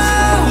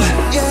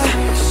 Yeah,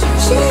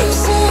 she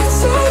said,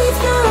 save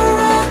your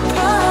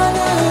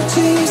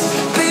apologies,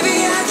 baby,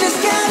 I just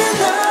gotta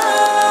know.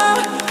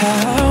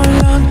 How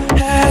long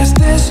has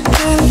this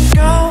been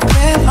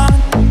going on?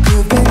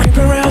 You've been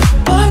creeping around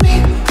on me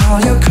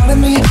while you're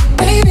calling me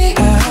baby.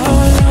 How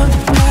long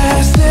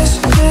has this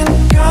been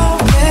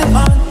going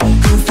on?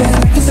 You've been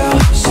acting so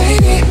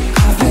shady,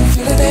 I've been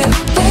feeling it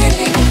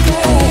lately,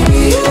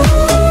 baby.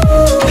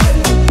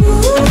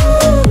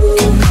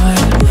 Come on.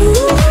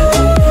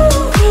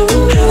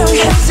 How long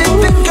has it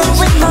been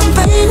going on,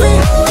 baby?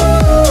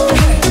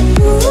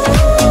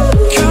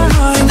 Come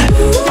on.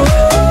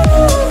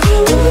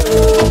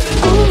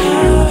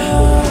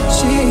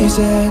 She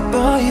said,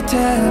 boy,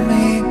 tell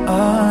me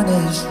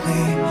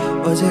honestly,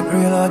 was it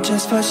real or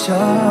just for show?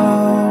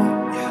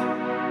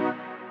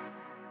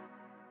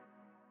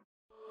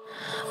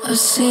 I've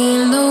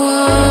seen the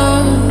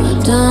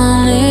world,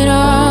 done it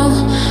all,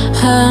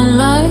 had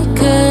my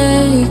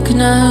cake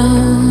now.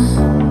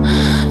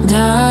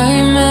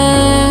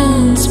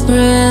 Diamonds,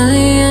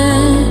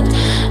 brilliant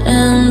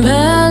and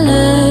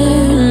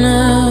ballet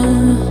now.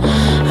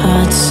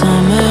 Hot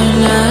summer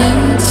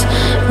nights,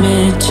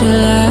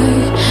 mid-July,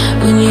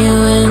 when you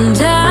and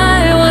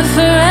I were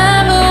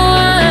forever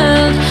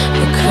wild.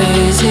 The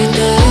crazy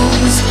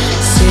days,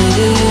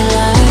 city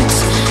lights,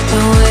 the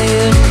way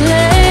you'd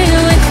play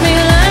with me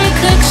like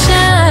a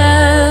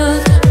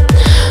child.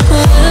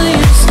 Will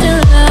you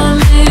still love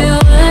me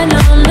when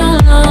I'm no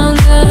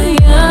longer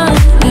young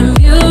and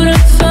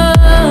beautiful?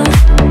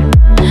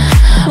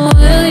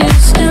 Will you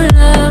still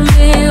love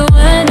me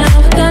when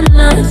I've got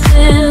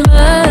nothing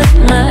but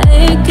my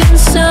aching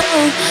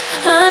soul?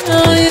 I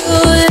know you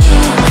will,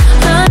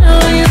 I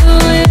know you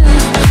will,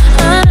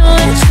 I know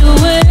that you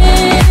will.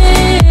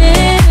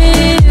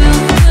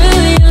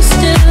 Will you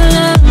still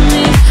love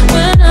me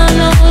when I'm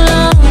no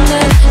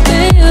longer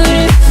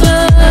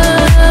beautiful?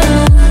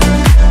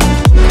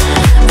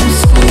 I've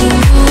seen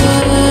the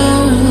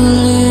world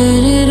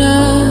lit it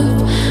up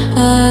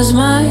as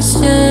my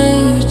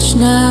stage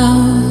now,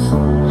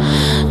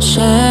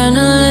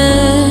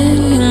 channeling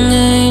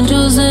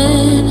angels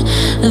in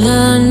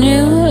the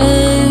new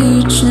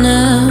age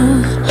now.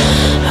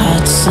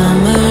 Hot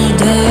summer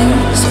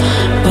days,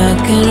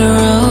 back in a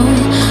row,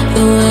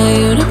 the way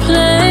you'd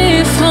play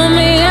for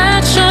me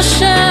at your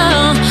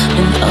show,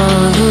 and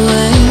all the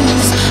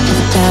ways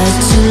I've got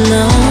to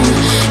know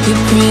your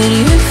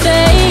pretty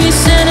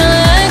face and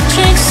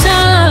electric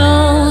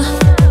soul.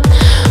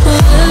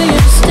 Will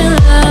you still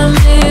love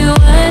me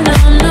when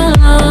I'm no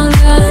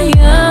longer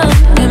young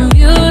and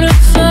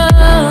beautiful?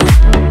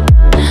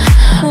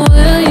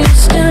 Will you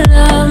still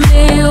love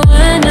me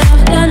when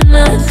I've got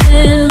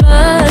nothing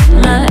but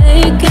my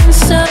aching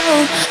soul?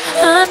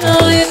 I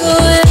know you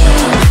will,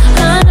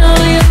 I know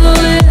you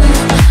will,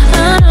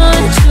 I know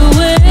that you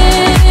will.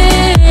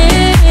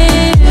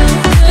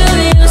 Will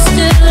you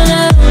still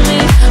love me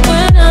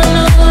when I'm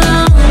no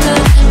longer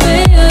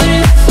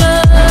beautiful?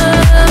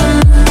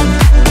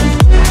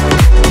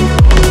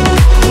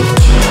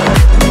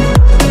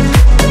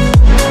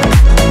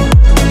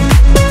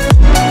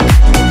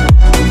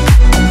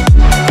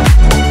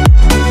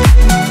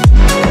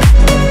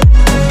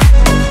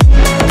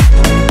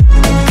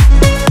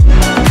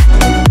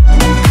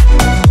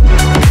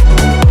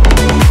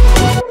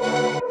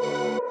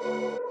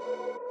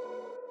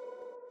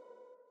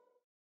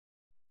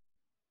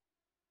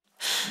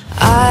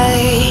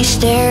 I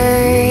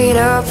stared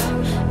up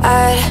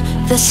at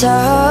the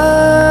sun,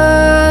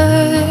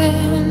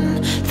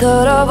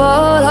 thought of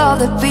all of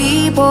the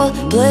people,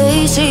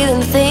 places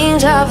and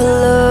things I've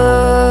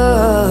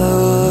loved.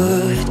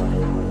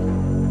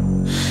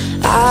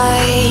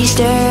 I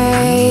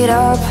stared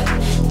up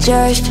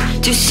just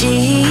to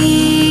see.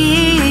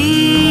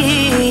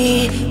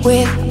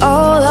 With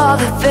all of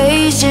the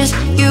faces,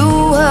 you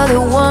were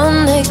the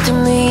one next to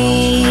me.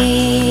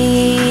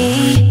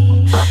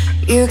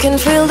 You can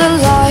feel the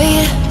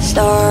light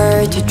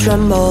start to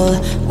tremble.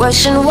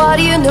 Question, what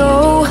do you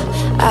know?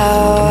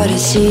 Out to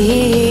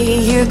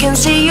sea. You can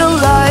see your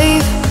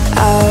life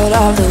out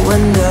of the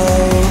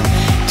window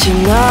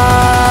tonight.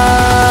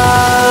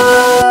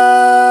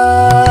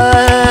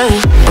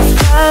 If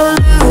I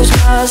lose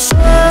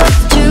myself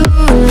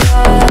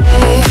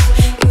tonight,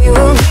 you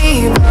will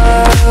be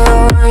by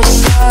your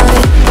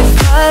side. If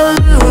I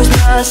lose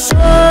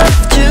myself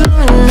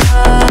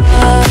tonight,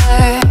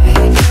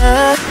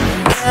 yeah,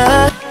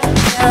 yeah,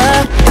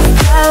 yeah. If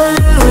I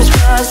lose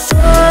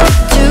myself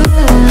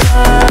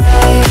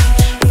tonight,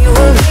 you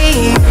will be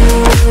you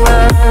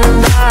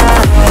and I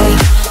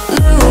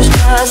lose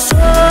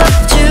myself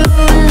tonight.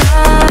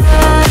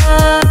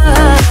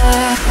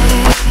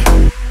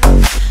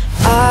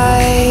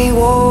 I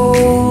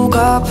woke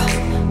up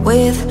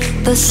with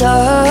the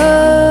sun.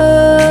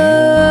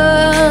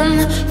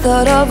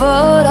 Thought of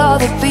all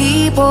the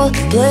people,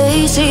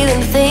 places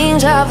and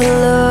things I've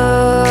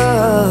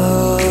loved.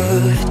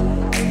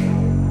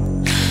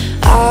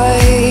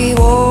 I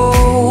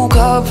woke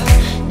up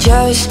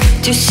just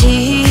to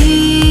see.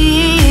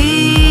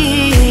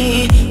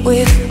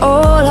 With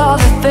all of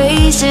the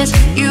faces,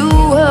 you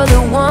were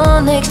the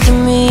one next to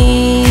me.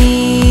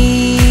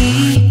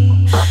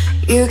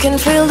 You can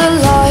feel the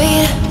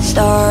light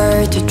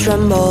start to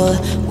tremble.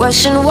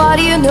 Question, what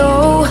do you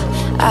know?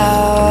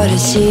 Out to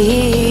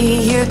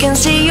sea. You can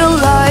see your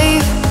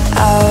life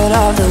out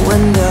of the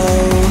window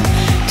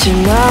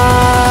tonight.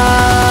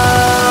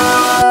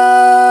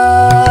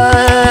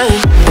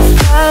 If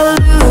I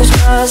lose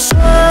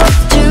myself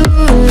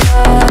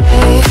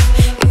tonight,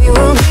 you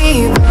will be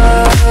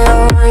by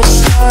your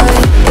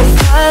side. If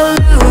I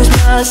lose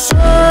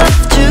myself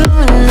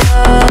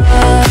tonight,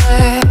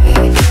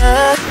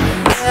 yeah,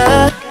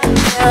 yeah,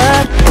 yeah.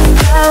 If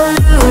I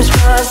lose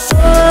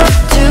myself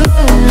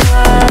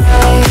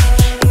tonight,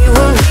 you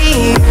will be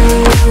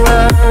you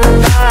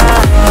and I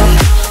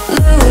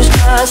lose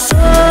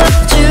myself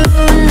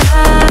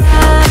tonight.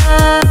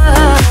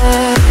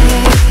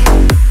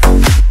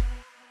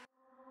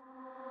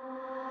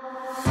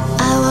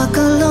 I walk a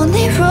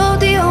lonely road,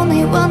 the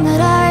only one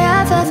that I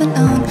have ever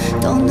known.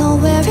 Don't know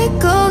where it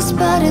goes,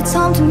 but it's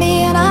home to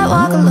me and I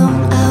walk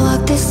alone. I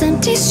walk this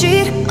empty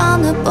street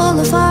on the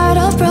boulevard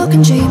of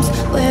broken dreams,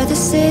 where the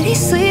city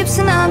sleeps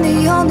and I'm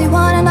the only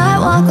one and I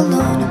walk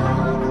alone.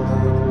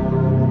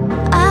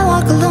 I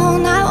walk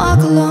alone, I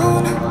walk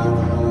alone.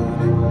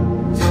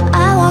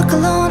 I walk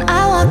alone,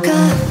 I walk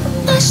up.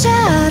 My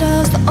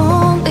shadow's the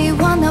only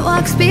one that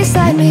walks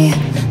beside me.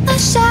 My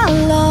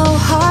shallow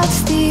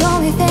heart's the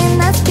only thing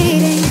that's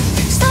beating.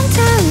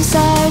 Sometimes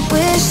I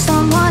wish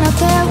someone up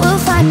there will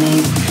find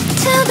me.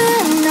 Till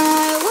then I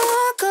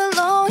walk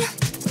alone.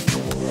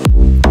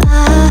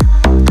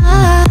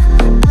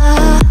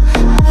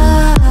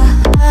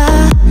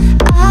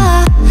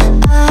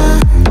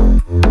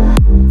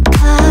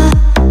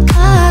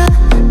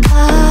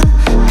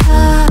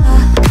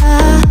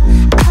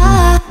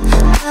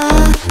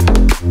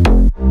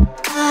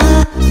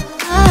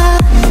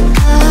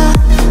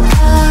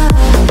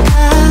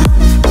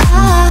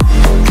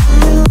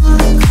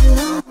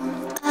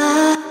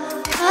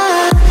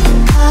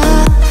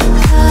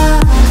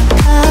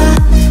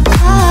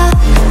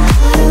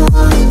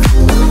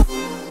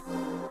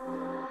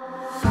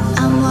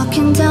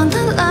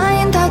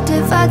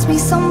 Me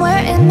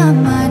somewhere in my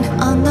mind,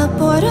 on the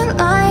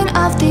borderline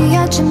of the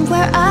edge and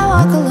where I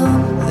walk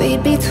alone.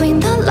 Read between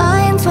the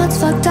lines, what's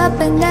fucked up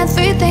and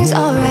everything's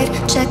alright.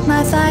 Check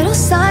my vital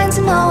signs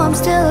and know I'm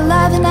still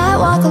alive and I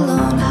walk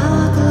alone. I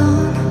walk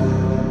alone.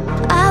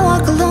 I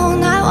walk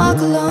alone, I walk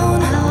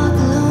alone. I walk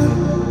alone.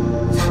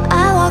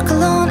 I walk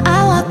alone,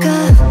 I walk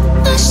up.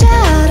 My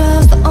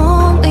shadow's the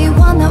only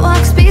one that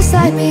walks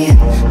beside me.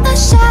 My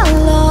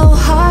shallow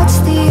heart's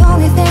the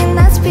only thing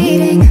that's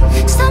beating.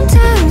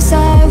 Sometimes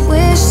I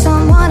wish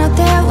someone up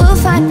there will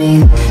find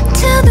me.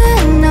 Till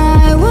then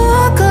I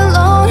walk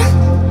alone.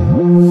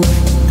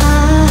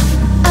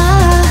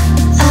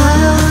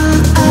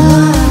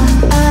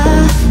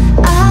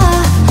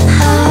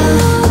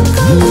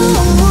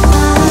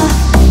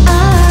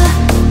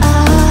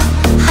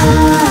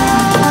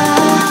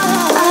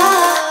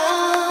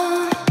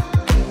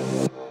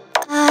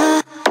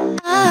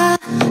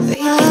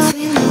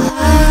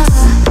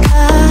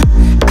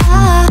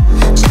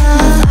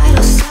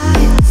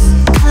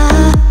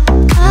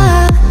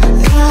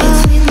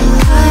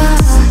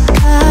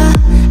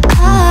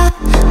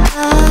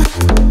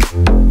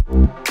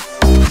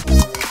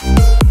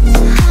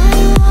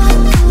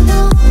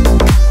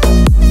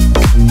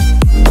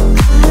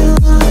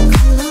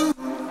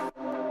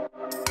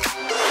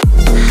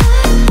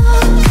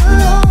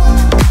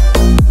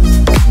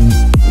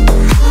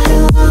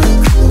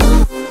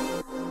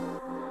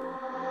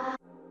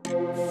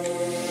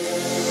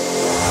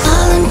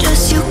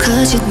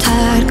 Cause you're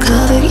tired,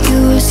 cover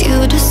you as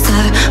you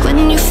decide.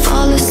 When you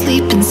fall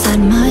asleep inside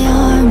my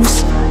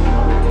arms,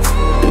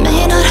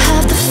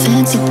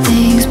 fancy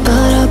things, but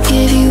I'll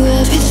give you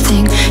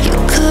everything you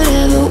could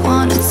ever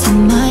want. It's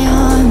in my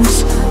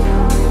arms.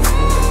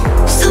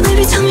 So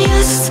baby, tell me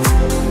yes,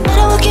 and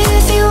I will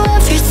give you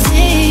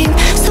everything.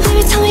 So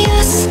baby, tell me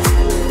yes,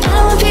 and I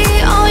will be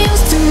all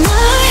yours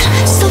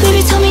tonight. So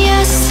baby, tell me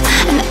yes,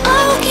 and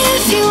I will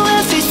give you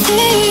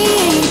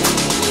everything.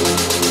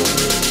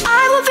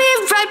 I will be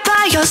right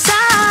by your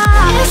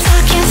side. If I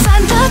can't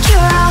find the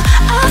cure,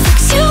 I'll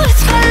fix you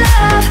with my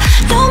love.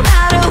 No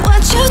matter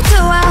what you do,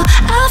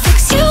 I'll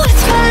fix you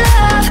with my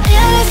love.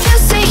 And if you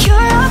say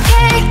you're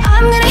okay,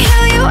 I'm gonna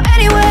heal you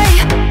anyway.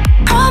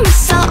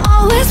 Promise I'll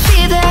always be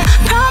there.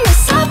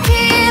 Promise I'll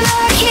be the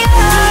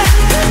cure.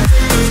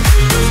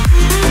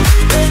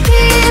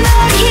 Be the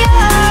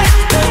cure.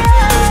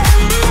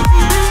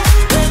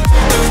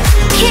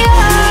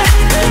 Cure.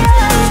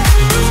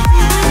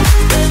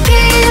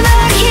 Be the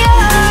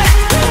cure.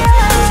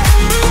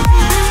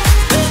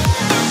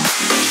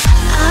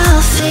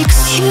 I'll fix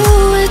you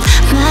with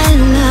my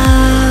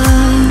love.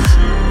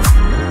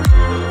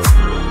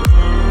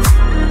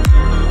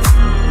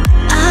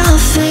 I'll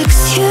fix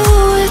you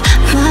with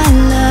my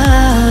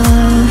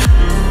love.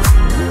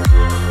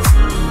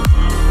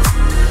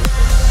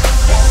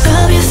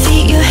 Rub your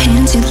feet, your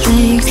hands, your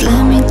legs.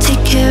 Let me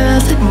take care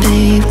of it,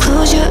 babe.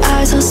 Close your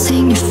eyes, I'll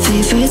sing your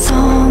favorite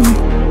song.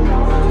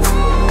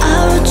 I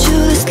wrote you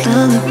this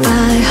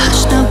lullaby.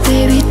 Hush now,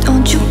 baby,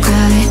 don't you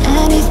cry.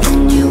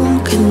 Anything you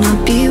want could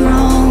not be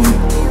wrong.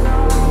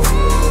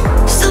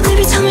 So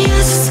baby, tell me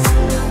yes,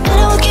 and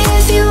I will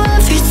give you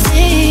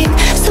everything.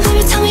 So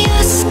baby, tell me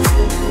yes,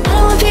 and I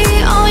will be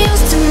all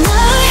yours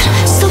tonight.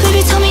 So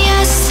baby, tell me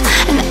yes,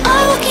 and I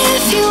will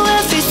give you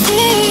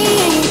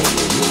everything.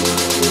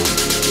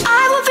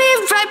 I will be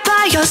right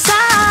by your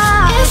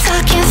side. If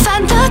I can't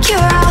find the cure,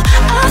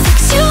 I'll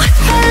fix you with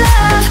my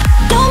love.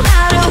 No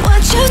matter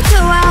what you do,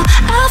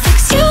 I'll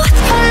fix you with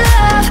my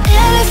love.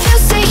 And if you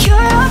say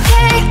you're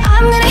okay,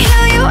 I'm gonna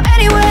heal you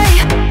anyway.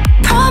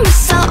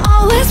 Promise I'll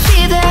always be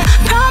there.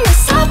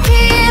 Promise I'll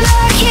be the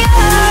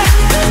cure.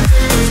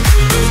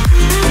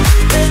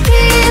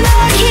 Be the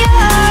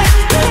cure.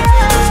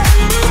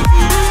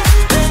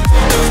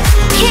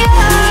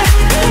 Cure.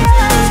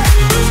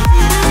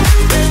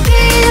 Be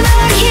the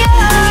cure.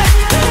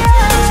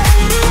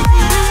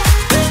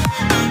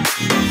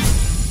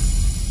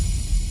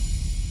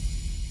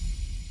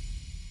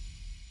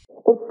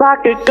 If I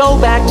could go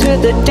back to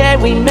the day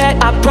we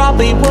met, I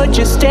probably would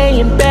just stay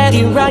in bed.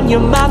 You run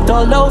your mouth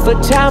all over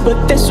town,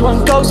 but this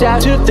one goes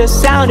out to the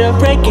sound of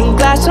breaking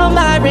glass on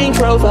my Range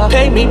Rover.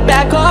 Pay me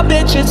back or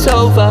bitch, it's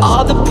over.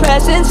 All the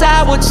presents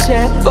I would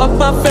send, fuck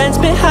my friends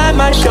behind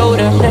my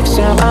shoulder. Next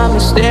time I'ma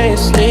stay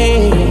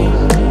asleep.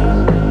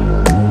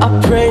 I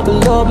pray the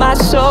Lord my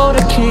soul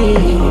to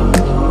keep.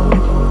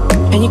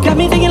 And you got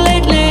me thinking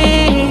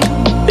lately,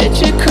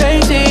 bitch, you're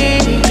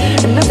crazy,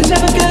 and nothing's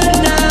ever good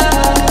enough.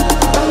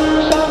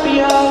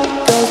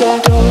 Cause I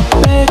don't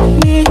make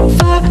me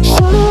fall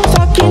so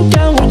fucking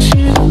done with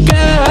you,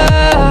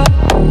 girl.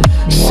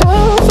 So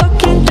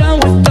fucking done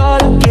with all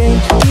the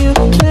games you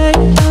play.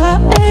 I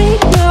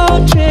ain't no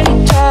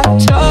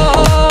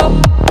tic-tac-toe.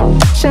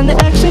 Send the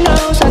X and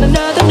O's on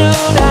another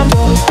note. I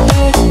don't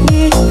make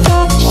me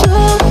fall so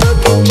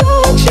fucking done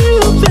with you,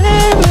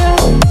 baby.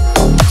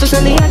 So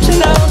send the X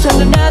and O's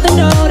on another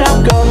note. I'm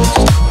ghost.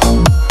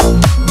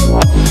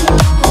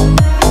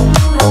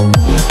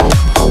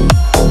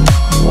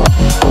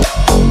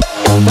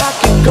 If I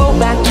could go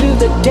back to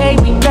the day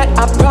we met,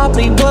 I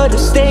probably would've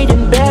stayed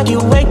in bed. You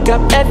wake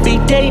up every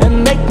day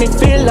and make me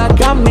feel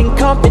like I'm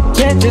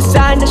incompetent.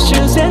 Designer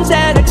shoes and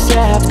Xanax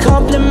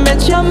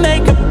compliments your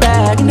makeup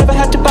bag. You never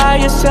had to buy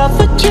yourself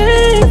a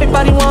drink.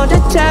 Everybody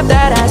wanted to tap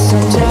that ass.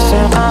 And next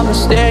time I'ma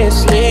stay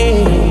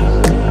asleep.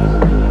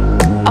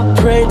 I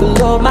pray the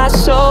Lord my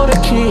soul to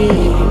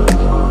keep.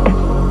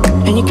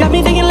 And you got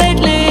me thinking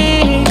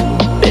lately,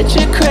 bitch,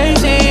 you're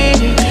crazy,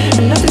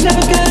 and nothing's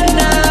ever good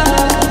enough.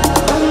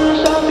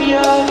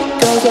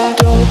 Cause I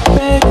don't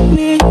make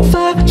me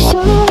fall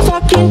so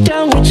fucking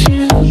done with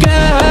you,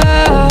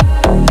 girl.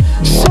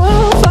 So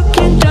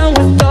fucking done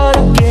with all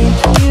the games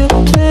you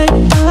play.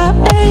 I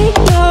ain't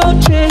no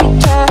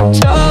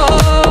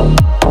tic-tac-toe.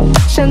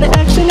 Send the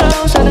X and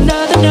O's on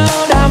another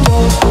note. I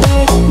won't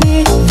make me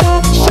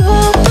fall so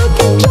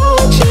fucking done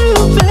with you,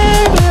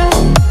 baby.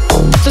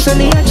 So send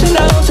the X and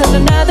O's on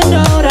another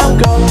note. I'm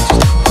ghost.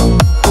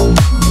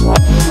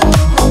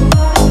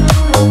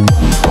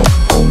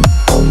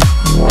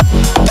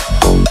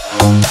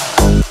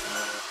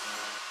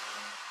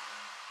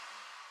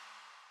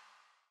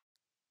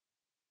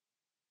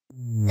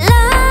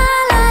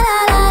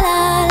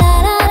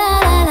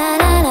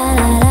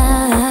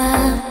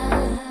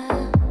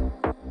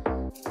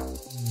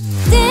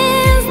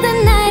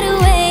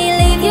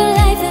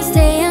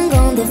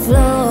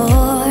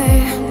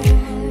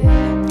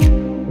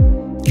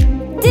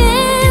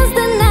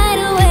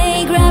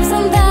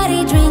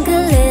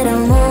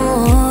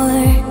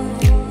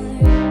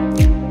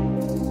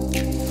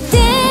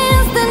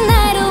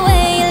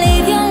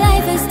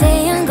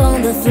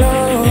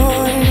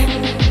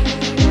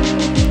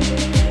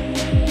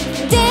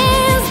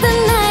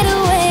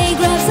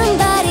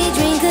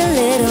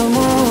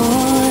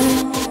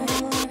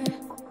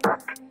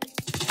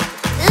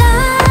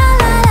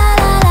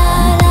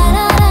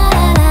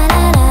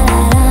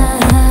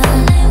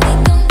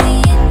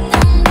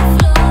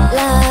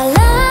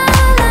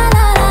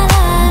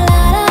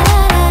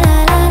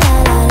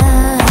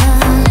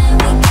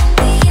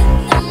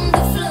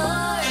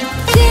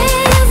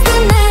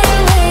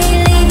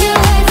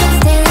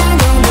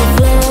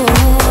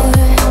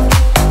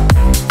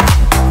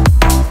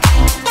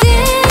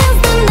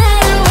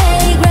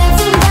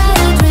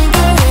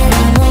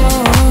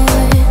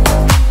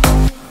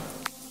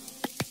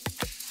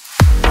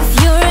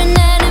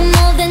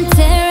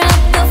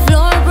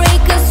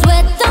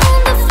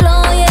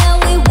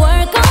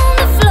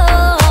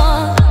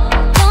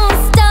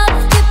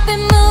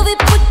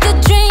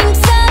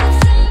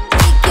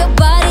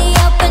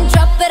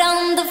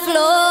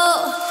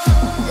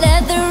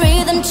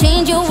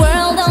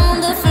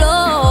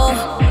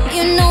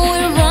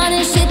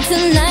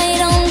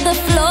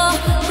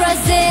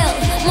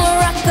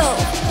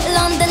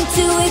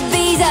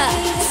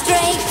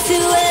 to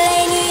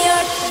LA, New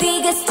York,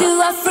 Vegas to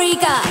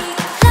Africa.